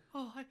quiet. He's like,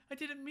 oh, I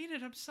didn't mean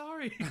it. I'm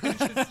sorry.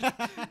 Just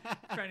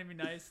trying to be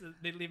nice.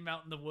 They leave him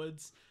out in the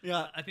woods.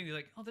 Yeah. I think they're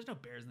like, oh, there's no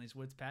bears in these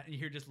woods, Pat. And you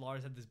hear just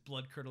Lars have this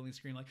blood-curdling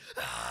scream like,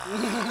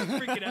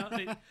 freaking out.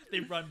 They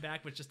run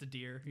back with just a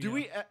deer. Do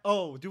we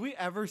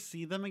ever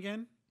see them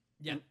again?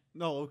 Yeah.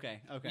 No,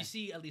 okay. You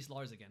see at least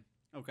Lars again.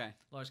 Okay.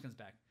 Lars comes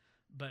back.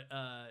 But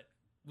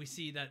we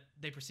see that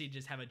they proceed to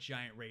just have a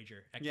giant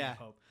rager at Camp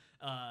Hope.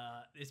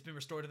 It's been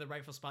restored to the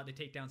rightful spot. They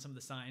take down some of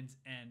the signs,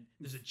 and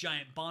there's a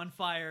giant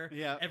bonfire.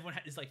 Yeah. Everyone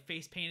is like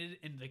face painted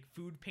and like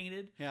food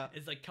painted. Yeah.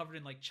 It's like covered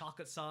in like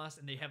chocolate sauce,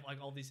 and they have like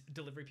all these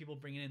delivery people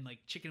bringing in like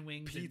chicken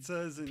wings,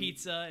 pizzas, and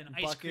pizza, and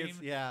ice buckets,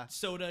 cream,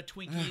 soda,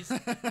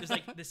 Twinkies. There's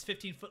like this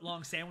 15-foot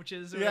long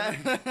sandwiches. Or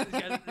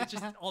it's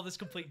just all this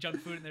complete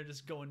junk food, and they're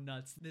just going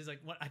nuts. There's like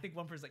I think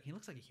one person's like, he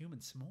looks like a human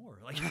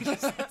s'more. Like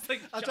it's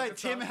like that's right.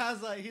 Tim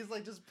has like he's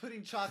like just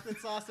putting chocolate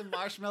sauce and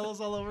marshmallows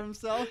all over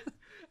himself.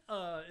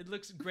 It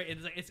looks great.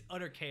 It's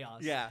utter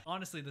chaos. Yeah.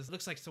 Honestly, this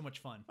looks like so much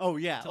fun. Oh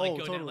yeah. To like go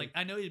totally. down. Like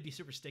I know it'd be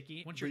super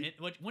sticky once you're in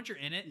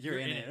it. You're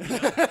in it. You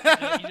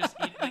know? You just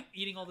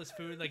eating all this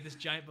food, like this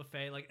giant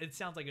buffet. Like it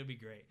sounds like it'd be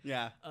great.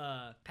 Yeah.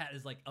 Pat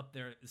is like up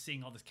there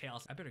seeing all this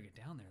chaos. I better get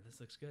down there. This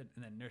looks good.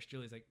 And then Nurse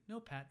Julie's like, no,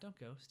 Pat, don't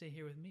go. Stay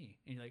here with me.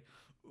 And you're like,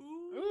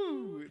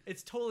 ooh.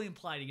 It's totally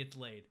implied he gets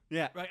laid.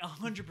 Yeah. Right.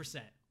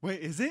 100%. Wait,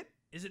 is it?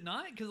 Is it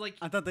not? Because like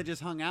I thought they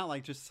just hung out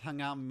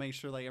and made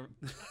sure like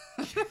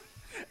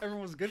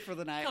everyone was good for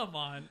the night.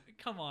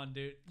 Come on,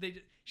 dude.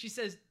 She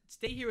says,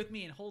 "Stay here with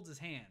me," and holds his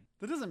hand.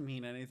 That doesn't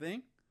mean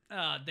anything.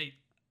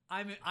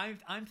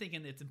 I'm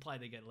thinking it's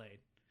implied they get laid.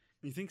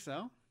 You think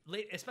so?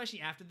 Late,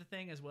 especially after the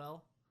thing as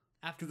well.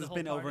 After because it's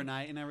been party.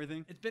 Overnight and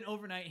everything. It's been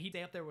overnight. He'd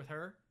stay up there with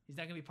her. He's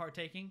not gonna be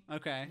partaking.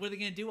 Okay. What are they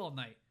gonna do all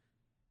night?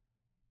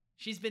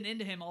 She's been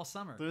into him all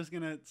summer. They're just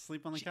gonna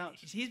sleep on the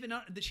couch. She's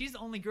the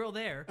only girl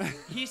there.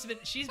 She's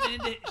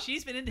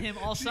been into him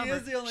all summer. She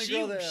is the only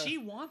girl there. She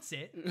wants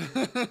it.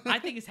 I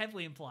think it's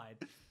heavily implied.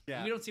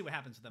 Yeah. We don't see what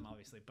happens with them,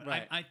 obviously, but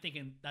I'm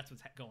thinking that's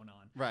what's going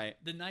on. Right.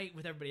 The night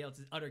with everybody else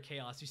is utter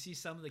chaos. You see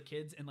some of the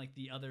kids and like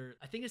the other.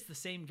 I think it's the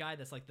same guy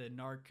that's like the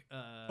narc.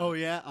 Oh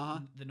yeah. Uh huh.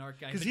 The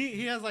narc guy. Because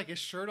he has like his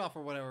shirt off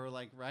or whatever.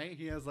 Like right.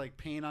 He has like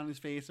paint on his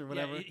face or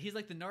whatever. Yeah, he's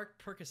like the narc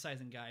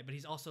Percocizing guy, but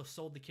he's also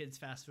sold the kids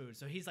fast food.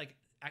 So he's like.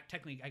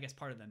 Technically, I guess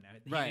part of them now.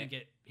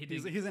 Right.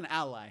 He's an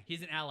ally.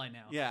 He's an ally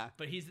now. Yeah.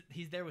 But he's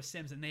there with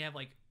Sims, and they have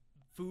like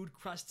food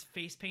crust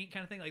face paint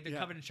kind of thing. Like they're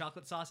covered in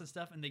chocolate sauce and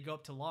stuff, and they go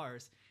up to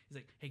Lars. He's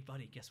like, "Hey,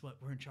 buddy, guess what?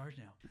 We're in charge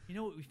now. You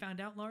know what we found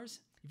out, Lars?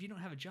 If you don't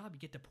have a job, you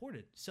get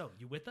deported. So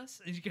you with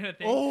us?" And you kind of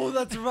thing. Oh,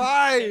 that's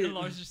right. And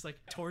Lars just like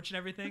torch and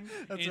everything.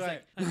 That's and he's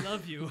right. Like, I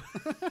love you.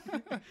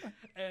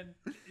 And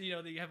you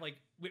know they have like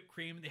whipped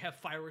cream. They have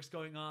fireworks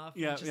going off.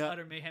 Yeah, just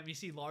utter mayhem. You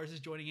see Lars is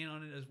joining in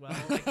on it as well,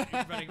 like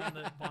running around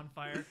the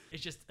bonfire.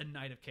 It's just a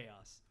night of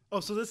chaos. Oh,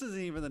 so this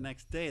isn't even the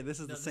next day. This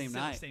is the same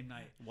night. The same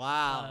night.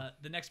 Wow.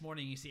 The next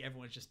morning, you see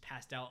everyone's just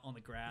passed out on the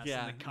grass.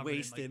 Yeah, and covered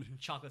wasted. in like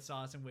chocolate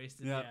sauce and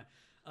wasted. Yep.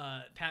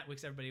 Yeah. Pat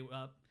wakes everybody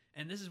up,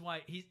 and this is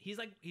why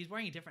he's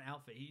wearing a different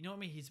outfit. You know what I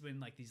mean? He's been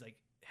like these like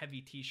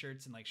heavy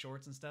t-shirts and like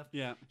shorts and stuff.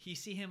 Yeah. You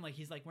see him like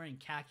he's like wearing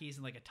khakis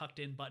and like a tucked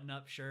in button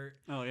up shirt.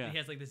 Oh yeah. And he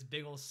has like this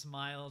big old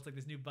smile. It's like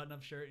this new button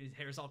up shirt. His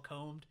hair's all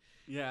combed.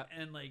 Yeah.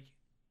 And like.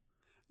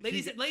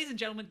 Ladies and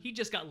gentlemen, he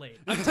just got laid.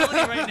 I'm telling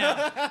you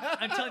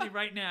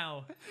right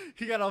now.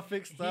 He got all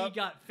fixed up. He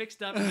got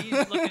fixed up.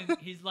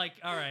 He's like,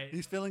 all right.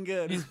 He's feeling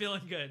good.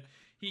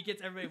 He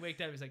gets everybody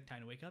waked up. He's like,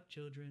 time to wake up,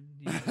 children.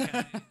 You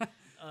know,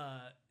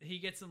 he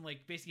gets them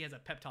like basically has a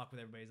pep talk with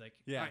everybody. He's like,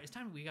 Yeah. all right, it's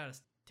time we gotta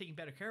taking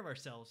better care of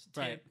ourselves.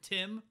 Right.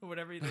 Tim or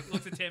whatever. He like,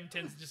 looks at Tim.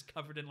 Tim's just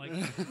covered in like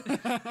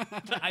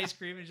the ice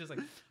cream, and he's just like,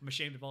 I'm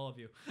ashamed of all of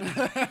you.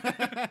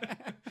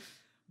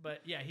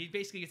 But yeah, he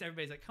basically gets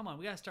everybody's like, come on,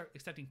 we gotta start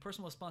accepting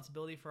personal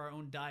responsibility for our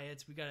own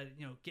diets. We gotta,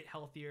 get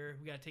healthier.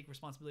 We gotta take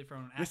responsibility for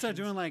our own actions. They start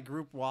doing like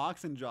group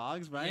walks and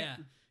jogs, right? Yeah.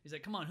 He's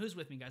like, come on, who's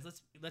with me, guys?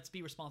 Let's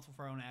be responsible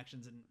for our own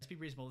actions and let's be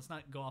reasonable. Let's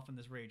not go off in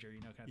this rager,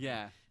 kind of thing.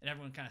 Yeah. And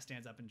everyone kind of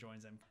stands up and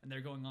joins them. And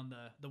they're going on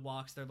the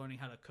walks. They're learning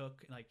how to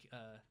cook, like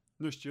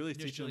Nurse Julie's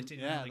teaching.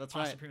 Yeah, like that's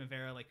pasta right.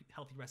 primavera, like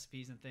healthy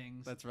recipes and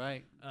things. That's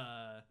right.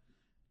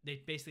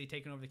 They basically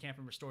taken over the camp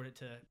and restored it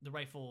to the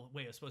rightful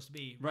way it was supposed to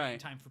be. Right. In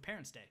time for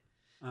Parents' Day.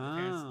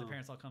 Oh. The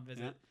parents all come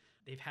visit. Yeah.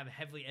 They have a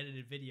heavily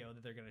edited video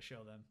that they're going to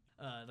show them,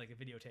 like a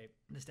videotape.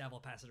 The staff will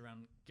pass it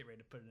around, get ready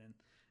to put it in.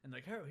 And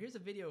like, oh, here's a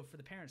video for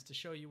the parents to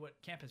show you what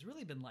camp has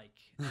really been like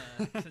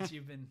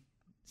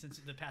since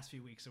the past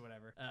few weeks or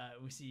whatever.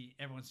 We see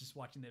everyone's just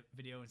watching the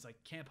video and it's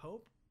like Camp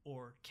Hope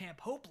or Camp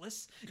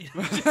Hopeless.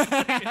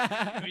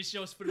 We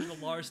show us footage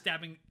of Lars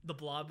stabbing the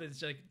blob and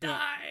it's like,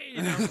 die!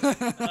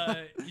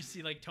 You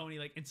see like Tony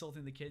like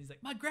insulting the kids. He's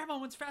like, my grandma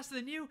went faster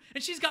than you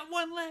and she's got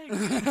one leg.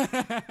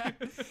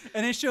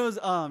 And it shows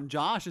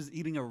Josh is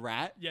eating a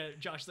rat. Yeah,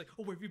 Josh is like,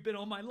 oh, where have you been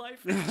all my life?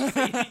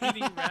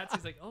 Eating rats.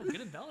 He's like, oh,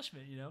 good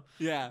embellishment,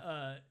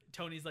 Yeah.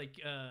 Tony's like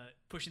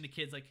pushing the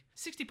kids like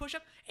 60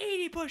 push-up,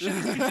 80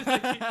 push-ups.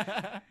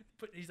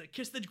 He's like,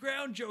 kiss the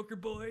ground, Joker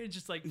boy, and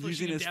just like pushing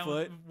using him his down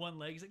foot. with one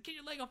leg. He's like, get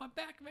your leg off my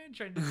back, man,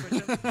 trying to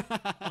push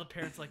up. All the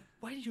parents like,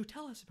 why did you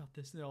tell us about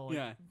this? And they're all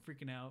like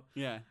freaking out.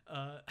 Yeah.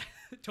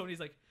 Tony's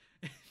like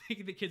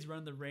making the kids run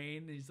in the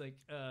rain. And he's like,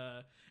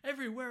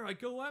 everywhere I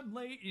go, I'm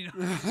late. Making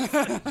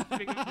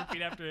them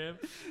repeat after him.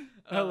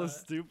 That was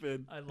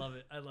stupid. I love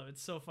it.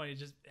 It's so funny.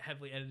 Just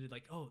heavily edited.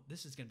 Like, oh,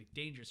 this is gonna be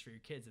dangerous for your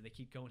kids, and they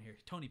keep going here.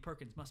 Tony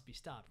Perkins must be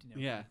stopped.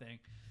 Kind of thing.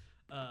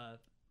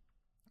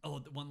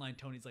 The one line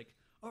Tony's like,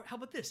 "Or how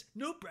about this?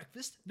 No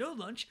breakfast, no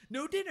lunch,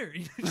 no dinner."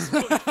 Just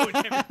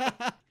quoting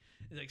everything.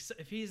 He's like, so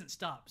if he isn't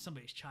stopped,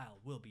 somebody's child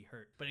will be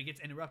hurt. But it gets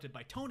interrupted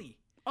by Tony.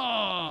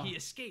 Oh, He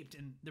escaped,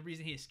 and the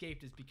reason he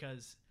escaped is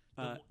because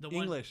the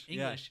English,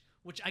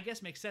 which I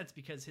guess makes sense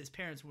because his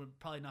parents would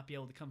probably not be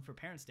able to come for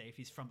Parents' Day if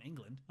he's from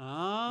England. Oh, you know what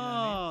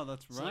I mean?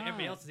 that's right. So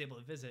everybody else is able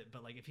to visit,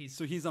 but like if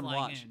he's on flying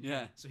watch.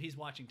 in, so he's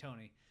watching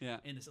Tony Yeah.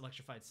 in this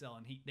electrified cell,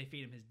 and they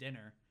feed him his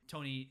dinner.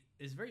 Tony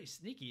is very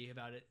sneaky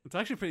about it. It's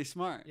actually pretty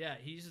smart. Yeah,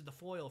 he uses the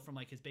foil from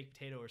like his baked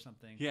potato or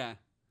something. Yeah.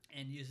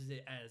 And uses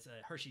it as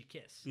a Hershey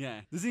kiss. Yeah.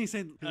 Doesn't he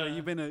say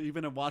you've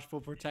been a watchful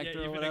protector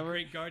or you've whatever? been a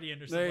great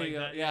guardian or something there you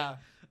like go. that.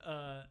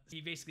 Yeah.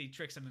 He basically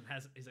tricks him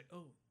and he's like,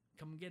 oh,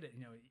 come get it.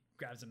 He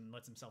grabs him and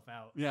lets himself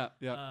out. Yeah.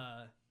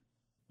 Yeah.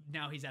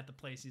 Now he's at the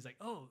place. He's like,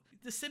 oh,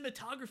 the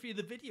cinematography of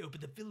the video,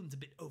 but the villain's a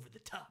bit over the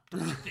top,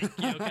 don't you think?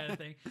 Kind of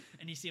thing.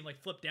 And you see him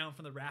like flip down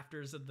from the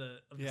rafters of the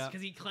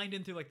because he climbed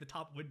in through like the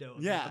top window.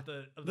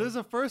 There's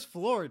a first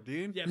floor,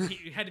 dude. Yeah,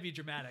 he had to be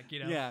dramatic,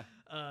 Yeah.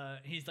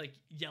 He's like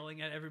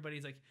yelling at everybody.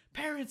 He's like,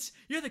 parents,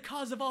 you're the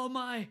cause of all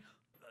my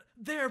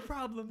their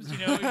problems. He's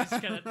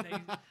kind of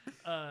thing.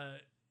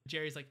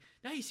 Jerry's like,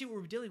 now you see what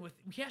we're dealing with.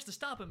 He has to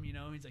stop him,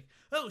 And he's like,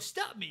 oh,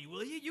 stop me,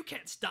 will you? You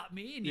can't stop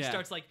me. And he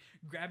starts like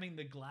grabbing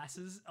the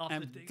glasses off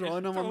and the thing,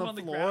 throwing them on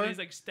the floor. Ground. He's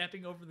like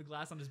stepping over the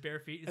glass on his bare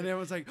feet. And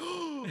everyone's like,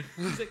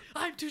 he's like,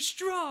 I'm too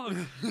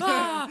strong.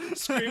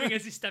 Screaming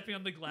as he's stepping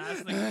on the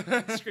glass,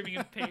 like screaming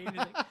in pain.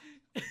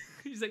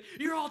 He's like,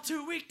 you're all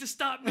too weak to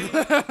stop me.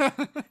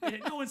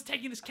 And no one's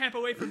taking this camp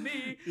away from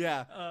me.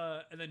 Yeah.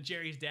 And then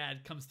Jerry's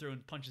dad comes through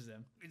and punches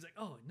him. He's like,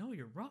 oh, no,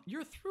 you're wrong.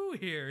 You're through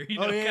here.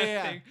 Kind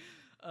of thing.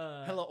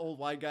 Hello, old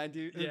white guy,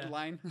 dude.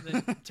 Line.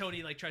 Then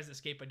Tony tries to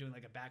escape by doing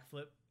like a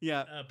backflip.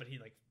 Yeah. But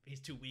he's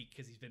too weak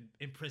because he's been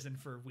in prison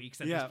for weeks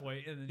at this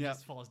point, and then he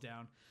just falls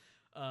down.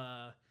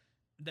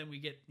 Then we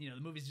get the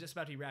movie's just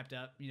about to be wrapped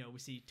up. We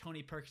see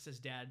Tony Perkins'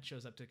 dad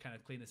shows up to kind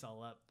of clean this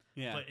all up.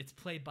 Yeah. But it's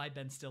played by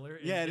Ben Stiller.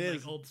 It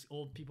is. Like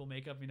old people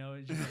makeup,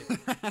 It's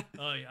just like,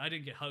 oh, yeah, I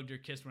didn't get hugged or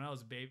kissed when I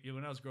was a baby.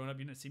 When I was growing up,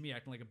 you didn't see me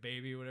acting like a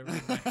baby or whatever.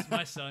 It's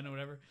my son or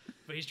whatever.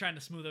 But he's trying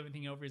to smooth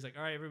everything over. He's like,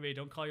 all right, everybody,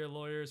 don't call your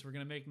lawyers. We're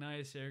going to make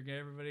nice here. Get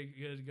everybody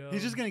good to go.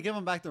 He's just going to give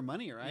them back their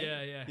money, right?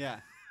 Yeah.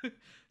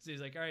 So he's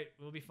like, all right,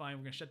 we'll be fine.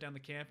 We're going to shut down the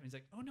camp. And he's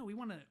like, oh, no, we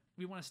want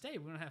to stay.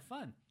 We want to have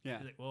fun. Yeah.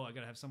 He's like, well, I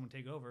got to have someone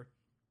take over.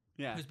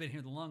 Yeah. Who's been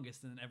here the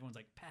longest. And then everyone's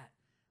like, Pat.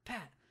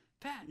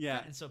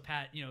 Yeah. And so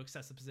Pat,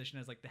 accepts the position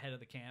as like the head of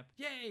the camp.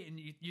 Yay! And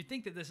you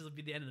think that this will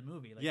be the end of the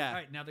movie. Like, all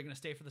right, now they're going to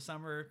stay for the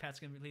summer. Pat's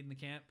going to be leading the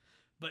camp.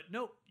 But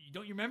nope,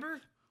 don't you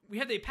remember? We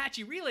have the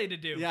Apache relay to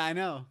do. Yeah, I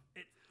know.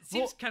 It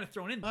seems kind of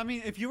thrown in. I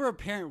mean, if you were a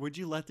parent, would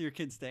you let your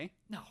kid stay?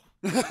 No.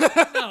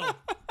 No.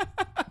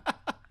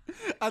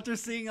 After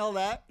seeing all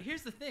that?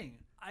 Here's the thing.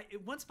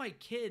 Once my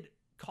kid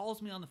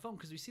calls me on the phone,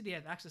 because we see they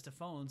have access to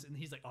phones, and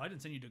he's like, oh, I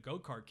didn't send you to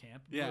go-kart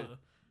camp. Yeah. Ugh.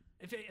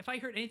 If I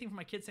heard anything from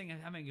my kids saying I'm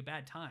having a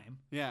bad time,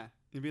 Yeah.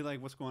 You'd be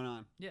like, what's going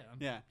on? yeah,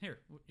 Yeah. here,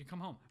 you come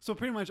home. So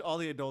pretty much all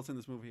the adults in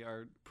this movie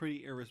are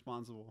pretty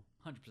irresponsible.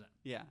 100%.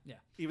 Yeah. Yeah.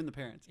 Even the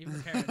parents. Even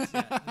the parents,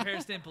 yeah. The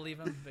parents didn't believe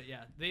him, but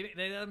yeah, they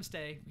let him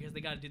stay because they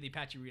got to do the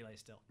Apache relay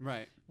still.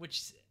 Right.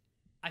 Which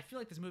I feel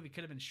like this movie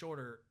could have been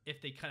shorter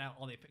if they cut out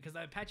all the because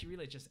the Apache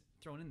relay is just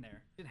thrown in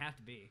there. It didn't have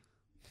to be.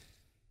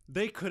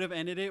 They could have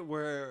ended it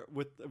where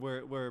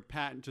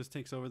Pat just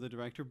takes over the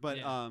director, but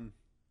Yeah.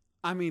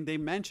 I mean, they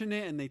mentioned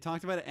it and they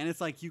talked about it, and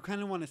it's like you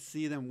kind of want to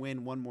see them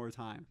win one more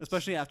time,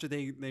 especially after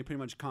they pretty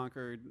much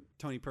conquered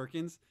Tony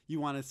Perkins.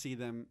 You want to see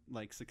them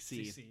like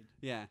succeed.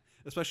 Yeah,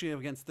 especially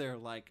against their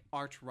like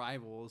arch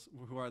rivals,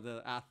 who are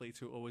the athletes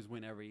who always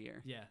win every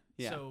year. Yeah.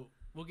 Yeah. So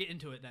we'll get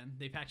into it then.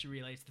 The Apache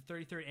relay. It's the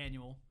 33rd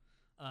annual.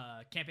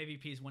 Camp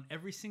AVP's won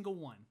every single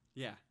one.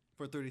 Yeah,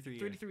 for 33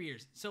 years. 33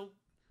 years. So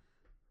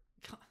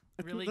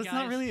really, that's guys,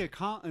 not really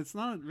it's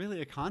not really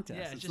a contest.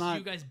 yeah, it's just not.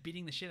 you guys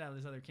beating the shit out of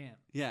this other camp.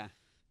 Yeah.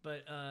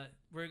 But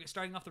we're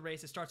starting off the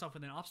race. It starts off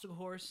with an obstacle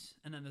course,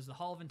 and then there's the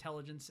Hall of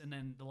Intelligence, and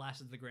then the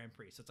last is the Grand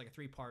Prix. So it's like a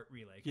 3-part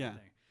relay kind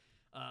of thing.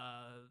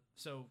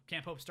 So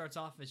Camp Hope starts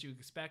off, as you would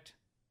expect,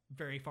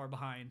 very far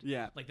behind.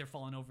 Yeah. Like they're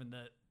falling over in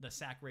the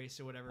sack race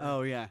or whatever.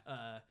 Oh yeah.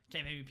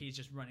 Camp MVP is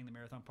just running the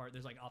marathon part.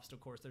 There's like obstacle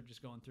course they're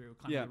just going through,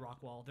 climbing the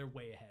rock wall. They're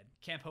way ahead.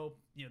 Camp Hope,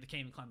 they can't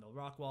even climb the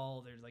rock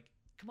wall. They're like,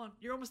 come on,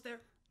 you're almost there.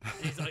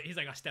 And he's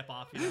like a step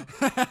off,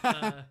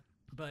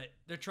 but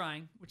they're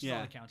trying, which is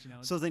all that counts,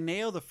 So they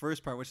nail the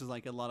first part, which is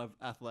like a lot of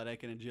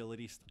athletic and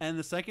agility stuff. And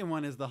the second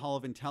one is the Hall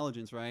of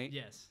Intelligence, right?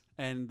 Yes.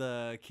 And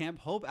the Camp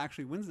Hope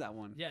actually wins that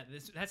one. Yeah,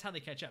 that's how they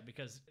catch up,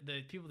 because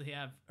the people they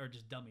have are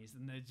just dummies,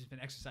 and they've just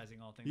been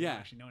exercising all things. Yeah. They don't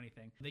actually know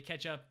anything. They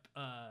catch up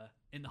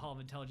in the Hall of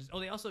Intelligence. Oh,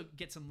 they also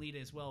get some lead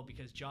as well,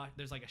 because Josh,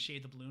 there's like a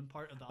shave the balloon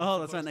part of the Oh,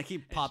 that's right. And they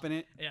keep popping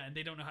it. Yeah, and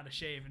they don't know how to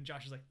shave, and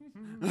Josh is like,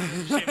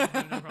 shave the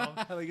balloon, no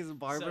problem. Like he's a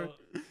barber.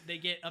 So they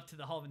get up to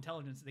the Hall of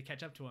Intelligence. They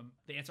catch up to him.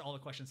 They answer all the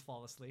questions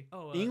flawlessly.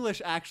 Oh,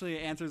 English actually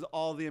answers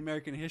all the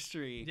American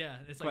history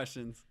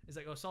questions. It's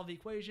like, solve the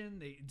equation.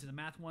 They do the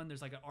math one.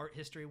 There's like an art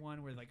history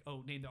one where like,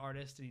 name the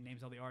artist, and he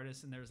names all the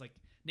artists. And there's like,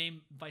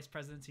 name vice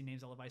presidents. He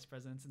names all the vice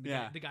presidents. And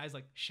the guy's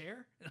like,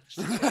 Cher?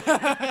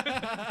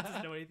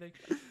 Doesn't know anything.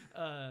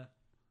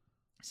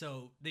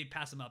 So they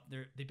pass him up.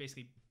 They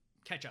basically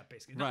catch up,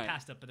 basically. Not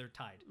passed up, but they're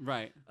tied.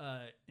 Right.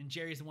 And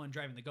Jerry's the one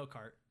driving the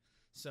go-kart.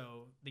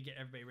 So they get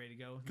everybody ready to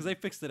go. Because they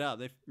fixed it up,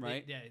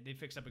 right? They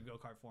fixed up a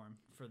go-kart for him.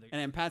 And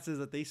then Pat says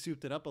that they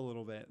souped it up a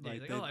little bit. Yeah,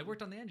 he's like, I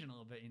worked on the engine a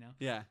little bit,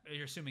 Yeah.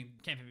 You're assuming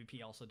Camp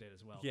MVP also did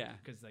as well. Yeah.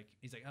 Because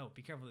he's like,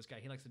 be careful of this guy.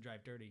 He likes to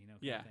drive dirty, kind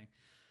yeah. of thing.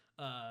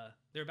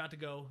 They're about to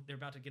go. They're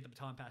about to get the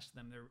baton passed to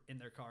them. They're in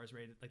their cars,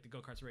 ready. The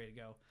go-kart's ready to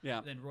go. Yeah.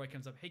 And then Roy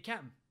comes up, hey,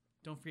 Captain,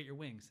 don't forget your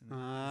wings.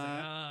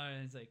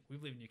 And he's like, we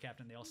believe in you,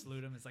 Captain. They all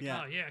salute him. It's like,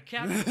 oh, yeah,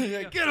 Captain.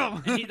 Yeah, get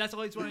him. And that's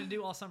all he's wanted to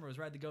do all summer was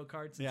ride the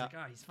go-karts. And yeah. It's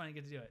like, he's finally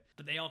get to do it.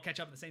 But they all catch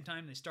up at the same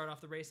time. They start off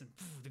the race, and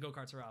the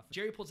go-karts are off.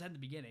 Jerry pulls ahead in the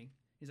beginning.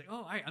 He's like,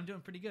 all right, I'm doing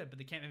pretty good. But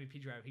the Camp MVP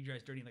driver, he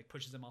drives dirty and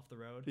pushes him off the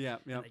road. Yeah,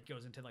 yeah. And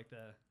goes into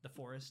the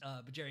forest.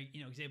 But Jerry,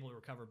 he's able to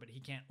recover, but he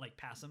can't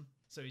pass him.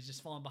 So he's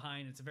just falling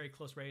behind. It's a very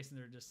close race, and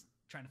they're just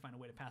trying to find a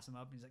way to pass him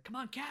up. And he's like, come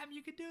on, Captain,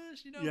 you can do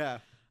this, Yeah.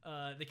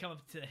 They come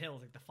up to the hill,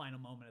 like the final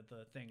moment of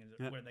the thing,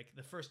 where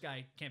the first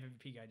guy, Camp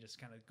MVP guy,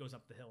 just kind of goes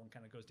up the hill and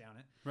kind of goes down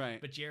it.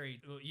 Right. But Jerry,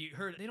 you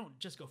heard, they don't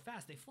just go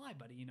fast; they fly,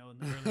 buddy. In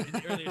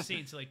the earlier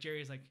scene, so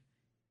Jerry's like,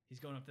 he's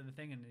going up to the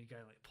thing, and the guy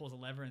pulls a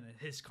lever, and then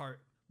his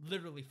cart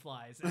literally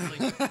flies and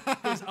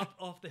goes up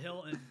off the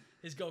hill, and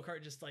his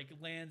go-kart just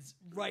lands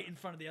right in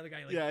front of the other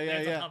guy,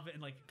 lands on top of it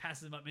and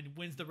passes him up and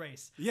wins the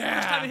race. Yeah.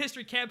 First time in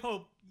history, Camp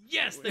Hope,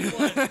 yes, they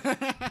won.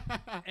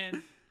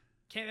 And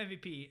Camp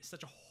MVP is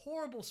such a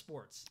horrible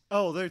sports.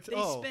 They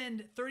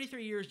spend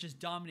 33 years just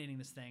dominating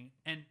this thing,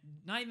 and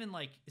not even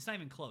it's not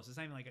even close. It's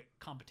not even a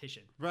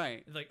competition.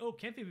 Right. It's like,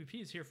 Camp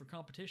MVP is here for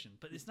competition,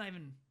 but it's not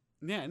even.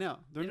 Yeah, no,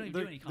 they don't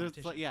even do any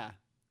competition. Yeah.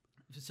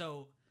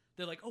 So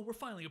they're like, we're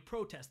filing a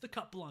protest. The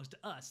cup belongs to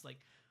us. Like,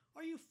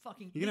 are you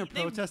fucking? You're gonna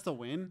protest a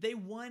win? They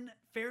won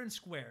fair and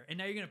square, and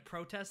now you're gonna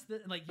protest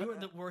it? You're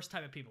the worst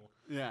type of people.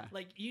 Yeah.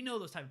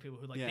 Those type of people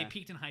who they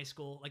peaked in high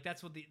school.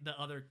 That's what the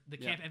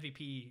Camp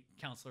MVP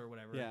counselor or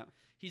whatever. Yeah.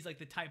 He's the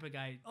type of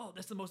guy.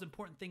 That's the most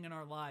important thing in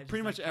our lives.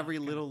 Pretty much every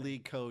little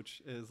league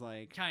coach is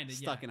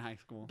stuck in high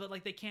school. But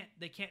they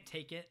can't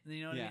take it.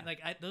 You know what I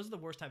mean? Those are the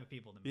worst type of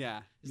people to me.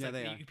 Yeah. It's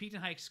they are. You peaked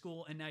in high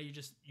school, and now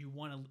you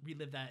want to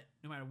relive that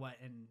no matter what,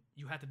 and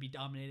you have to be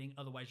dominating.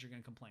 Otherwise, you're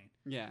gonna complain.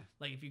 Yeah.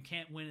 If you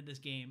can't win at this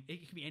game,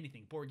 it could be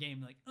anything. Board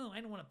game,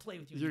 I don't want to play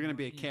with you. You're anymore.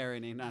 gonna be a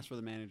Karen and ask for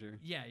the manager.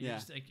 Yeah. You're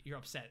just you're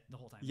upset the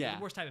whole time. Yeah. You're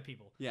the worst type of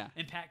people. Yeah.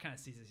 And Pat kind of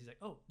sees this. He's like,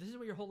 this is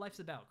what your whole life's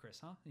about, Chris,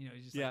 huh?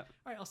 He's just all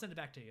right, I'll send it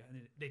back to you.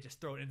 And they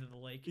just throw it into the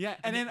lake. Yeah.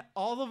 And then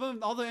all of them,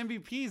 all the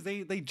MVPs,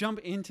 they jump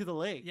into the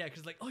lake. Yeah,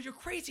 because you're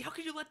crazy. How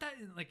could you let that?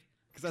 And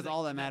Because that's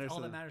all that matters. All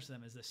to that them. matters to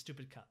them is the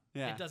stupid cup.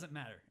 Yeah. It doesn't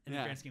matter in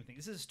the grand scheme of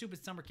things. This is a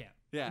stupid summer camp.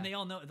 Yeah. And they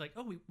all know it's like,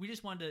 oh, we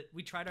just wanted to.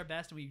 We tried our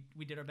best and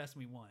we did our best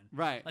and we won.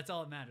 Right. That's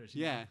all that matters.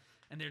 you Yeah. know?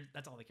 And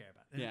that's all they care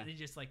about. And Yeah. they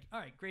just like, all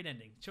right, great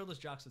ending. Show those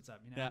jocks what's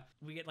up. You know. Yeah.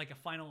 We get like a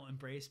final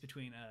embrace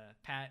between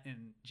Pat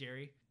and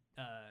Jerry.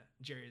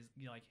 Jerry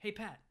is like, hey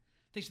Pat,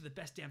 thanks for the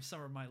best damn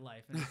summer of my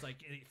life. And it's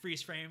like a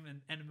freeze frame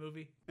and end of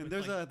movie. And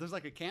with, there's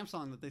like a camp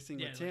song that they sing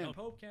with Tim. Like,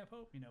 oh, Hope, Camp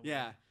Hope. You know.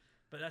 Yeah.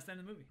 But that's the end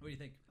of the movie. What do you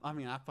think? I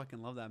mean, I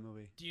fucking love that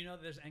movie. Do you know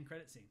that there's an end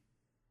credit scene?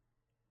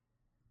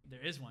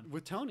 There is one.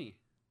 With Tony.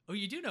 Oh,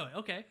 you do know it.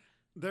 Okay.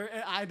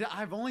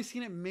 I've only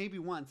seen it maybe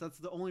once. That's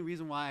the only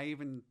reason why I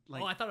even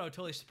like. Oh, I thought it would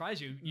totally surprise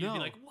you. You'd No. be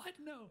like, what?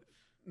 No.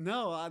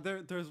 No,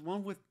 there's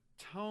one with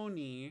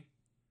Tony,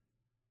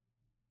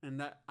 and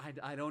that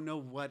I don't know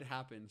what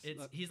happens.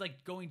 He's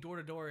like going door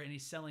to door and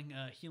he's selling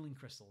healing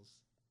crystals.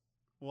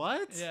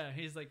 What? Yeah,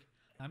 he's like,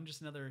 I'm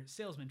just another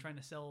salesman trying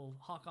to sell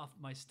hawk off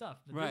my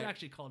stuff. But Right. they're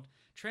actually called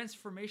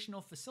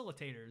transformational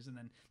facilitators. And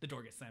then the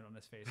door gets slammed on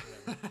his face.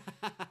 Or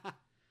whatever.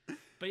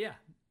 But yeah,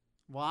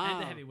 Wow.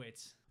 and the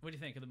heavyweights. What do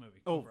you think of the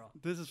movie Oh, overall?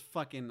 this is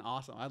fucking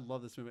awesome. I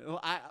love this movie. Well,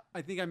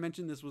 I think I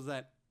mentioned this was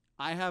that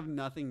I have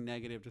nothing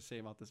negative to say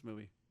about this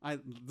movie.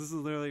 This is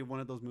literally one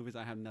of those movies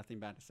I have nothing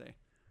bad to say.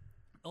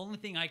 The only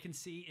thing I can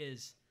see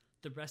is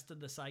the rest of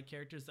the side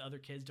characters, the other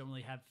kids, don't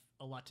really have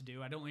a lot to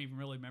do. I don't even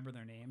really remember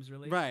their names,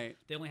 really. Right.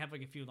 They only have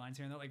like a few lines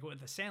here and there. Like with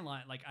the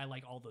Sandlot, like I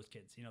like all those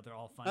kids. You know, they're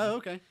all fun. Oh,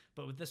 okay.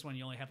 But with this one,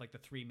 you only have like the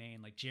three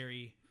main, like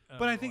Jerry.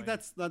 But I think Roy.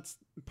 that's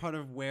part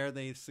of where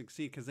they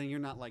succeed, because then you're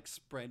not like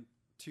spread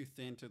too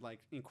thin to like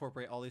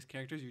incorporate all these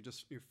characters. You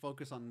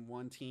focus on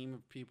one team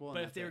of people. But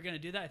and if they were going to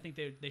do that, I think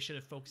they should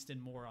have focused in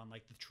more on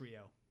like the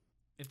trio.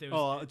 If there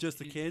was, just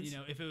the kids. You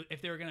know,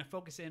 if they were going to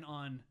focus in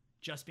on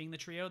just being the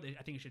trio,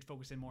 I think it should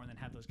focus in more and then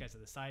have those guys as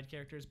the side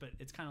characters. But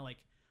it's kind of like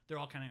they're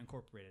all kind of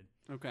incorporated.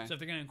 Okay. So if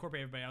they're going to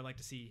incorporate everybody, I'd like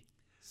to see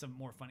some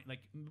more funny, like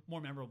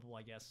more memorable,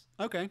 I guess.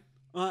 Okay.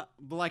 But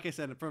like I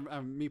said, for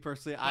me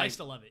personally, I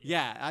still love it.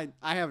 Yeah,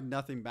 I have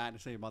nothing bad to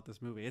say about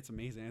this movie. It's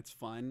amazing. It's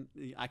fun.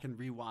 I can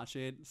rewatch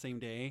it same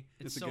day.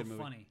 It's a so good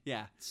movie. funny.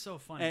 Yeah. It's so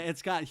funny.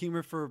 It's got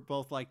humor for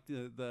both like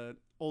the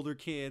older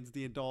kids,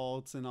 the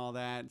adults, and all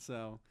that.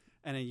 So,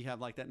 and then you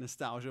have like that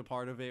nostalgia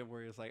part of it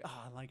where it's like,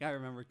 oh, like I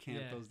remember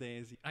camp those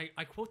days.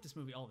 I quote this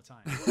movie all the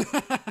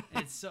time.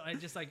 It's so I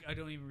just like I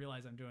don't even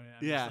realize I'm doing it.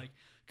 I'm just like,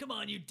 come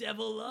on, you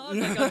devil!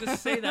 Like I'll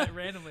just say that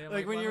randomly. I'm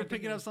like when why you're am I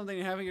picking thinking up something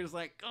and having, you're just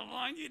like, come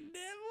on, you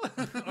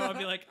devil! or I'll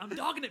be like, I'm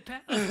dogging it,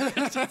 Pat.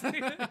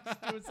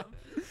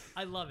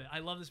 I love it. I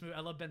love this movie.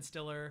 I love Ben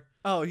Stiller.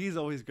 Oh, he's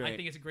always great. I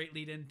think it's a great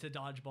lead in to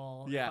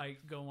Dodgeball. Yeah. If I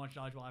go and watch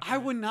Dodgeball after I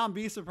would not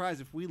be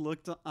surprised if we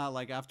looked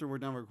like after we're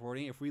done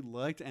recording, if we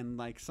looked and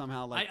like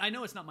somehow like I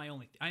know it's not my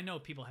only. I know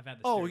people have had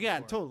this. oh yeah,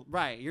 before. totally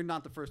right. You're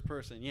not the first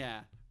person,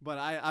 yeah. But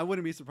I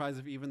wouldn't be surprised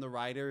if even the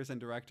writers and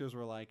directors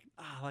were like,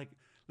 like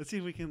let's see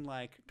if we can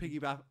like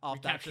piggyback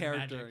off that Recapture the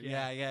character. magic,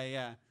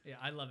 Yeah,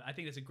 I love it. I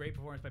think it's a great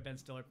performance by Ben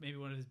Stiller. Maybe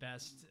one of his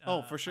best.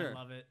 Oh, for sure. I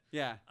love it.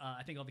 yeah.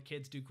 I think all the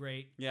kids do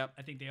great. Yep.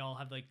 I think they all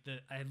have like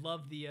I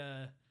love the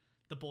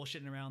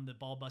bullshitting around, the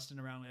ball busting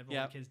around that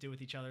all the kids do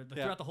with each other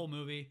throughout the whole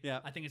movie.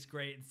 Yeah. I think it's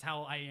great. It's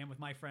how I am with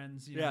my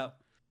friends. You Yeah. know?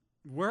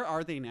 Where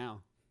are they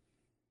now?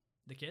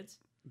 The kids?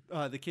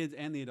 The kids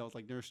and the adults,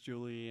 like Nurse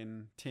Julie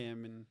and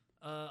Tim and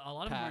A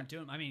lot of them Pat. aren't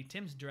doing. I mean,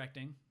 Tim's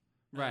directing.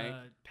 Right.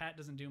 Pat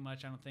doesn't do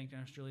much. I don't think.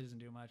 Nurse Julie doesn't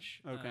do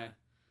much. Okay.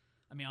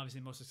 I mean, obviously,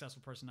 the most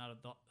successful person out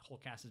of the whole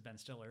cast is Ben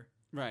Stiller.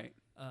 right.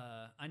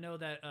 I know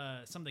that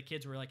some of the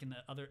kids were like in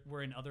other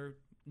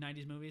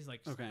 90s movies.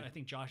 Like Okay. I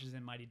think Josh is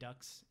in Mighty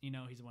Ducks. You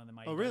know, he's one of the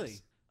Mighty Oh, Ducks. really?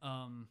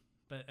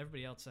 But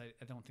everybody else, I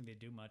don't think they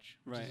do much,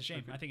 which Right, is a shame.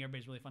 okay. I think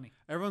everybody's really funny.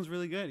 Everyone's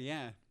really good.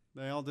 Yeah,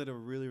 they all did a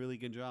really really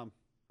good job.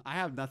 I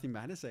have nothing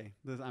bad to say.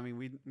 I mean,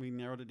 we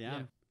narrowed it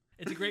down. Yeah.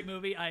 It's a great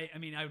movie. I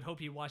mean, I would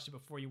hope you watched it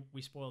before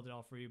we spoiled it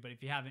all for you. But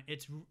if you haven't,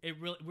 it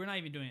really we're not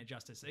even doing it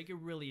justice. Like it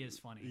really is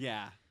funny.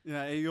 Yeah,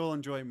 you'll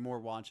enjoy more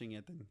watching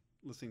it than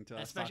listening to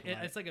us talk Especially,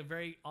 about it's like a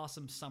very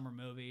awesome summer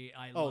movie.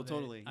 I Oh, love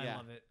totally, it. yeah. I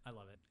love it. I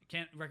love it.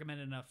 Can't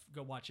recommend it enough.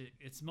 Go watch it.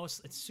 It's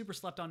super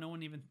slept on. No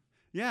one even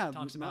yeah,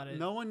 talks about it.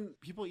 No one,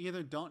 people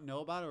either don't know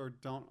about it or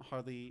don't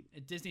hardly.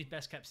 Disney's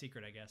best kept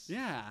secret, I guess.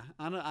 Yeah,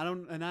 I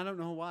don't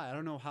know why. I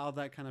don't know how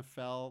that kind of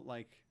fell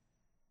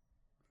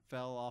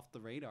off the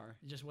radar.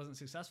 It just wasn't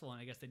successful,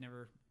 and I guess they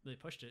never really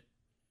pushed it.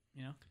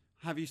 You know,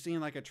 Have you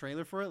seen like a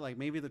trailer for it? Like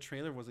maybe the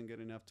trailer wasn't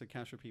good enough to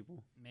capture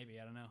people. maybe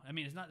I don't know. I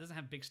mean, it doesn't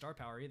have big star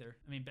power either.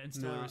 I mean, Ben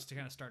Stiller No. was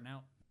kind of starting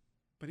out,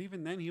 But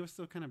even then, he was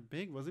still kind of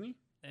big, wasn't he?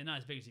 and not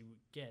as big as he would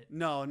get.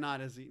 No, not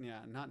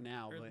not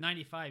now. Or But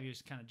 95, he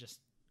was kind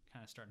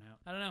of starting out.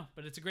 I don't know,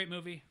 but it's a great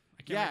movie.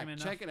 I can't yeah, recommend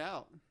enough. check it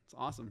out. It's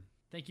awesome.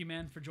 Thank you,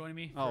 man, for joining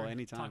me. Oh, for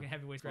anytime. Talking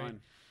heavyweights, It's great.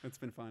 fun. It's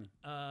been fun.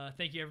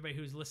 Thank you, everybody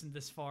w's listened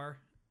this far.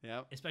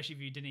 Yep. Especially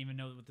if you didn't even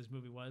know what this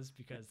movie was,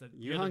 because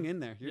You hung in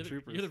there. You're the,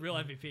 troopers. You're the real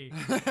MVP.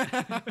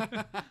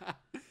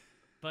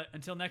 But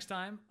until next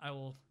time, I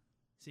will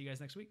see you guys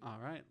next week. All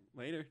right.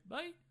 Later.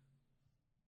 Bye.